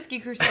from the Whiskey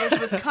Crusaders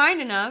was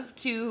kind enough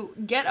to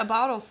get a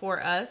bottle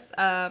for us.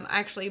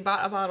 Actually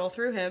bought a bottle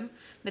through him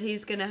that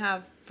he's gonna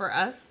have for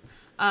us.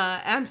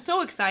 And I'm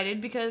so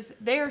excited because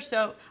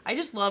I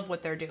just love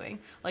what they're doing.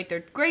 Like,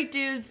 they're great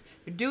dudes.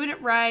 They're doing it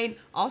right.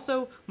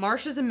 Also,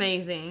 Marsha's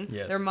amazing.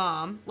 Yes. Their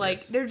mom.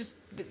 Like, they're just,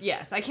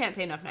 I can't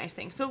say enough nice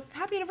things. So,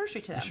 happy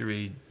anniversary to them. You should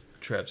read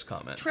Trev's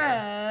comment.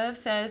 Trev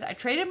says, I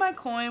traded my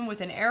coin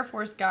with an Air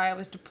Force guy I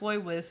was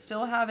deployed with.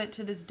 Still have it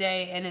to this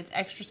day, and it's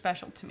extra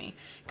special to me.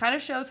 Kind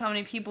of shows how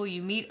many people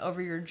you meet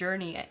over your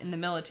journey in the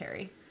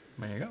military.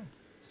 There you go.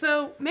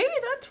 So, maybe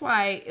that's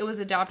why it was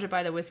adopted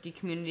by the whiskey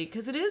community.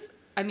 Because it is,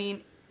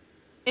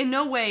 in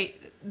no way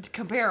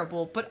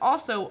comparable, but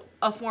also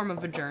a form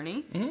of a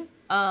journey.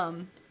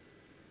 Mm-hmm.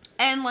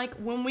 And, like,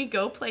 when we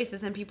go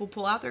places and people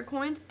pull out their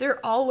coins,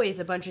 they're always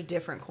a bunch of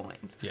different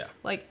coins. Yeah.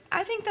 Like,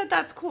 I think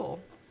that's cool.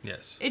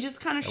 Yes. It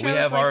just kind of shows,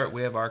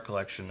 we have our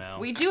collection now.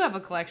 We do have a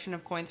collection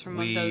of coins from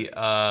those.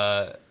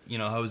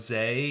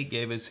 Jose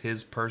gave us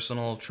his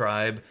personal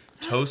tribe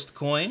toast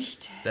coin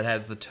that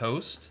has the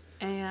toast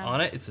on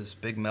it. It's this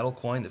big metal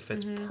coin that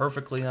fits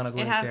perfectly on a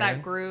Glencairn. It has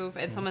that groove,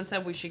 and someone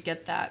said we should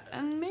get that.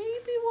 And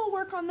maybe we'll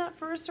work on that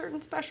for a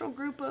certain special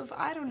group of,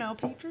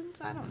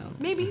 patrons. I don't know.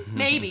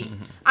 Maybe.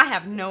 I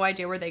have no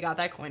idea where they got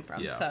that coin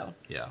from. Yeah. So.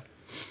 Yeah.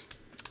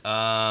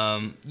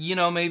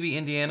 Maybe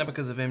Indiana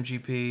because of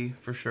MGP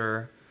for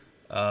sure.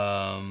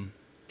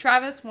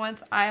 Travis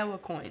wants Iowa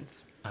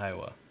coins.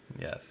 Iowa,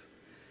 yes.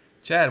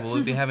 Chad, will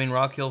we be having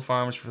Rock Hill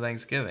Farms for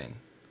Thanksgiving?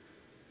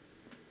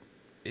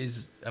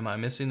 Am I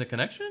missing the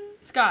connection?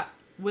 Scott,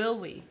 will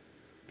we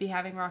be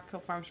having Rock Hill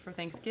Farms for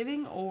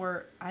Thanksgiving,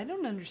 or I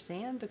don't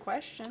understand the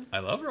question. I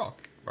love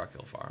Rock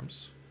Hill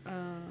Farms.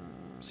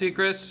 See you,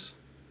 Chris.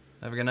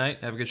 Have a good night.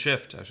 Have a good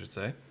shift, I should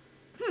say.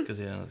 Because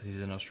he's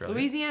in Australia.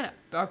 Louisiana.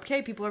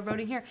 Okay, people are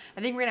voting here.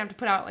 I think we're going to have to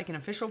put out like an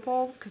official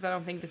poll because I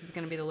don't think this is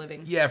going to be the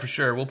living. Yeah, for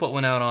sure. We'll put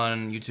one out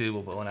on YouTube.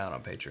 We'll put one out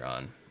on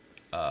Patreon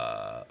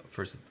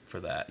for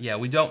that. Yeah,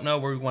 we don't know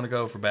where we want to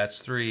go for batch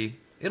 3.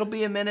 It'll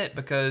be a minute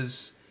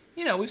because,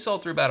 we've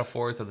sold through about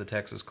 1/4 of the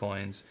Texas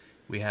coins.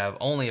 We have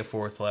only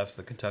 1/4 left,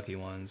 the Kentucky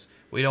ones.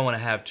 We don't want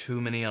to have too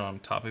many on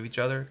top of each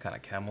other, kind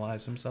of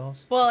camelize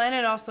themselves. Well, and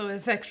it also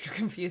is extra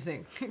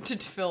confusing to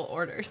fill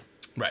orders.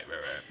 Right.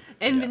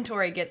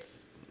 Inventory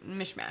gets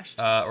mishmashed.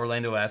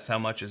 Orlando asks, how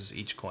much is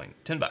each coin?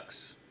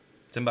 $10.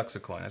 $10 a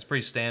coin. That's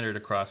pretty standard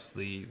across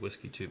the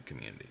Whiskey Tube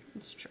community.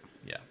 It's true.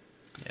 Yeah.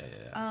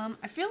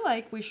 I feel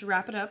like we should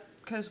wrap it up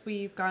because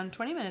we've gone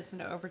 20 minutes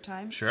into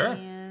overtime. Sure.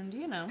 And,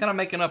 kind of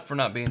making up for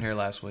not being here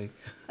last week.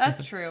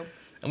 That's true.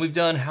 And we've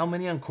done how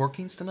many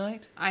uncorkings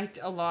tonight?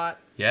 A lot.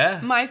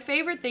 Yeah. My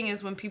favorite thing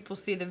is when people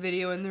see the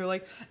video and they're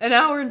like, an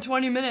hour and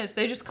 20 minutes.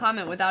 They just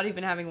comment without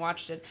even having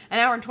watched it. An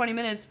hour and 20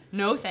 minutes,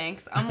 no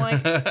thanks. I'm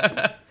like,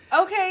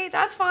 okay,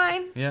 that's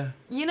fine. Yeah.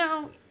 You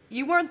know,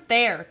 you weren't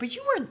there, but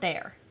you weren't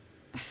there.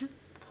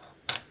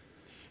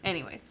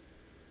 Anyways.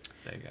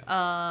 There you go.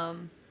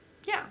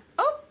 Yeah.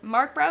 Oh,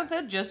 Mark Brown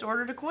said just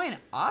ordered a coin.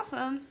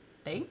 Awesome.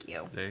 Thank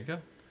you. There you go.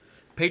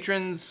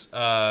 Patrons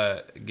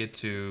get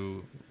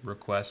to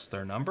request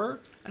their number.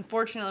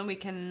 Unfortunately, we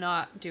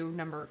cannot do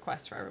number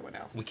requests for everyone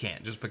else. We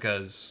can't, just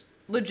because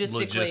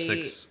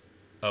logistics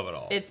of it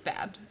all. It's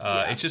bad.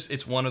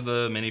 It's one of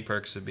the many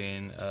perks of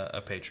being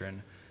a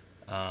patron.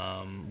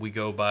 We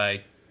go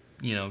by,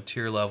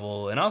 tier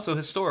level and also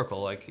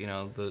historical. Like,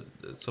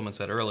 someone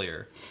said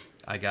earlier,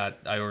 I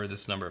ordered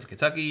this number for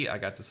Kentucky. I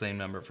got the same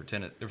number for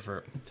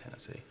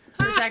Tennessee.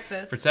 For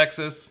Texas. For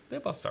Texas. They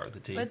both start with a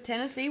T. But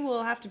Tennessee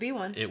will have to be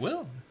one. It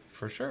will,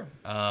 for sure.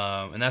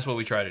 And that's what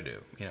we try to do.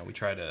 We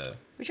try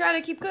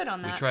to keep good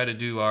on that. We try to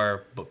do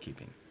our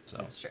bookkeeping. So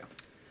that's true.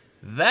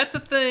 That's a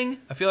thing.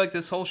 I feel like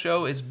this whole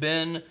show has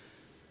been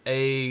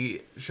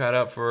a shout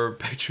out for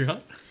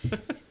Patreon.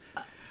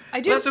 I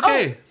do. That's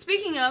okay. Oh,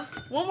 speaking of,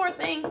 one more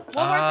thing.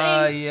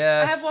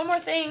 Yes. I have one more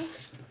thing.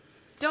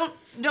 Don't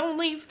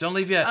leave. Don't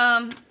leave yet.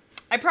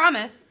 I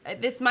promise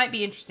this might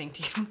be interesting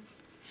to you.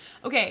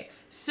 Okay,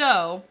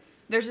 so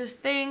there's this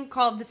thing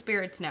called the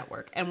Spirits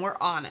Network, and we're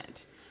on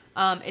it.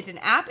 It's an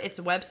app. It's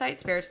a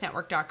website,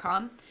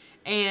 spiritsnetwork.com.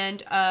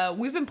 And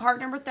we've been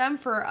partnered with them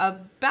for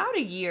about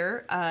a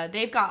year.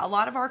 They've got a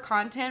lot of our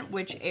content,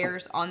 which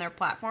airs on their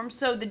platform.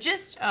 So the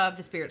gist of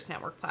the Spirits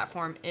Network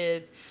platform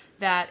is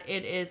that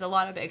it is a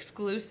lot of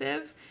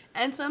exclusive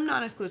and some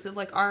non-exclusive.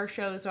 Like our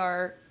shows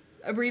are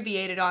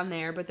abbreviated on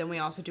there, but then we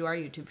also do our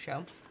YouTube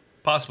show.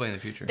 Possibly in the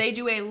future. They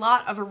do a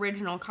lot of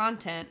original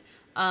content,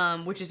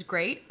 which is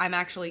great. I'm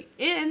actually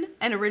in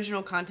an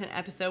original content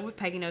episode with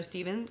Peggy No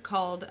Steven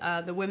called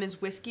The Women's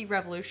Whisky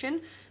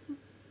Revolution.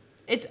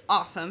 It's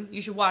awesome.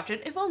 You should watch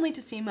it, if only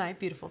to see my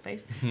beautiful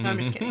face. No, I'm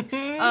just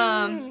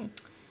kidding.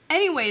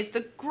 Anyways,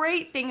 the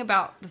great thing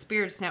about the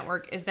Spirits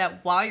Network is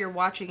that while you're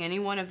watching any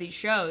one of these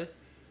shows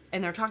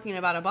and they're talking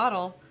about a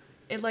bottle,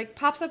 it like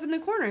pops up in the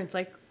corner. It's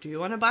like, do you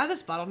want to buy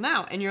this bottle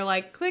now? And you're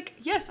like, click,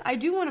 yes, I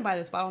do want to buy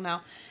this bottle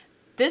now.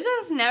 This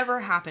has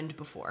never happened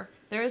before.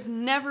 There has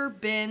never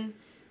been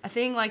a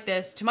thing like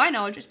this. To my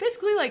knowledge, it's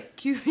basically like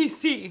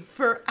QVC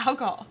for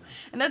alcohol.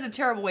 And that's a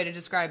terrible way to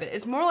describe it.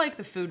 It's more like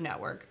the Food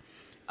Network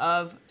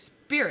of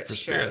spirits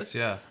shows.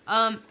 Yeah.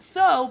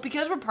 So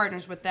because we're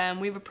partners with them,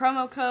 we have a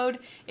promo code.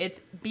 It's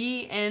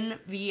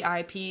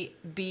BNVIP,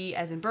 B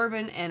as in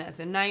bourbon, N as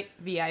in night,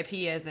 VIP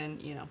as in,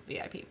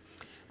 VIP.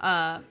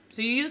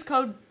 So you use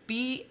code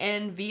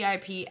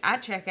BNVIP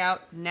at checkout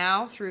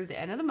now through the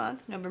end of the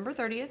month, November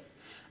 30th.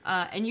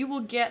 And you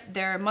will get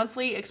their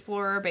monthly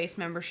Explorer base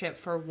membership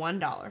for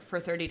 $1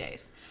 for 30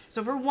 days.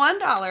 So for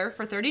 $1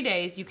 for 30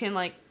 days, you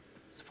can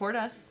support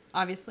us,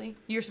 obviously.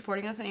 You're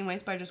supporting us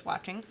anyways by just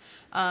watching.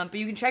 But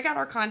you can check out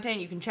our content.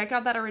 You can check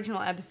out that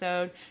original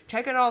episode.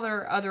 Check out all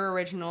their other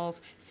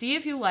originals. See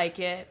if you like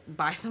it.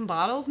 Buy some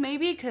bottles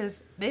maybe,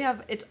 because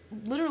it's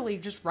literally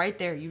just right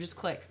there. You just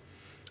click.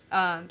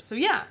 So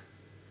yeah,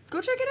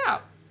 go check it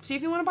out. See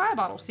if you want to buy a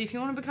bottle. See if you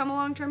want to become a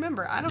long-term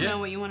member. I don't know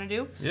what you want to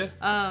do.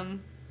 Yeah.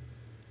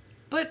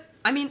 But,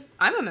 I mean,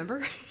 I'm a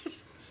member.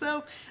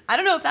 So I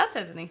don't know if that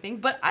says anything,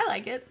 but I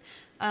like it.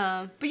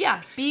 But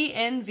yeah,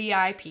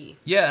 BNVIP.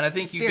 Yeah, and I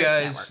think you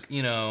Spirits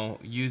guys,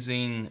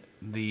 using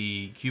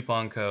the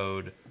coupon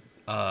code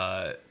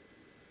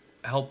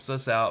helps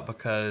us out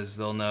because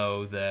they'll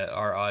know that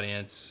our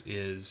audience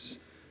is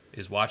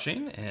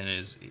watching and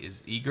is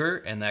eager,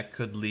 and that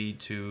could lead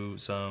to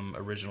some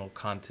original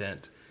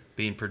content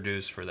being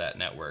produced for that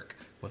network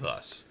with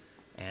us.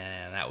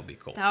 And that would be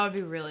cool. That would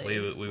be really, we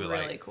would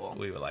really cool.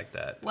 We would like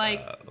that.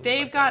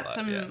 They've got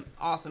some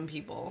awesome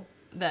people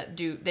that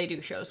they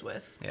do shows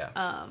with.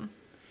 Yeah.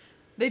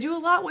 They do a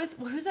lot with,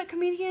 who's that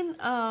comedian?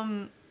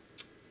 The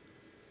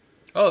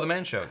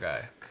Man Show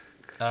guy.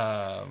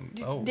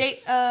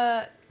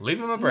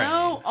 Leaving my brain.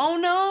 No. Oh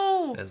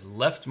no. Has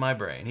left my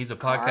brain. He's a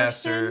Carson?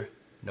 podcaster.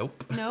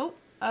 Nope.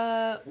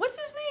 What's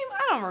his name?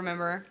 I don't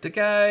remember. The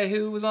guy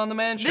who was on the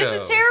Man Show.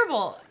 This is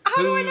terrible.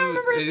 How do I not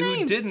remember his name?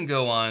 Who didn't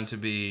go on to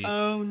be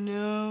Oh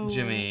no.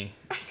 Jimmy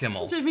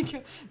Kimmel. Jimmy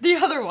Kimmel. The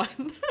other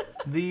one.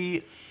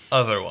 The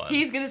other one.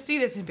 He's gonna see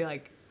this and be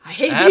like, I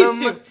hate these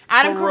two.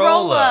 Adam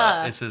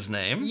Carolla is his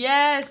name.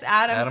 Yes,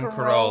 Adam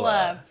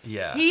Carolla.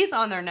 Yeah. He's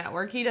on their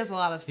network. He does a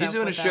lot of stuff. He's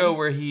doing a show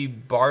where he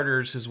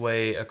barters his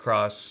way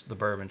across the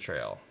Bourbon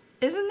Trail.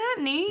 Isn't that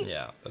neat?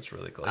 Yeah, that's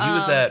really cool. He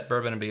was at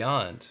Bourbon and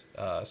Beyond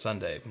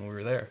Sunday when we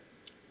were there.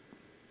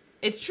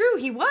 It's true,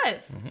 he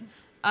was.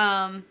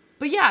 Mm-hmm.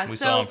 But yeah, we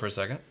saw him for a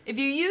second. If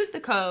you use the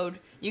code,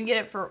 you can get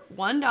it for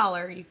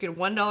 $1. You get a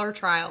 $1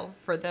 trial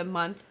for the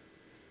month.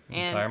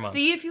 And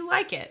see if you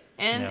like it.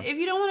 And if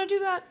you don't want to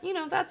do that,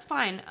 that's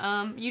fine.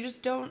 You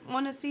just don't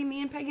want to see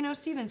me and Peggy No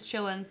Stevens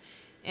chilling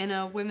in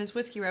a Women's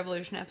Whiskey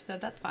Revolution episode.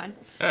 That's fine.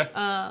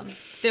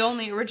 The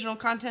only original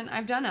content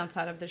I've done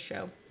outside of this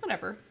show.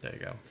 Whatever. There you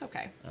go. It's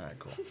okay. All right,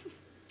 cool.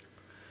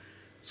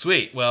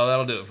 Sweet. Well,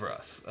 that'll do it for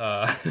us.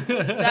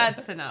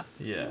 That's enough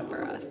Yeah.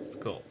 for us.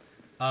 Cool.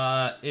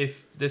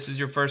 If this is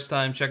your first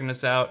time checking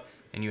us out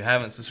and you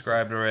haven't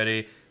subscribed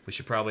already, we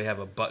should probably have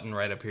a button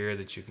right up here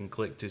that you can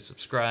click to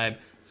subscribe.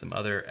 Some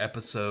other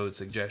episode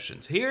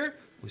suggestions here.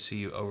 We see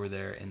you over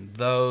there in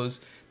those.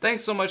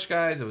 Thanks so much,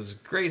 guys. It was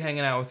great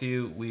hanging out with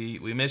you. We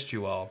missed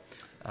you all.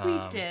 We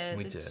did.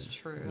 We It's did.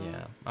 true.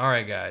 Yeah. All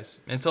right, guys.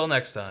 Until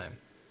next time,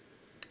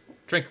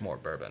 drink more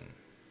bourbon.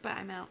 But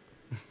I'm out.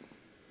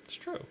 It's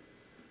true.